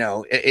 you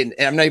know, and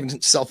I'm not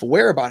even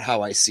self-aware about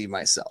how I see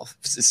myself.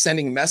 It's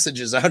sending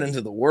messages out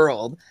into the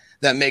world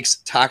that makes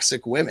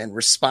toxic women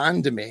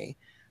respond to me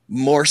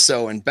more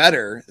so and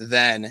better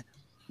than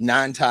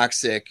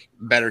non-toxic,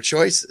 better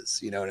choices.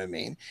 You know what I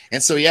mean?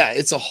 And so, yeah,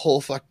 it's a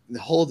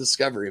whole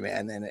discovery,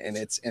 man.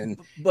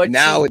 But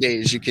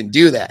nowadays you can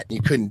do that.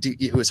 You couldn't do,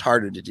 it was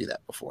harder to do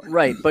that before.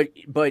 Right.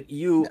 But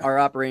you are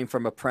operating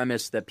from a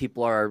premise that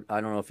people are,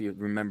 I don't know if you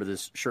remember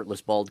this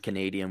shirtless, bald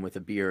Canadian with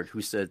a beard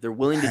who said they're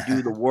willing to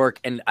do the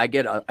work. And I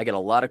get a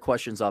lot of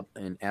questions up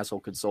in Asshole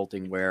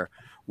Consulting where,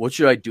 what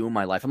should I do in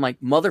my life? I'm like,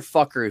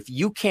 motherfucker, if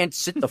you can't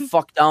sit the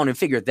fuck down and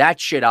figure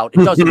that shit out,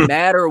 it doesn't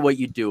matter what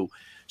you do.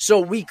 So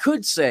we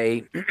could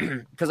say,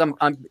 because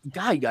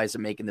you guys are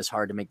making this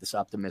hard to make this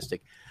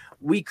optimistic.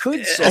 We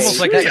could say, almost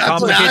like it's a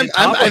complicated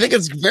I think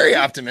it's very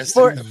optimistic.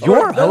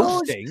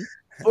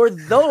 For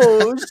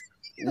those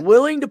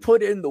willing to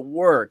put in the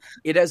work,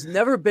 it has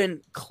never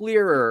been a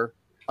clearer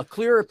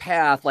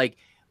path. Like,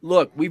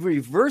 look, we've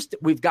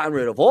gotten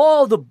rid of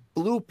all the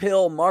blue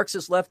pill,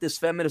 Marxist, leftist,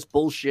 feminist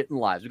bullshit in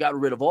lives. We've gotten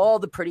rid of all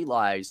the pretty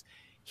lies.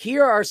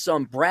 here are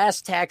some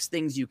brass tacks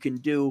things you can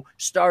do,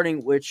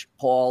 starting which,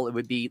 Paul, it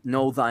would be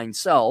know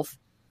thyself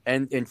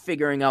and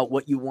figuring out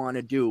what you want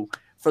to do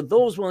for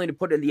those willing to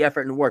put in the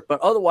effort and work. But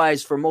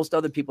otherwise, for most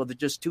other people, they're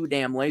just too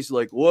damn lazy.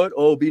 Like, what?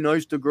 Oh, be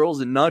nice to girls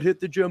and not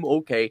hit the gym?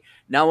 Okay.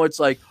 Now it's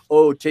like,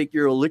 oh, take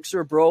your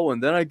elixir, bro,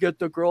 and then I get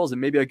the girls,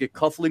 and maybe I get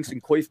cufflinks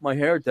and coif my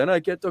hair, then I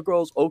get the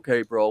girls.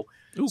 Okay, bro.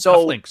 Ooh, so,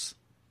 cufflinks.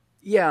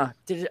 Yeah.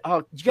 Do you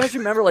guys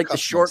remember like the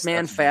Short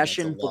Man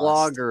Fashion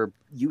blog or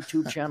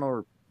YouTube channel?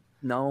 Or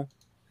no?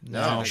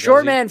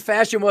 Short Man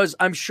Fashion was,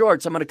 I'm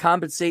short, so I'm going to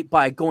compensate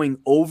by going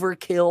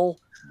overkill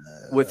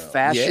with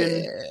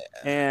fashion.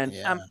 And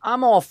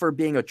I'm all for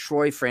being a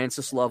Troy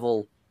Francis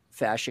level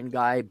fashion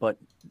guy, but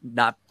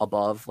not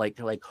above. Like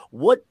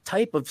what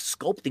type of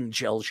sculpting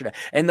gel should I?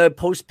 And they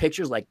post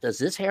pictures like, does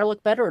this hair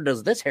look better or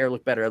does this hair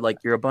look better? Like,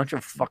 you're a bunch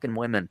of fucking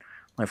women.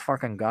 My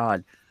fucking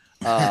God.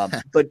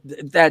 But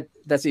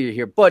that's either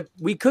here. But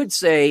we could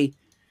say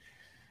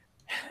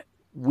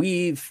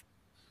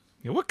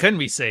what can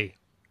we say?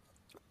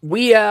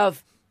 We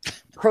have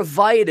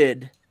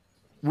provided.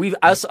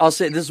 I'll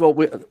say this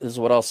is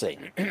what I'll say.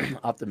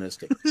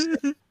 Optimistic.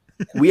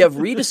 We have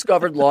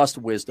rediscovered lost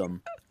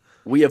wisdom.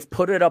 We have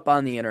put it up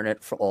on the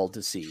internet for all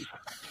to see,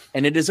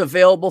 and it is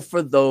available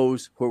for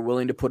those who are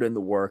willing to put in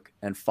the work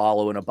and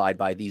follow and abide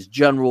by these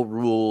general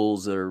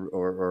rules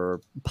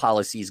or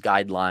policies,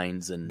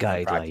 guidelines, and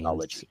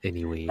guidelines.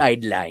 Anyway,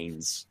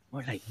 guidelines.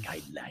 More like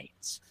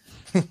guidelines.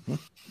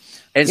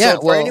 And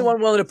so, for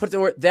anyone willing to put the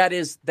work, that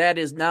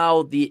is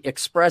now the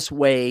express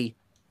way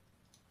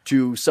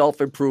to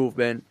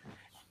self-improvement.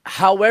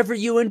 However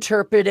you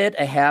interpret it,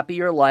 a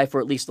happier life,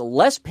 or at least a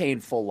less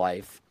painful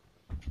life,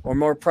 or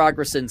more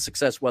progress and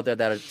success, whether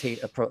that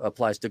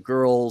applies to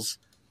girls,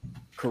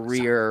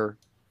 career.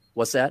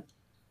 What's that?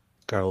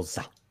 Girls.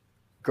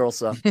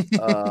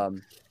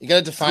 You got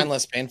to define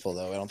less painful,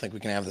 though. I don't think we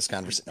can have this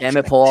conversation. Damn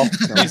it, Paul.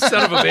 You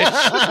son of a bitch.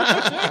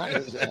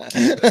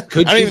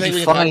 Could you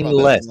define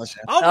less?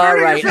 All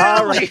right.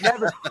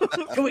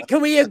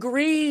 Can we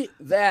agree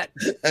that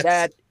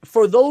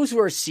for those who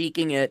are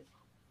seeking it,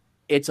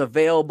 it's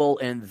available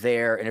in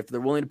there, and if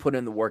they're willing to put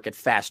in the work, it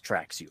fast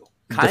tracks you.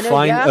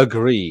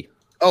 Agree.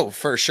 Oh,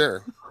 for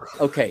sure.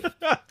 Okay.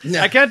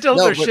 I can't tell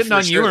if they're shitting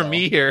on you or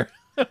me here.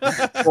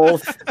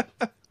 Both.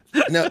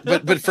 No,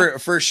 but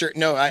for sure.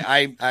 No,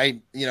 I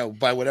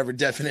by whatever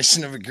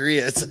definition of agree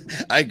is,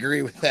 I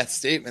agree with that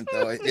statement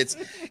though. It's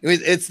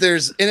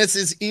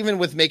even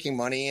with making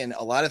money and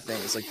a lot of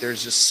things, like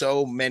there's just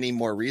so many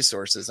more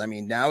resources. I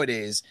mean,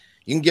 nowadays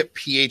you can get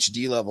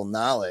PhD level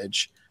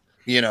knowledge,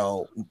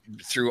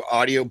 through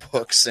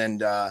audiobooks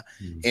and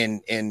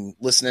in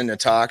listening to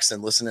talks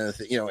and listening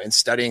to and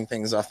studying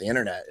things off the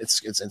internet.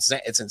 It's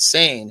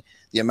insane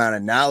the amount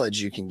of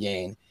knowledge you can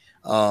gain.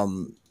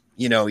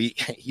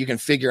 You can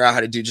figure out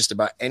how to do just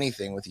about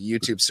anything with a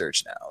YouTube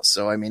search now.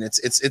 So, I mean,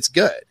 it's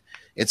good.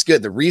 It's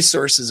good. The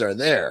resources are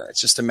there.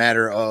 It's just a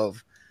matter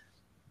of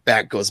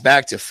goes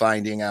back to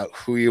finding out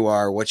who you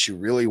are, what you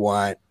really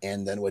want,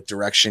 and then what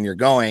direction you're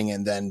going,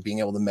 and then being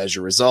able to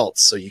measure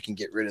results so you can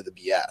get rid of the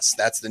BS.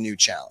 That's the new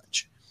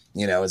challenge,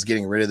 is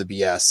getting rid of the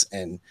BS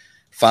and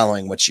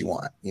following what you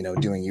want,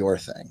 doing your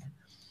thing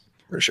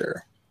for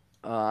sure.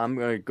 I'm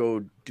going to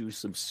go do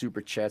some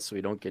super chats so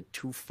we don't get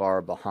too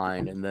far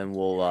behind, and then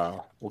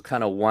we'll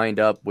kind of wind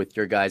up with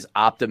your guys'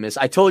 optimist.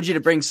 I told you to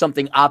bring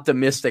something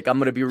optimistic. I'm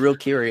going to be real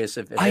curious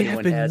if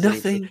anyone has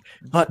nothing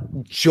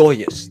but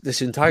joyous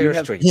this entire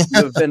stream.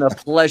 You've been a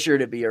pleasure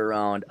to be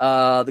around.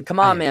 Come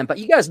on, man. But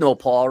you guys know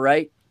Paul,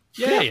 right?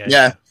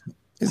 Yeah.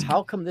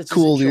 How come this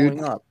cool, isn't showing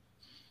dude. Up?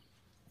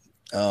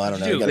 Oh, I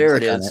don't know. There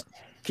it is.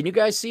 Can you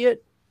guys see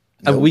it?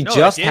 We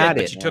just had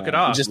it. You took it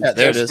off.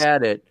 There it is.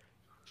 Had it.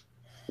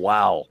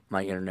 Wow,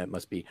 my internet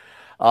must be.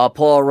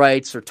 Paul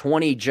writes, for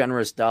 $20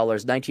 generous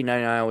dollars,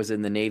 1999 I was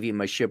in the Navy and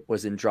my ship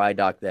was in dry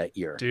dock that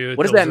year. Dude,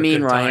 what does that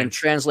mean, Ryan?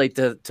 Translate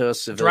to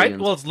civilians.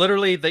 Well, it's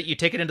literally that you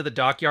take it into the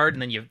dockyard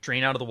and then you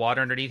drain out of the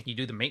water underneath and you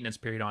do the maintenance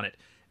period on it.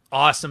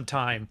 Awesome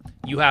time.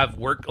 You have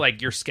work,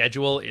 like your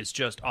schedule is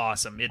just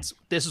awesome.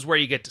 This is where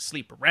you get to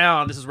sleep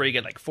around. This is where you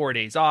get like 4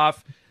 days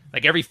off.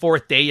 Like every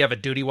fourth day you have a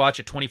duty watch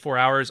at 24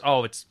 hours.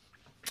 Oh, it's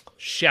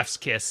chef's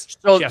kiss.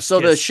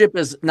 The ship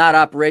is not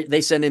operate. They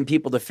send in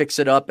people to fix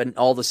it up, and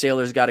all the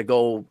sailors got to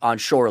go on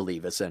shore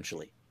leave.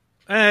 Essentially,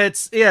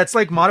 it's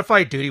like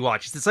modified duty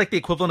watches. It's like the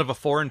equivalent of a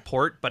foreign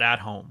port, but at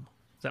home.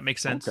 Does that make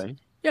sense? Okay.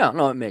 Yeah,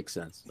 no, it makes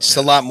sense. It's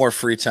a lot more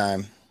free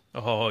time.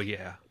 Oh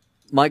yeah.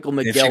 Michael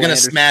McGill. If you're gonna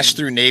smash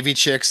through Navy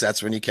chicks,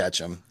 that's when you catch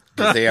them,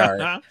 because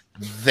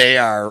they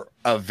are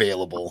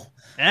available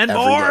and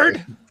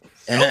bored.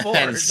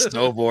 And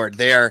snowboard.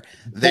 They are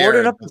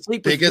enough to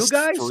sleep biggest with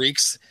you guys?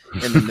 Freaks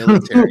in the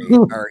military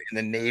or in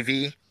the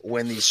Navy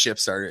when these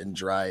ships are in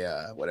dry,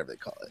 whatever they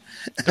call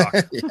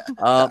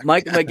it.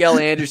 Michael Miguel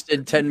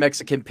Anderson, 10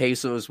 Mexican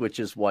pesos, which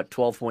is what,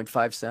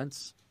 12.5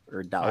 cents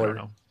or $1? I don't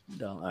know.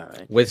 No, all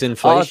right. With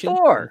inflation,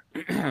 Thor,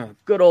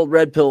 good old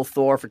red pill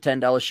Thor for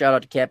 $10. Shout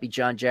out to Cappy,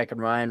 John, Jack,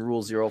 and Ryan.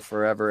 Rule 0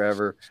 forever,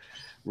 ever.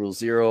 Rule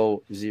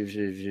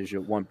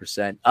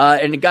 0.1%.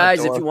 And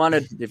guys,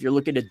 if you're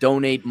looking to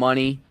donate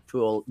money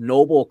to a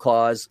noble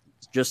cause,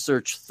 just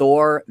search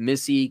Thor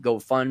Missy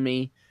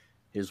GoFundMe.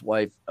 His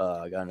wife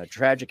got in a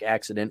tragic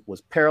accident,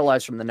 was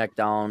paralyzed from the neck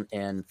down,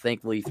 and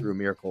thankfully, through a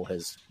miracle,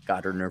 has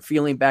got her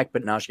feeling back.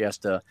 But now she has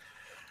to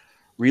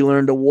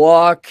relearn to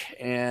walk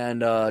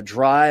and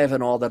drive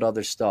and all that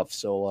other stuff.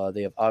 So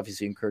they have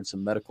obviously incurred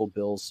some medical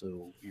bills.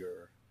 So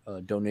your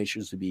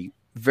donations would be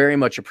very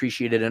much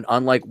appreciated. And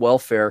unlike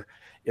welfare,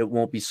 it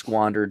won't be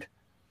squandered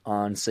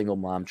on single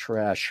mom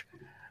trash.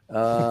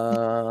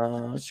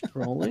 Scrolling.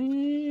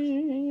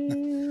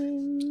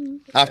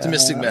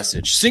 Optimistic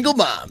message. Single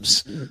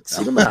moms.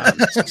 Single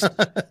moms.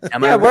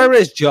 Where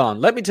is John?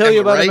 Let me tell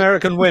you about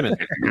American women.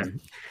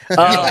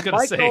 Michael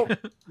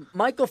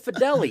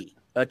Fideli,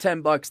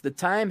 $10. The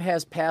time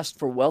has passed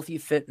for wealthy,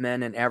 fit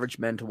men and average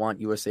men to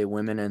want USA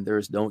women, and there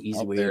is no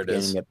easy way of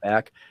getting it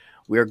back.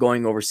 We are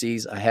going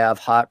overseas. I have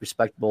hot,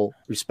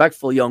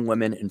 respectful young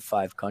women in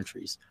 5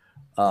 countries.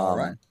 All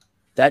right.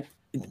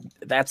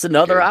 That's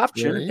another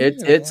option.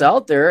 It's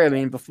out there. I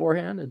mean,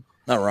 beforehand.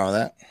 Not wrong with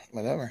that.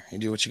 Whatever. You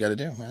do what you got to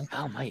do, man.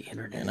 Oh, my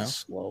internet is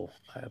slow.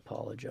 I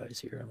apologize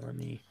here.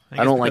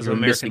 I don't like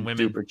missing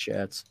super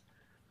chats.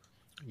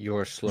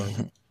 You're slow.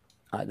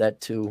 That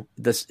too.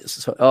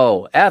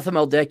 Atham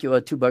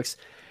Decula, $2.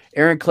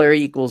 Aaron Clarey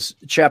equals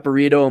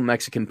Chaparrito,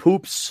 Mexican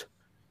poops.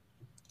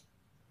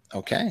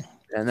 Okay.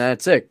 And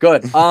that's it.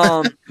 Good.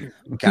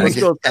 Let's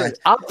go.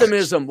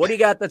 Optimism. What do you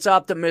got that's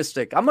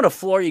optimistic? I'm going to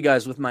floor you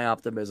guys with my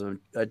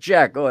optimism.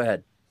 Jack, go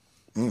ahead.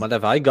 What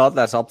have I got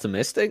that's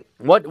optimistic?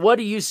 What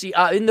do you see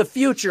in the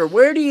future?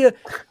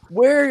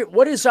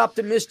 What is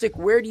optimistic?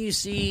 Where do you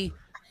see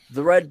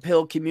the red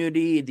pill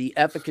community, the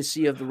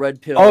efficacy of the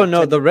red pill? Oh,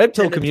 no, the red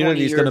pill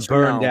community is going to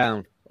burn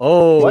down.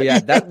 Oh, yeah.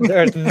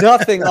 There's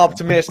nothing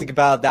optimistic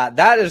about that.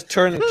 That is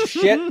turning to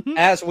shit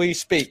as we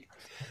speak.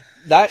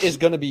 That is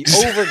going to be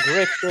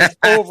over-grifted,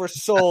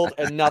 oversold,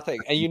 and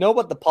nothing. And you know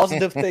what the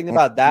positive thing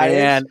about that is?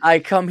 Man, I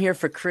come here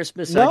for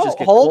Christmas. No, I just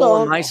get hold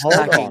on. My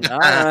stocking. All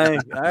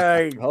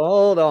right.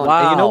 Hold on.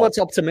 Wow. And you know what's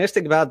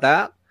optimistic about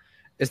that?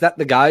 Is that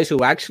the guys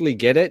who actually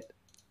get it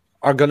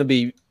are going to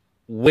be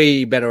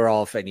way better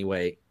off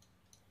anyway.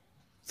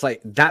 It's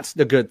like, that's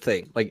the good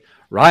thing. Like,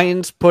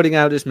 Ryan's putting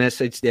out his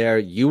message there.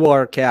 You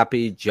are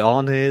Cappy.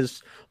 John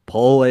is.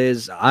 Paul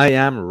is. I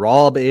am.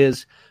 Rob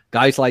is.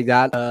 Guys like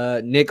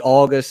that, Nick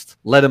August,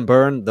 Let Him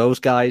Burn,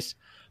 those guys.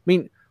 I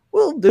mean,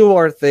 we'll do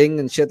our thing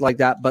and shit like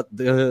that, but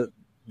the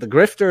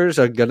grifters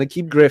are going to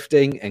keep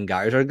grifting, and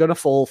guys are going to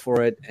fall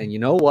for it. And you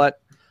know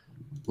what?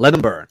 Let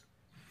them burn.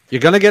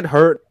 You're going to get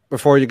hurt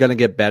before you're going to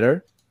get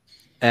better.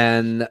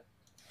 And,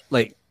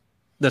 like,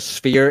 the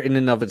sphere in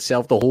and of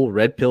itself, the whole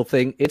red pill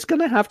thing, it's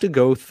going to have to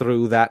go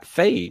through that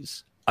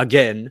phase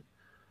again,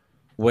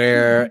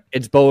 where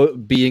it's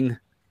being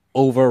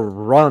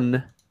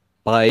overrun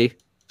by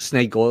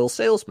snake oil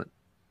salesman,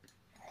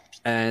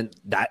 and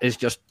that is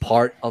just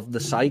part of the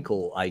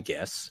cycle, I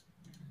guess.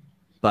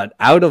 But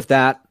out of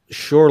that,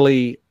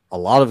 surely a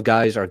lot of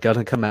guys are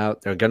gonna come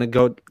out, they're gonna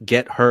go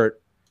get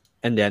hurt,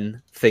 and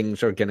then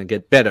things are gonna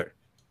get better.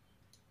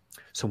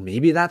 So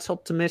maybe that's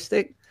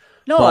optimistic.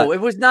 No, it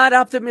was not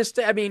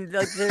optimistic. I mean,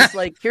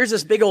 here's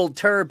this big old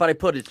turd, but I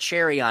put a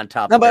cherry on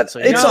top of it.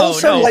 So it's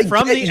also like,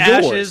 from the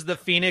ashes, the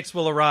phoenix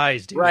will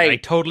arise, dude. Right. I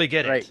totally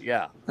get it. Right,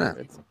 yeah.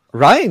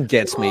 Ryan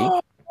gets me.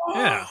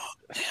 Yeah.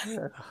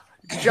 John,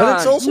 but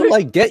it's also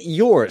like, get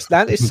yours.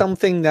 That is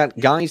something that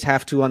guys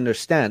have to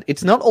understand.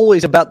 It's not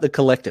always about the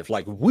collective.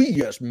 Like,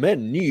 we as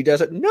men need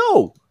as it.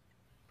 No.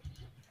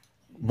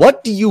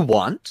 What do you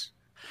want?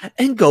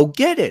 And go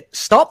get it.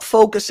 Stop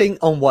focusing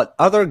on what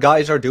other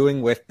guys are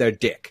doing with their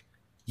dick.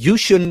 You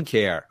shouldn't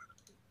care.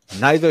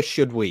 Neither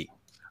should we.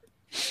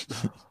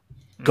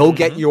 Go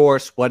get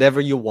yours,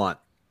 whatever you want.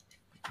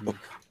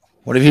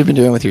 What have you been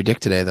doing with your dick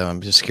today, though?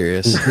 I'm just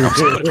curious.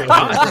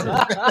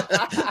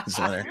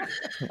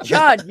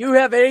 John, you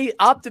have any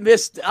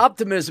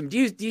optimism?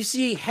 Do you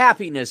see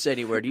happiness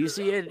anywhere? Do you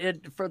see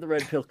it for the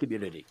red pill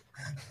community?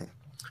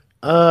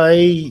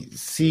 I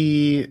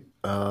see,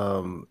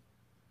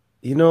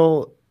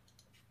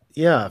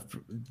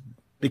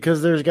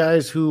 because there's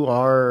guys who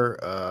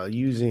are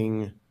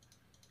using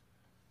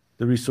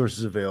the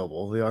resources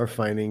available. They are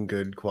finding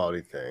good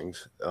quality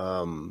things.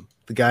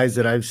 The guys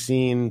that I've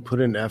seen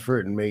put in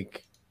effort and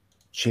make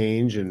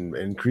change and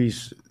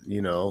increase,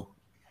 the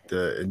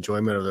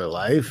enjoyment of their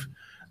life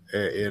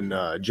in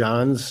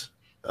John's,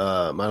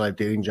 My Life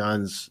Dating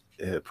John's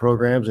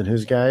programs and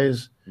his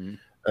guys,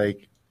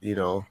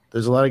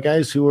 there's a lot of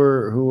guys who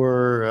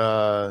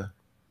are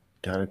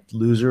kind of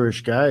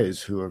loserish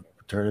guys who are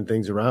turning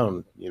things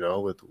around,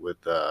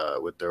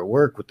 with their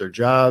work, with their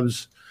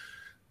jobs,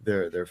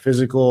 their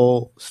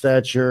physical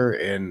stature,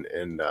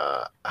 and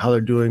how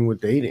they're doing with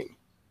dating.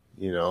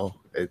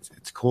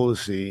 It's cool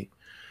to see.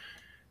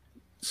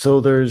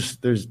 So that's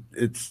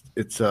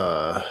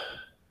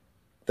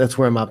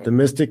where I'm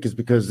optimistic, is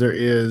because there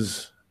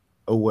is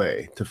a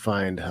way to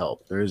find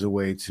help. There is a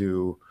way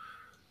to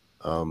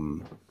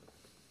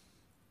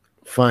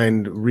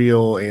find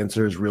real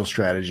answers, real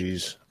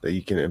strategies that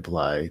you can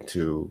apply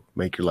to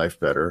make your life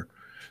better.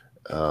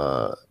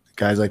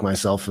 Guys like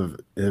myself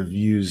have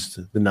used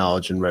the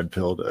knowledge in Red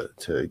Pill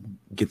to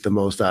get the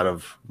most out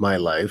of my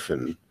life,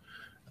 and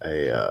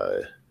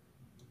I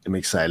am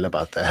excited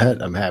about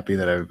that. I'm happy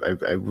that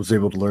I was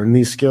able to learn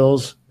these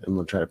skills, and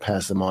we'll try to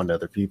pass them on to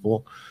other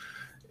people.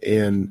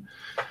 And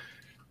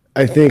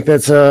I think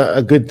that's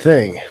a good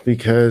thing,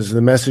 because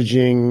the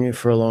messaging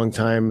for a long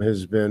time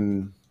has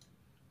been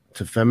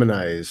to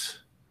feminize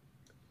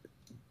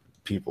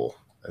people.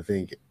 I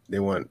think they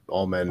want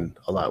all men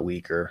a lot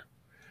weaker,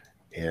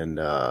 and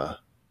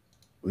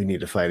we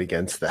need to fight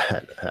against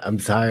that. I'm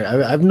tired.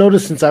 I've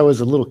noticed since I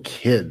was a little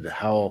kid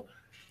how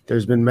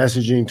there's been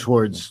messaging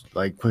towards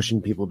like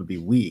pushing people to be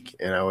weak,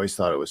 and I always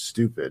thought it was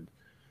stupid.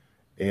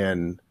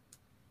 And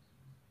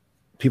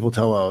people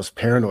tell I was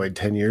paranoid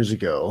 10 years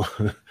ago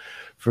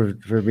for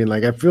being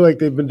like, I feel like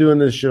they've been doing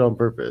this shit on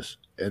purpose.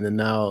 And then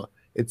now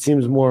it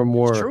seems more and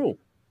more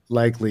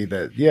likely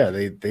that, yeah,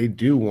 they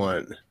do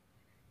want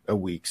a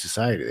weak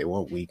society. They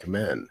want weak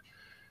men.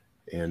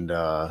 And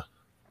I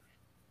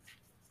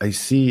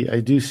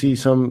do see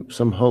some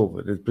hope,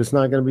 but it's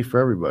not going to be for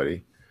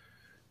everybody.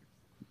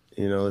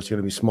 You know, there's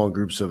going to be small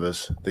groups of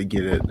us that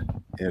get it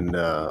and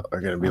are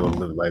going to be able to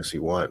live the lives we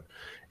want.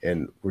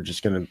 And we're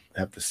just going to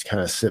have to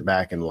kind of sit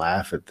back and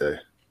laugh at the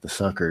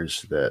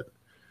suckers that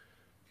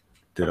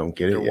they don't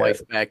get it yet.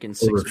 Wife back in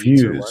 6 weeks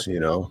refuse, you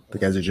know, the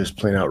guys that just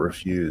plain out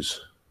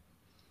refuse.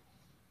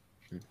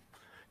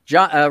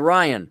 John,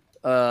 Ryan,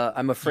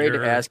 I'm afraid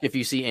to ask if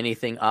you see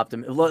anything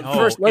optimistic.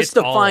 First, let's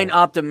define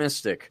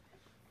optimistic.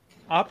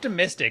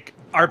 Optimistic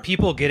are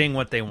people getting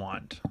what they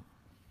want.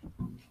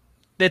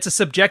 It's a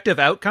subjective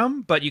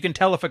outcome, but you can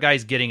tell if a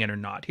guy's getting it or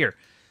not. Here.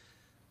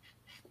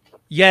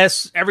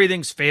 Yes,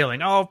 everything's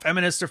failing. Oh,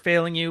 feminists are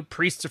failing you.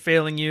 Priests are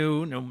failing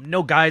you.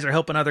 No guys are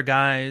helping other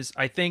guys.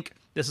 I think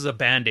this is a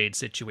Band-Aid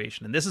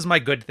situation, and this is my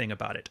good thing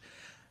about it.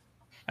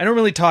 I don't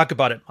really talk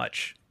about it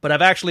much, but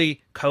I've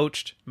actually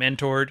coached,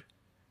 mentored,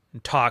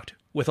 and talked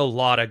with a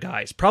lot of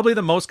guys. Probably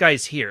the most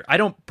guys here. I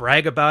don't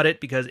brag about it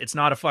because it's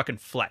not a fucking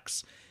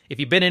flex. If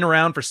you've been in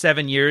around for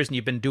 7 years and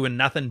you've been doing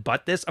nothing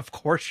but this, of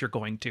course you're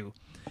going to.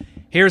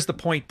 Here's the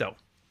point, though.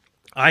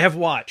 I have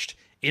watched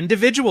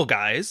individual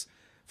guys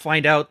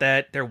find out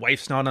that their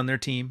wife's not on their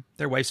team,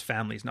 their wife's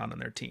family's not on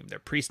their team, their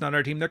priest's not on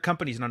their team, their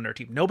company's not on their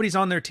team, nobody's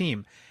on their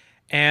team.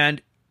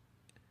 And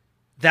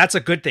that's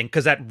a good thing,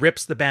 because that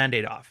rips the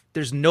Band-Aid off.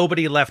 There's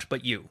nobody left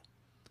but you.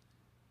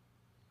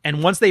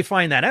 And once they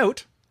find that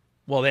out,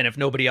 well then if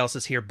nobody else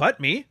is here but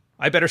me,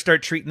 I better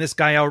start treating this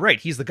guy all right.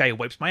 He's the guy who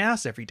wipes my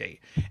ass every day.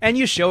 And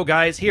you show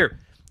guys, here,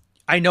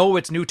 I know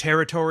it's new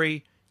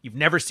territory. You've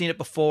never seen it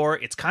before.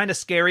 It's kind of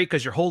scary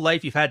because your whole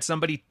life you've had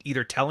somebody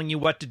either telling you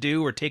what to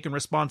do or taking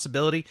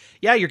responsibility.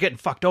 Yeah, you're getting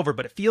fucked over,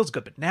 but it feels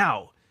good. But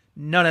now,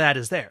 none of that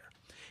is there.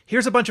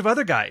 Here's a bunch of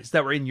other guys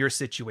that were in your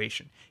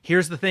situation.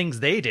 Here's the things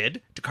they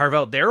did to carve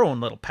out their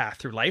own little path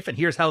through life, and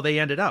here's how they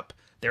ended up.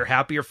 They're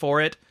happier for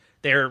it.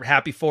 They're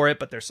happy for it,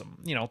 but there's some,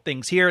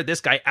 things here.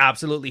 This guy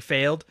absolutely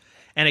failed.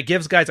 And it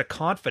gives guys a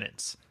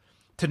confidence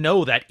to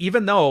know that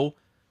even though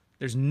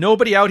there's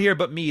nobody out here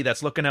but me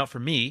that's looking out for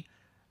me,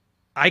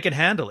 I can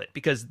handle it,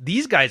 because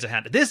these guys are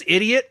handling it. This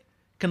idiot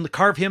can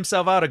carve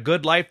himself out a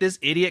good life. This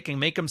idiot can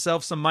make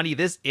himself some money.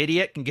 This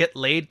idiot can get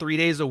laid 3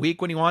 days a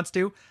week when he wants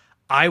to.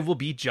 I will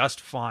be just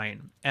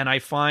fine. And I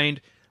find,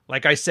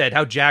 like I said,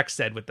 how Jack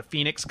said, with the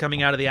phoenix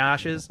coming out of the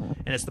ashes,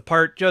 and it's the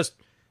part just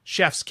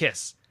chef's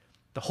kiss.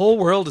 The whole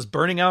world is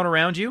burning out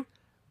around you,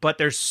 but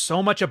there's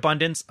so much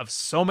abundance of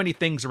so many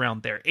things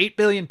around there. 8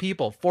 billion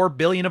people, 4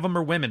 billion of them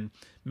are women.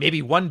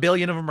 Maybe 1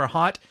 billion of them are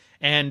hot,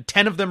 and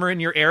 10 of them are in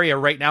your area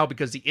right now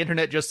because the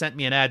internet just sent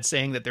me an ad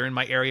saying that they're in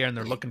my area and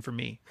they're looking for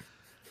me.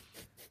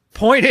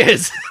 Point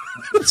is,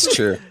 it's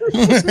true.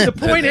 The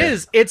point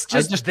is, it's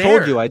just I just there.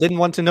 told you I didn't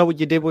want to know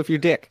what you did with your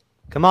dick.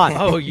 Come on.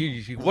 Oh,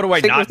 what do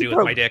I not do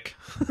with my dick?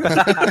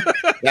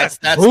 That's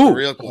the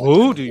real question.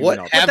 Who do you what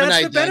know? haven't That's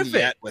I the done benefit.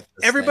 yet with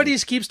this Everybody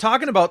thing? keeps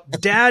talking about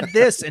dad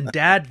this and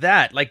dad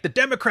that. Like the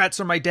Democrats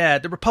are my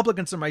dad, the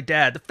Republicans are my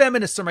dad, the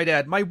feminists are my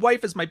dad, my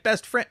wife is my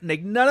best friend.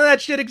 Like, none of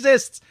that shit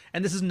exists.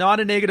 And this is not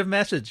a negative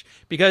message,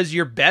 because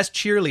your best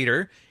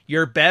cheerleader,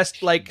 your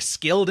best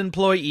skilled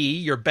employee,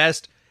 your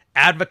best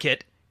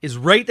advocate is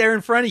right there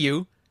in front of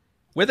you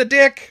with a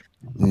dick.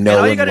 No, and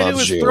all you one got to do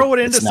loves is you. throw it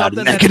into It's not a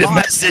something that's negative hot,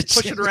 message.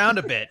 push it around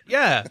a bit.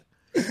 Yeah.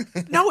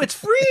 No, it's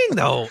freeing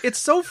though.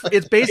 It's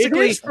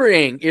basically It is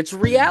freeing. It's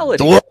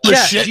reality. The world is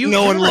yeah, shit. do you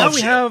No one remember how loves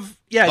we you. have?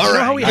 Yeah, do All you know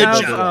how right, we good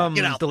have job.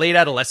 Get out. delayed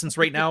adolescence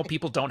right now?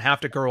 People don't have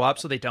to grow up,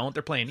 so they don't.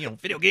 They're playing,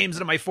 video games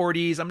into my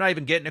 40s. I'm not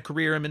even getting a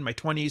career. I'm in my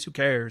 20s. Who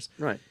cares?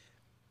 Right.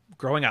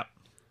 Growing up.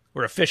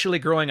 We're officially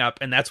growing up,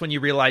 and that's when you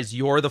realize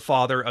you're the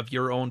father of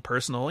your own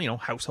personal,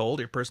 household,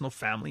 your personal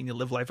family, and you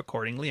live life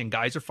accordingly. And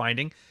guys are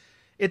finding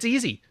it's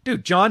easy.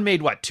 Dude, John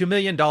made what, $2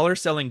 million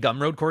selling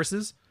Gumroad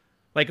courses?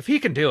 Like, if he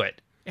can do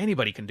it,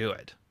 anybody can do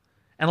it.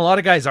 And a lot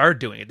of guys are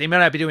doing it. They may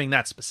not be doing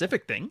that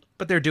specific thing,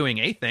 but they're doing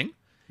a thing.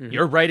 Mm-hmm.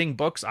 You're writing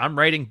books. I'm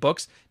writing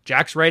books.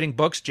 Jack's writing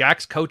books.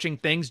 Jack's coaching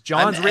things.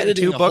 John's I'm written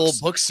 2 a books.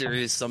 whole book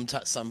series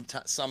somehow.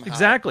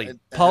 Exactly.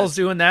 Paul's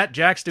doing that.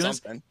 Jack's doing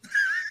something.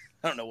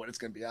 I don't know what it's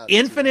going to be.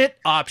 Infinite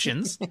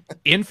options,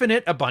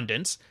 infinite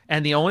abundance,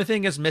 and the only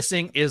thing is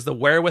missing is the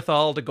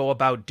wherewithal to go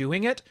about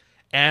doing it,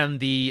 and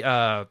the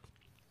I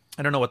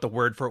don't know what the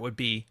word for it would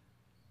be,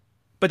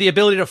 but the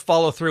ability to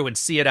follow through and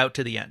see it out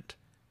to the end,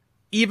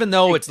 even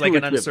though it's like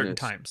an uncertain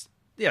times.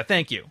 Yeah,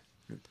 thank you.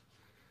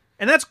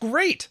 And that's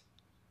great.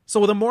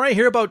 So the more I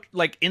hear about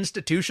like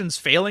institutions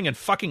failing and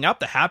fucking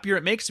up, the happier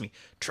it makes me.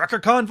 Trucker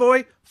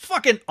convoy,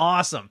 fucking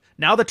awesome.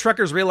 Now the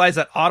truckers realize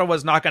that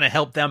Ottawa's not going to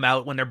help them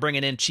out when they're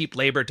bringing in cheap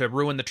labor to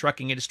ruin the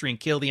trucking industry and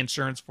kill the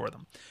insurance for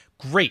them.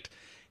 Great.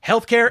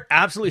 Healthcare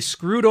absolutely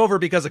screwed over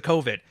because of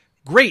COVID.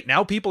 Great.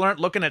 Now people aren't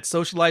looking at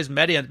socialized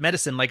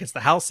medicine like it's the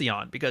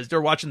halcyon because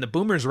they're watching the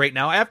boomers right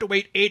now. I have to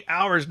wait 8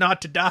 hours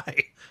not to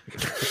die.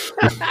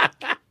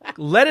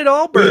 Let it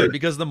all burn,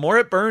 because the more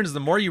it burns, the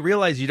more you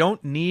realize you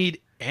don't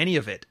need any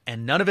of it,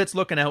 and none of it's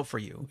looking out for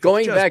you.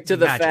 Going back to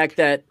the fact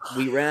that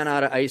we ran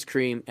out of ice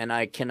cream and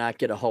I cannot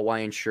get a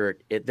Hawaiian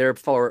shirt, it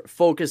therefore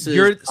focuses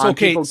on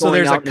people going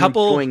there's out a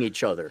couple, and enjoying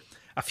each other.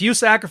 A few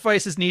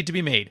sacrifices need to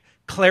be made.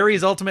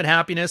 Clarey's ultimate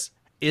happiness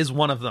is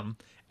one of them,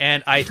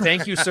 and I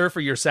thank you, sir,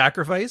 for your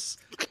sacrifice.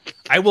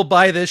 I will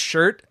buy this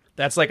shirt.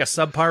 That's like a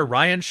subpar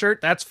Ryan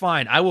shirt. That's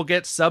fine. I will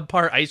get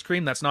subpar ice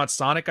cream. That's not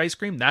Sonic ice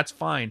cream. That's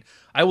fine.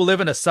 I will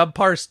live in a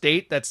subpar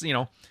state. That's,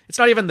 it's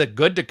not even the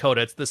good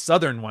Dakota. It's the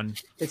southern one.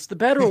 It's the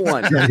better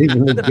one.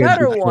 The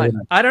better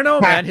one. I don't know,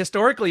 man.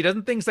 Historically,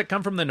 doesn't things that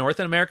come from the North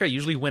in America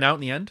usually win out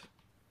in the end?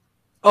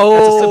 Oh,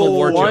 that's a Civil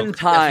War one joke.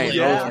 time.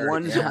 Yeah.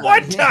 One time.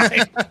 One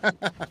time.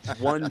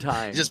 One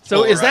time.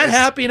 So is that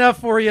happy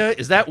enough for you?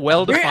 Is that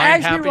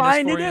well-defined happiness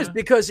Ryan, for it you? is,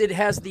 because it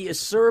has the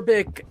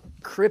acerbic,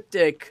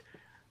 cryptic,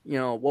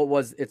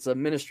 it's a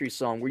ministry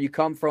song. Where you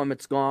come from,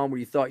 it's gone. Where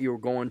you thought you were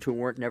going to and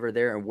weren't never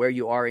there. And where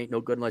you are ain't no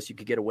good unless you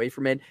could get away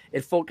from it.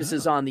 It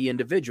focuses on the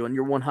individual, and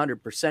you're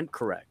 100%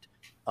 correct.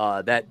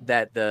 That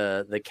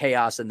the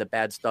chaos and the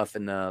bad stuff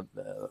and the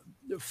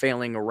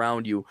failing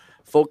around you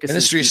focuses.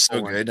 Ministry's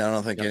so good. I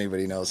don't think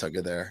anybody knows how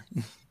good they are.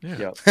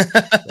 Yeah.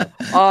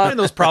 And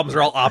those problems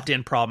are all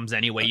opt-in problems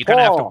anyway. You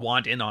kind of have to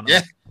want in on them.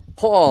 Yeah.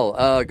 Paul,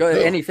 go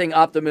ahead. Anything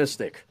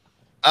optimistic?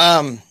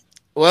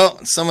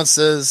 Well, someone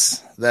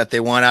says that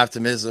they want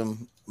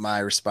optimism. My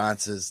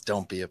response is,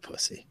 don't be a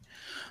pussy.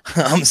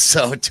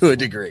 So to a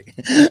degree.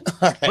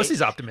 Right.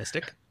 Pussy's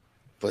optimistic.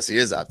 Pussy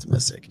is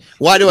optimistic.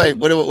 What do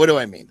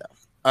I mean though?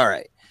 All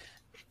right.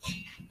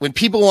 When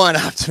people want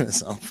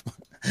optimism,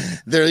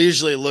 they're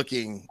usually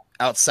looking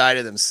outside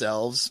of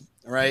themselves,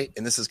 right?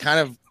 And this is kind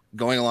of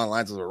going along the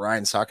lines of what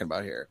Ryan's talking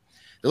about here.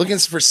 They're looking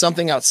for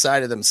something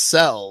outside of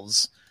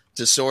themselves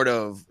to sort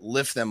of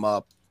lift them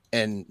up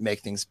and make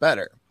things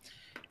better.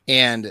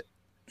 And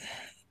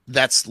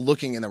that's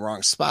looking in the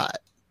wrong spot,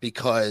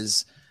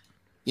 because,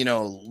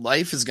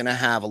 life is going to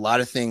have a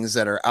lot of things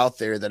that are out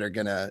there that are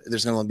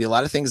there's going to be a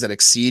lot of things that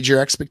exceed your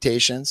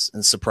expectations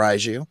and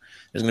surprise you.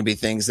 There's going to be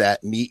things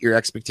that meet your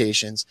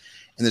expectations,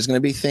 and there's going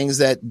to be things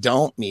that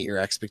don't meet your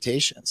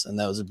expectations. And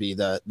those would be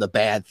the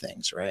bad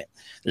things, right?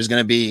 There's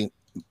going to be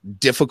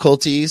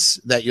difficulties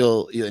that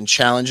and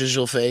challenges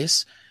you'll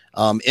face,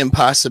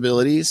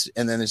 impossibilities.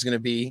 And then there's going to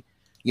be,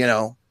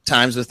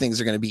 times where things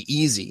are going to be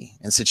easy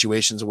and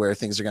situations where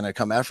things are going to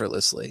come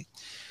effortlessly.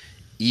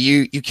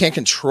 You can't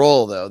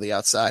control though the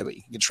outside, but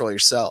you can control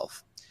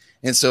yourself.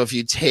 And so if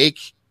you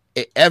take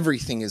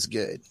everything is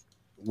good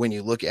when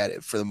you look at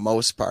it, for the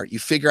most part, you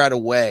figure out a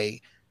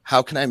way,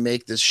 how can I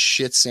make this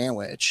shit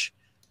sandwich,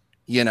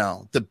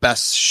 the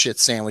best shit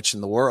sandwich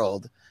in the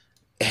world,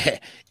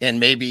 and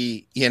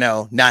maybe,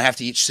 not have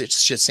to eat shit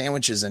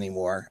sandwiches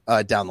anymore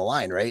down the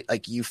line, right?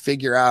 Like you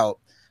figure out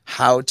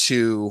how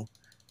to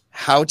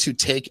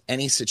take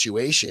any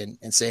situation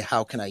and say,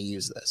 how can I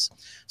use this?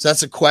 So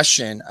that's a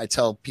question I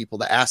tell people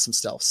to ask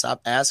themselves.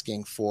 Stop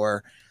asking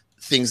for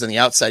things on the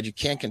outside you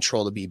can't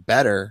control to be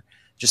better.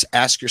 Just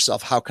ask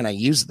yourself, how can I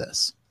use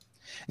this?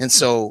 And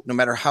so no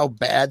matter how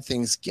bad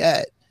things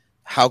get,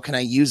 how can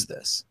I use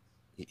this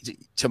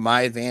to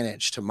my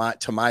advantage, to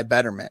my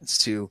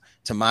betterments, to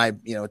my,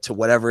 to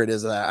whatever it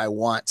is that I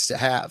want to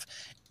have?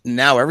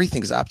 Now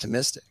everything's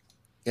optimistic.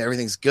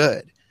 Everything's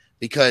good,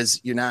 because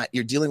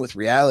you're dealing with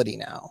reality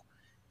now.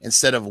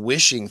 Instead of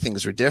wishing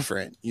things were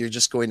different, you're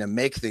just going to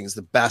make things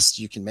the best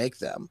you can make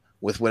them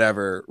with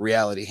whatever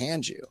reality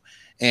hands you.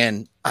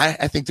 And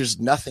I think there's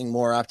nothing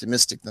more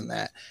optimistic than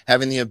that.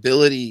 Having the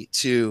ability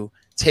to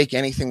take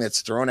anything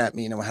that's thrown at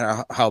me, no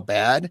matter how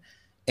bad,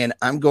 and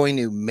I'm going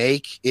to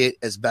make it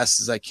as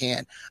best as I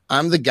can.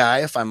 I'm the guy,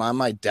 if I'm on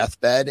my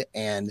deathbed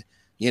and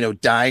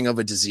dying of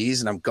a disease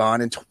and I'm gone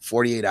in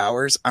 48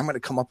 hours, I'm going to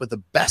come up with the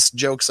best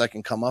jokes I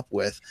can come up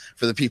with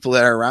for the people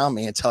that are around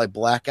me until I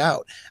black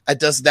out.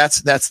 That's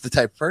the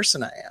type of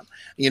person I am.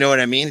 You know what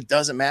I mean? It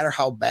doesn't matter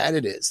how bad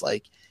it is.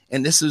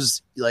 And this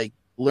is like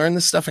learn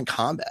this stuff in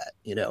combat,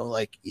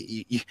 like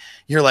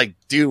you're like,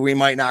 dude, we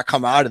might not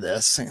come out of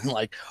this, and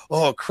like,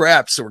 oh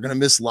crap, so we're gonna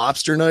miss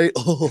lobster night.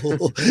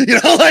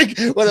 Like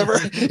whatever.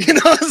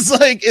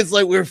 It's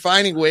like we're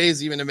finding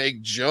ways even to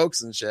make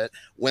jokes and shit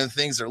when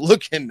things are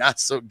looking not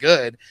so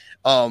good.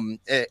 And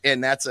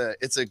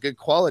it's a good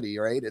quality,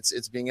 right?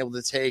 It's being able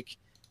to take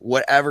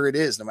whatever it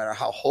is, no matter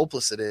how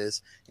hopeless it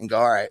is, and go,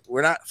 all right,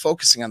 we're not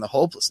focusing on the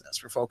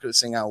hopelessness. We're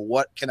focusing on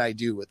what can I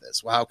do with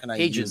this? Well, how can I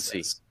use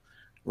this?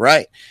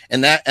 Right.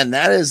 And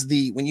that is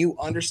when you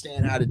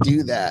understand how to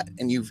do that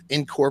and you've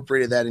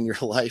incorporated that in your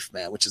life,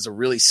 man, which is a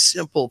really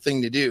simple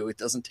thing to do. It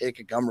doesn't take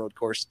a Gumroad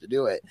course to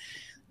do it.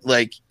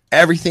 Like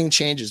everything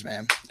changes,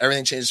 man.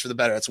 Everything changes for the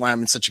better. That's why I'm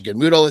in such a good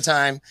mood all the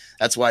time.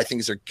 That's why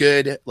things are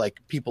good.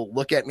 Like people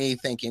look at me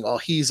thinking, oh,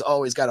 he's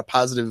always got a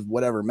positive,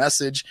 whatever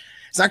message.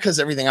 It's not because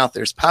everything out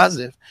there is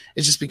positive.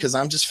 It's just because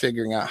I'm just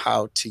figuring out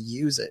how to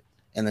use it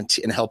and then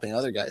and helping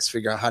other guys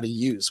figure out how to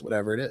use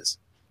whatever it is.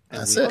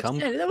 That's it.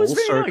 That was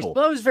very nice.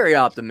 That was very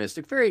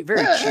optimistic, very,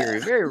 very cheery,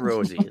 very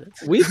rosy.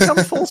 We've come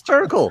full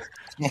circle.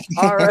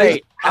 All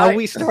right. How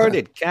we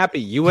started,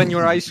 Cappy, you and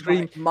your ice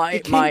cream.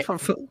 I'm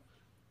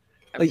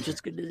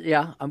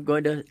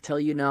going to tell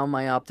you now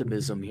my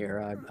optimism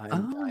here.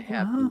 I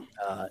have,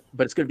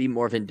 but it's going to be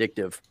more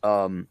vindictive.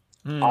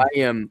 I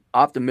am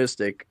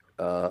optimistic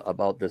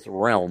about this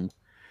realm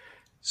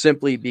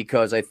simply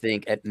because I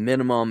think at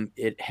minimum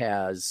it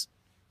has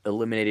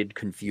eliminated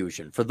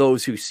confusion for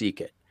those who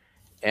seek it.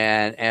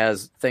 And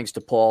as thanks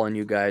to Paul and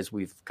you guys,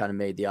 we've kind of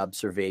made the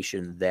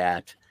observation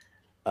that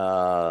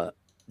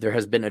there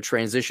has been a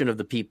transition of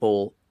the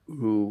people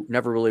who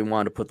never really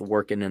wanted to put the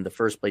work in the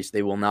first place.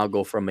 They will now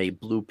go from a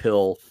blue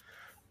pill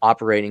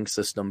operating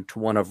system to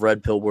one of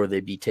red pill where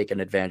they'd be taking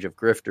advantage of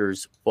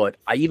grifters. But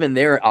even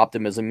their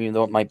optimism, even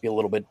though it might be a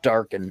little bit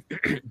dark and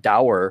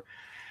dour,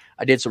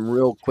 I did some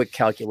real quick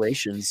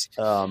calculations.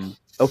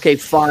 Okay,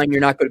 fine, you're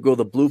not going to go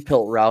the blue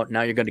pill route.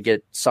 Now you're going to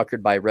get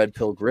suckered by red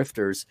pill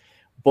grifters.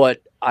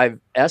 But I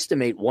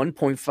estimate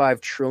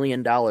 $1.5 trillion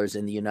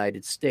in the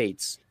United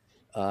States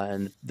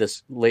and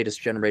this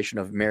latest generation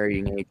of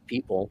marrying age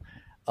people,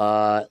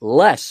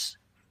 less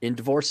in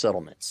divorce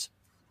settlements.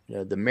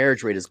 The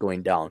marriage rate is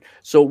going down.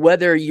 So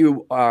whether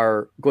you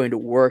are going to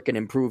work and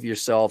improve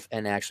yourself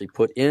and actually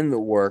put in the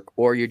work,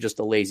 or you're just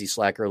a lazy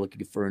slacker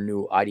looking for a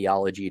new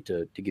ideology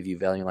to give you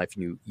value in life,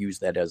 and you use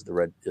that as the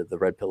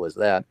red pill is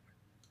that,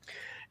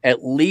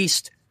 at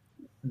least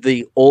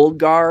the old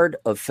guard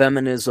of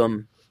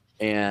feminism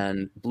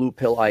and blue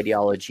pill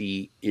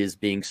ideology is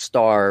being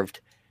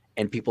starved,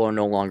 and people are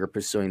no longer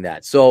pursuing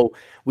that. So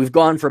we've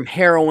gone from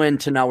heroin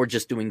to now we're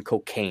just doing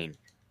cocaine.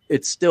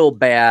 It's still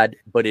bad,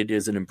 but it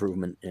is an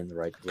improvement in the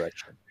right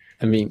direction.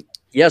 I mean,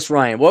 yes,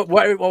 Ryan.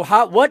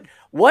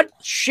 What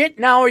shit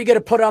now are you going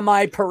to put on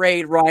my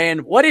parade, Ryan?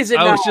 What is it?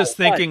 I was just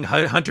thinking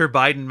Hunter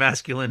Biden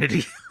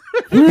masculinity.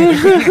 But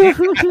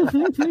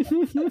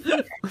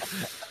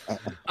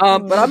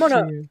I'm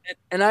gonna,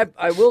 and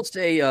I will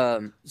say,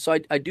 so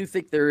I do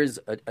think there is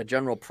a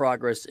general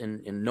progress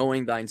in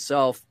knowing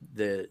thyself.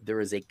 There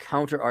is a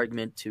counter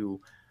argument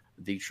to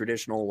the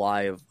traditional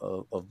lie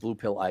of blue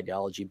pill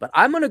ideology, but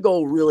I'm going to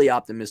go really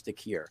optimistic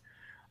here.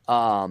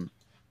 I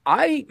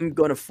am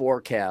going to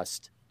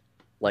forecast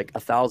like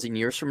 1,000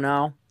 years from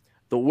now,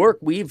 the work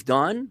we've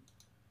done,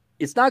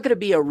 it's not going to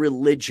be a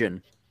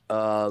religion,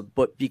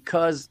 but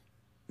because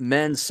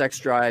men's sex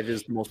drive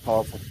is the most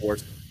powerful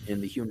force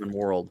in the human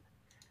world.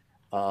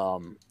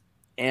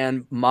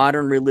 And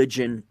modern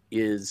religion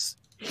is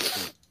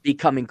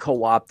becoming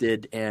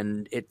co-opted,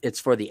 and it's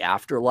for the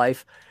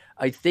afterlife.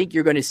 I think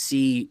you're going to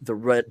see the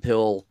red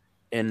pill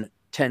in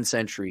 10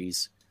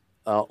 centuries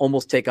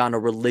almost take on a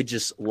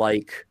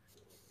religious-like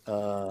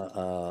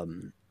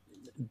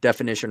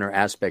definition or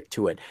aspect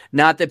to it.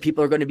 Not that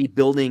people are going to be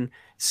building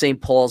St.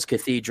 Paul's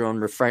Cathedral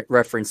and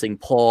referencing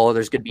Paul.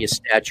 There's going to be a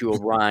statue of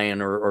Ryan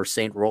or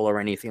St. Roll or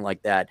anything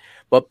like that.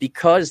 But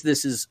because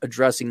this is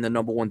addressing the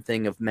number one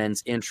thing of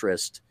men's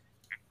interest,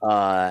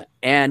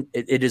 and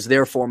it is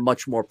therefore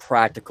much more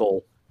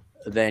practical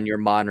than your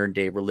modern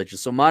day religion.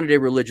 So modern day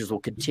religions will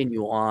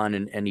continue on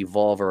and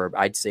evolve, or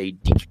I'd say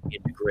decay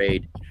and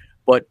degrade.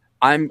 But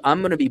I'm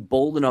going to be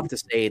bold enough to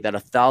say that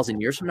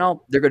 1,000 years from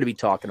now, they're going to be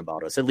talking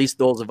about us, at least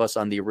those of us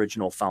on the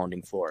original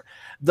founding floor.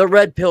 The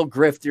red pill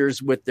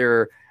grifters with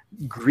their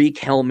Greek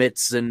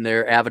helmets and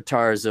their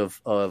avatars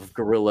of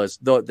gorillas,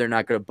 though they're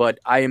not going to. But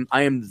I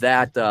am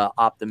that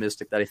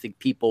optimistic that I think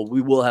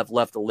we will have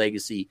left a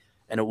legacy,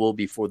 and it will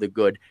be for the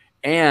good,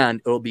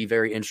 and it will be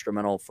very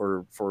instrumental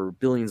for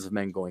billions of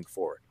men going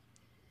forward.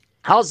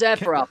 How's that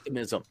for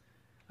optimism?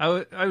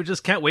 I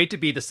just can't wait to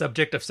be the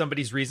subject of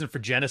somebody's reason for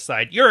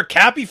genocide. You're a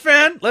Cappy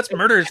fan? Let's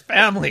murder his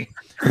family.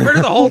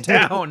 Murder the whole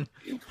town.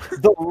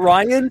 The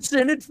Ryan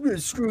Senate?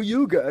 Screw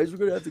you guys. We're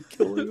going to have to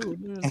kill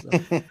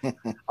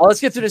you.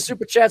 Let's get to the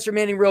super chats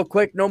remaining real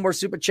quick. No more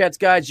super chats,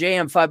 guys.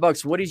 JM,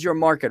 $5. What is your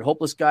market?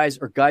 Hopeless guys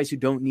or guys who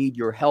don't need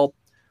your help?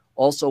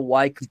 Also,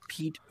 why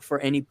compete for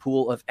any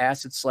pool of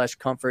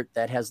assets/comfort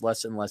that has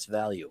less and less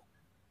value?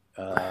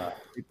 I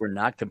think we're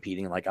not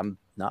competing. Like, I'm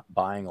not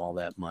buying all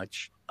that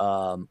much.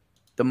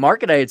 The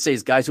market, I'd say,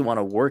 is guys who want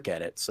to work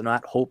at it. So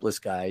not hopeless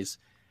guys.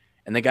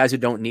 And the guys who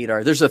don't need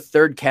there's a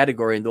third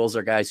category, and those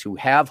are guys who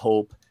have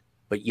hope,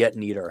 but yet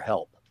need our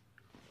help.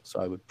 So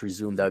I would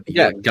presume that would be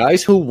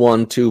guys who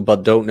want to,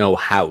 but don't know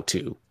how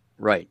to.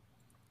 Right.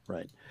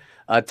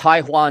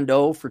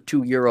 Taekwondo for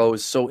 €2.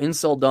 So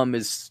Inceldom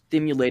is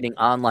stimulating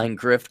online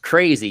grift.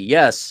 Crazy.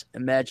 Yes.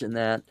 Imagine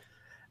that.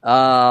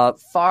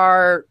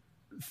 Farfick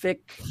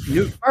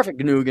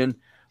Nugan,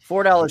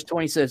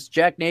 $4.20 says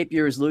Jack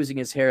Napier is losing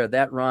his hair.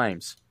 That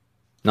rhymes.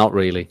 Not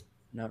really.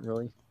 Not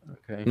really?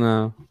 Okay.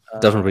 No,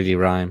 doesn't really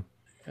rhyme.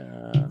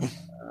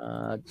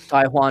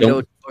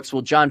 Taekwondo books.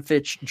 Will John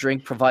Fitch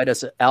drink provide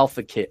us an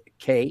alpha key?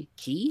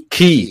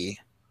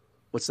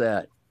 What's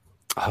that?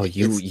 Oh,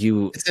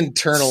 it's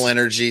internal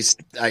energy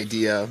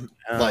idea.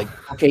 Okay.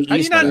 How do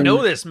you not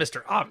know this,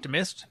 Mr.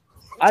 Optimist?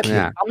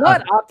 I'm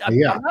not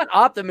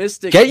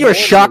optimistic. Get your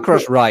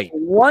chakras right.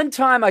 One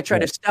time I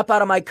tried to step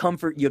out of my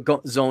comfort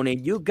zone,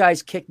 and you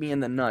guys kicked me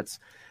in the nuts.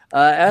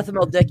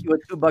 Athamel Deck you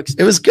at $2.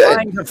 It was good.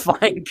 Trying to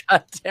find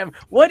goddamn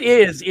what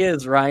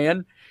is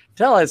Ryan?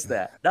 Tell us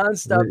that.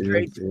 Nonstop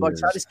trade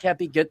 $2. How does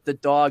Cappy get the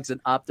dogs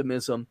and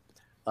optimism?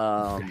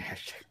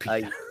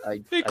 Hey,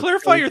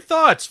 clarify your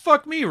thoughts.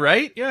 Fuck me,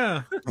 right?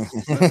 Yeah.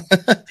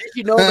 Did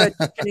you know that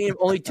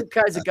only two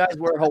kinds of guys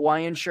wear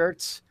Hawaiian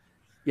shirts?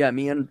 Yeah,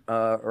 me and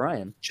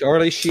Ryan.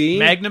 Charlie Sheen,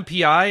 Magnum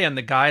PI, and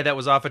the guy that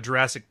was off of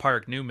Jurassic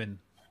Park, Newman.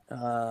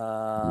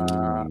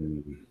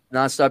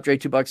 Nonstop Dre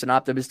 $2 and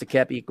optimistic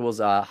Cappy equals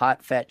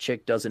hot fat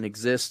chick doesn't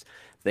exist.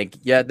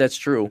 That's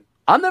true.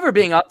 I'm never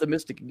being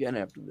optimistic again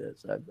after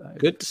this.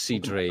 Good to see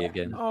Dre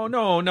again. Oh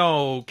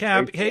no,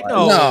 Cappy. Hey,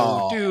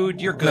 no, dude,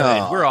 you're good.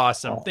 No. We're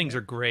awesome. Things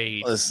are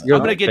great. Listen,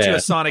 I'm gonna get you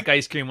a Sonic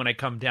ice cream when I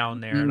come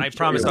down there, and I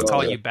promise I'll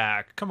call you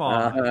back. Come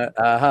on,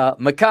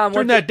 Macam,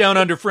 turn that down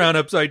under frown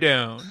upside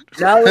down.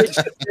 Knowledge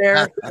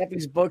there.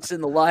 Cappy's books in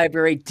the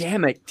library.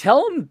 Damn it!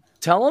 Tell him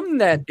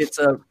that it's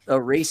a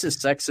racist,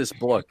 sexist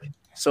book.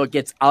 So it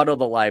gets out of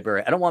the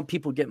library. I don't want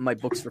people getting my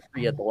books for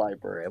free at the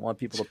library. I want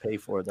people to pay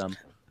for them.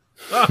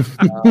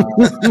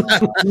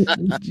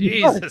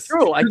 Jesus.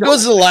 True. Who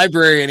goes to the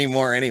library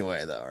anymore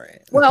anyway, though,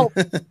 right? Well,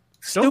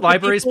 don't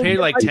libraries pay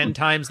like 10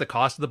 times the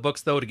cost of the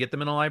books, though, to get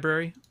them in a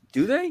library?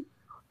 Do they?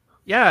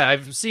 Yeah,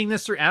 I've seen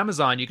this through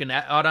Amazon. You can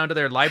add onto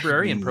their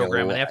librarian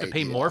program, and they have to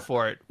pay more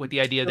for it with the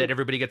idea that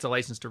everybody gets a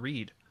license to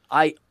read.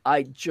 I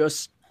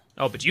just...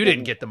 Oh, but you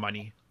didn't get the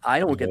money. I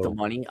don't get the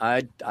money.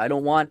 I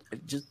don't want...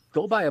 Just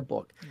go buy a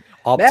book.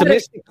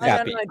 Optimistic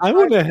Cappy. I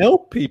want to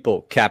help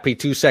people. Cappy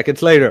 2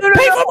 seconds later. No,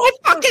 pay for my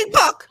fucking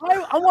book.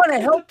 I want to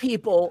help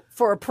people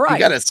for a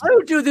price. I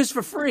don't do this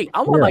for free.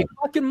 I want my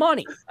fucking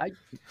money. I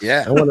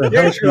want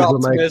to help people.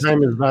 My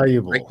time is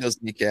valuable. Break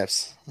those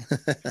kneecaps.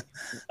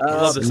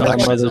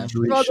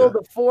 Struggle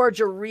to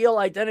forge a real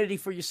identity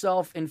for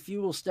yourself, and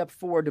few will step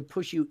forward to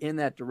push you in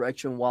that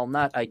direction. While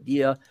not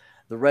idea,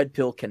 the red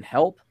pill can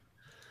help.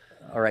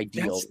 Or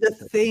ideal. That's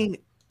the thing.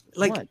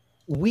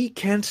 We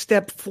can't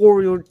step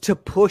forward to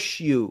push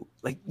you.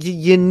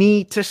 You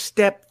need to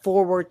step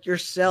forward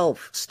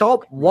yourself.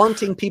 Stop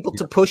wanting people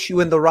to push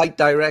you in the right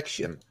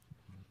direction.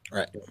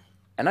 Right.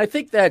 And I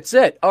think that's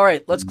it. All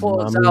right, let's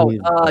close out.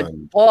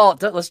 Paul,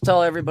 let's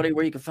tell everybody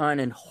where you can find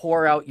and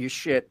whore out your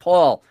shit.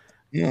 Paul.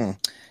 Yeah,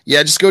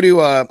 just go to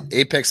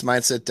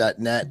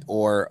apexmindset.net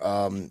or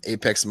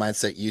Apex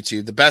Mindset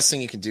YouTube. The best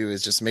thing you can do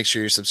is just make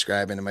sure you're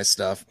subscribing to my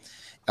stuff.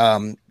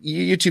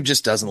 YouTube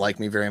just doesn't like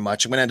me very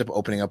much. I'm going to end up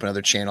opening up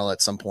another channel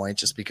at some point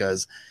just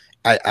because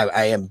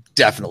I am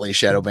definitely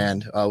shadow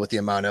banned with the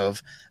amount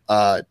of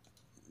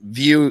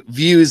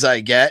views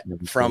I get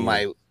from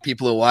my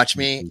people who watch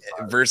me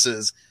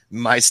versus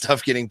my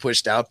stuff getting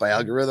pushed out by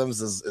algorithms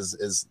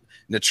is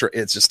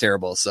it's just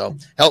terrible. So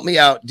help me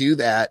out. Do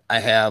that. I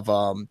have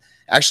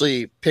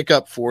actually pick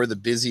up for the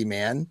busy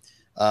man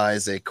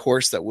is a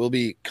course that will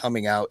be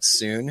coming out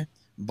soon,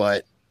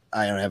 but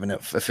I don't have an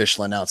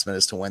official announcement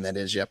as to when that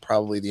is yet.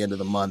 Probably the end of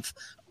the month,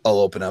 I'll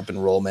open up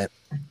enrollment.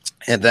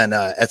 And then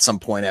at some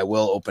point, I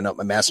will open up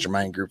my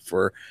mastermind group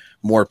for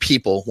more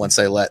people once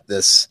I let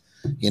this,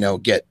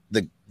 get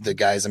the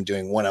guys I'm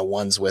doing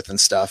one-on-ones with and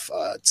stuff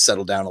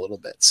settle down a little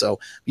bit. So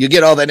you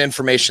get all that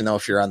information, though,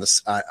 if you're on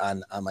this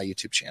on my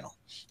YouTube channel.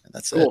 And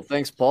that's cool. It.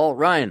 Thanks, Paul.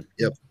 Ryan.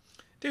 Yep.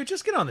 Dude,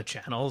 just get on the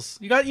channels.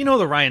 You got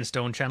the Ryan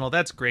Stone channel.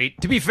 That's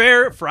great. To be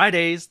fair,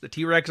 Fridays, the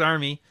T-Rex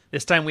Army.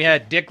 This time we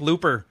had Dick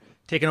Looper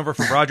taking over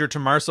from Roger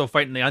Tomarso,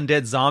 fighting the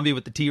undead zombie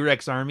with the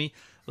T-Rex army.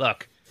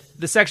 Look,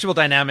 the sexual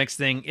dynamics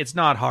thing, it's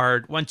not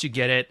hard. Once you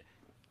get it,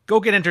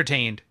 go get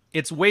entertained.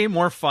 It's way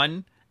more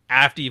fun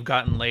after you've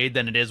gotten laid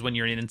than it is when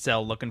you're in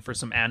incel looking for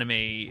some anime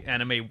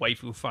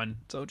waifu fun.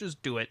 So just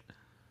do it.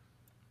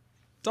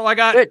 That's all I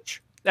got.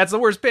 Pitch. That's the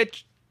worst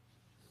pitch.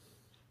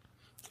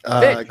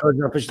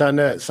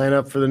 CoachJohnFitch.net. Sign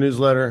up for the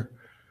newsletter.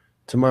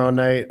 Tomorrow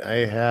night,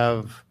 I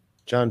have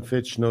John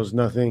Fitch Knows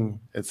Nothing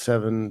at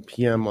 7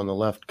 p.m. on the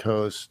left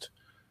coast.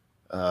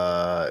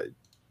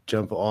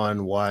 Jump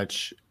on,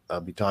 watch. I'll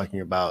be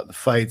talking about the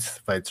fights.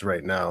 The fights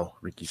right now.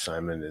 Ricky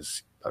Simon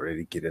is about ready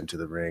to get into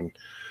the ring.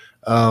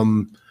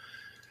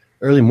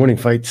 early morning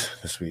fights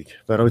this week.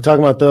 But I'll be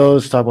talking about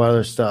those, talk about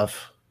other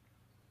stuff.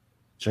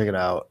 Check it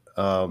out.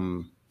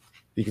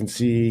 You can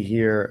see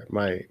here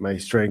my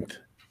strength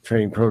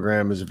training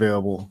program is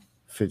available.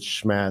 Fit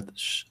Schmath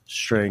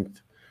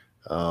Strength.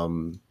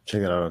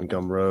 Check it out on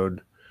Gumroad.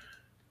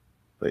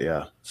 But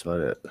yeah, that's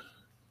about it.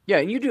 Yeah,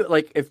 and you do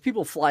like if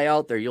people fly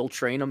out there, you'll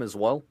train them as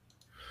well.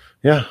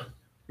 Yeah.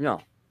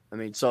 No, I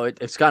mean, so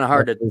it's kind of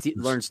hard to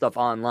learn stuff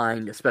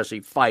online, especially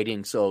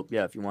fighting. So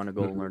yeah, if you want to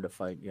go learn to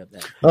fight, you have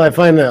that. Well, I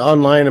find that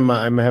online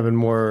I'm having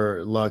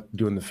more luck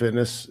doing the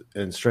fitness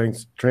and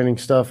strength training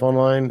stuff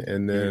online,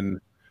 and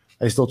then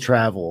I still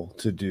travel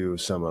to do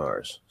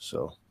seminars.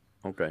 So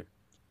okay,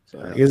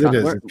 so because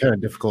it's kind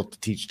of difficult to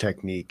teach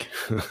technique.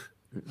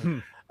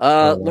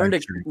 Learn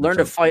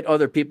to fight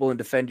other people and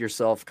defend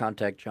yourself.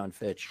 Contact John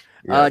Fitch.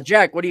 Yeah.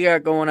 Jack, what do you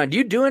got going on? Do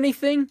you do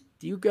anything?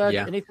 Do you got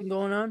anything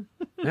going on?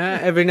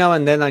 Every now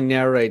and then I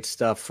narrate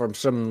stuff from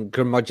some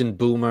curmudgeon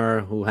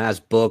boomer who has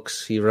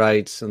books he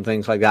writes and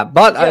things like that.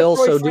 But I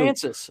also Troy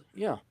Francis.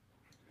 Yeah.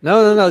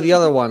 No, the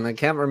other one. I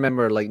can't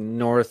remember, like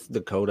North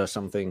Dakota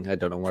something. I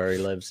don't know where he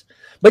lives.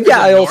 But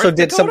yeah, I also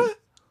did some.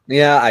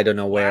 Yeah, I don't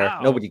know where.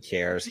 Wow. Nobody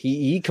cares.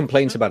 He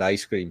complains about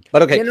ice cream.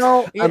 But okay.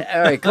 All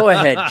right, go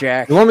ahead,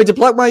 Jack. You want me to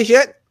plug my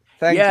shit?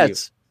 Thank you.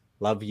 Yes.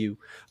 Love you.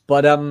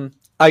 But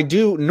I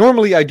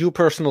do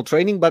personal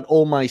training, but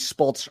all my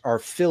spots are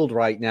filled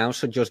right now.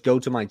 So just go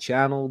to my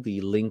channel. The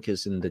link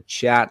is in the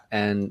chat.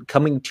 And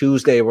coming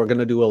Tuesday, we're going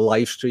to do a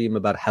live stream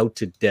about how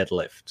to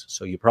deadlift.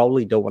 So you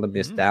probably don't want to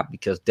miss that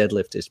because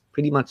deadlift is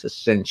pretty much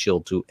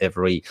essential to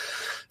every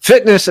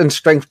fitness and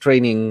strength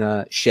training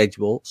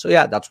schedule. So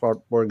yeah, that's what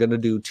we're going to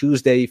do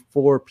Tuesday,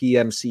 4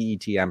 p.m.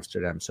 CET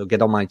Amsterdam. So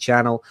get on my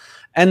channel.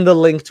 And the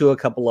link to a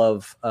couple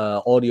of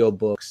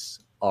audiobooks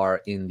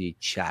are in the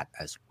chat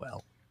as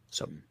well.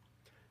 So.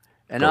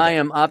 And I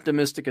am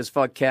optimistic as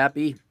fuck,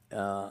 Cappy.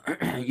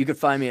 You can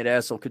find me at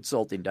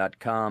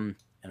assholeconsulting.com,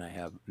 and I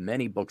have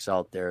many books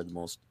out there. The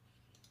most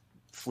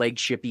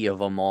flagshipy of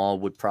them all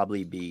would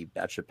probably be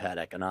Bachelor Pad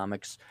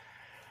Economics.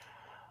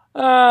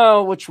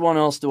 Which one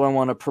else do I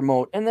want to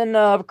promote? And then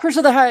Curse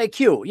of the High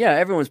IQ. Yeah,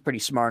 everyone's pretty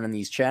smart on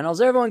these channels.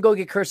 Everyone go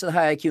get Curse of the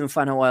High IQ and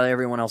find out why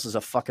everyone else is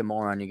a fucking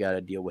moron. You got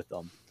to deal with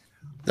them.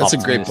 That's a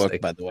great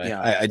book, by the way. Yeah,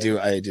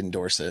 I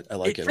endorse it. I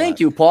like it. Thank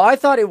you, Paul. I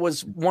thought it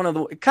was one of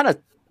the kind of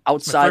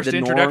outside the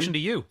norm. Introduction to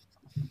you.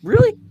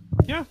 Really?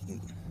 Yeah.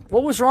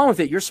 What was wrong with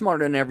it? You're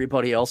smarter than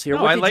everybody else here.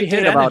 No, what I liked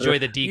it and enjoy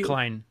the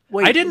decline.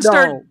 I didn't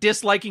start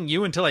disliking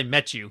you until I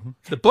met you.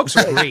 The books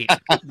are great.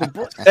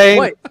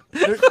 Wait,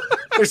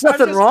 there's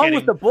nothing wrong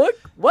with the book?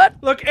 What?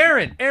 Look,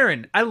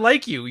 Aaron, I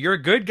like you. You're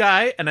a good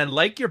guy, and I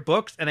like your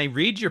books, and I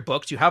read your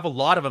books. You have a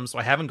lot of them, so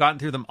I haven't gotten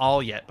through them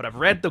all yet, but I've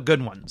read the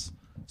good ones.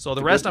 So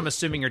the rest I'm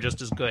assuming are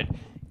just as good. Okay.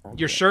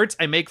 Your shirts,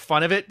 I make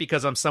fun of it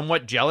because I'm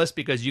somewhat jealous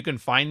because you can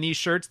find these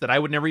shirts that I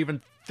would never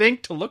even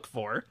think to look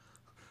for,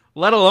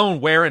 let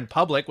alone wear in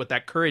public with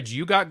that courage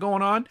you got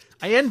going on.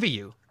 I envy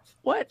you.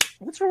 What?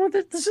 What's wrong with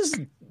it? This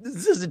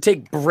doesn't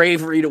take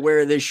bravery to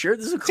wear this shirt.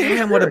 This is a cool Damn,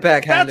 shirt. what a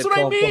backhanded That's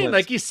what I mean.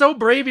 Like, he's so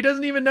brave, he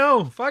doesn't even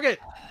know. Fuck it.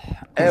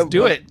 Let's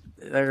do it.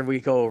 There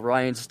we go.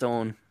 Ryan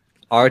Stone.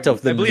 Art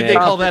of the I believe they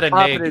call that a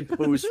neg.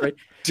 Boost, right?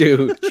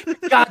 Dude.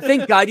 God,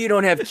 thank God you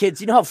don't have kids.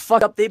 You know how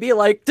fucked up they'd be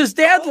like, does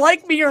dad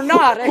like me or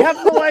not? I have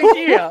no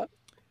idea.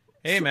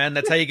 Hey, man,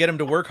 that's how you get him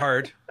to work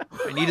hard.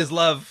 I need his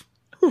love.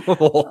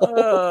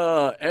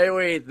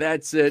 Anyway,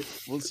 that's it.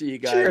 We'll see you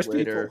guys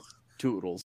later. People. Toodles.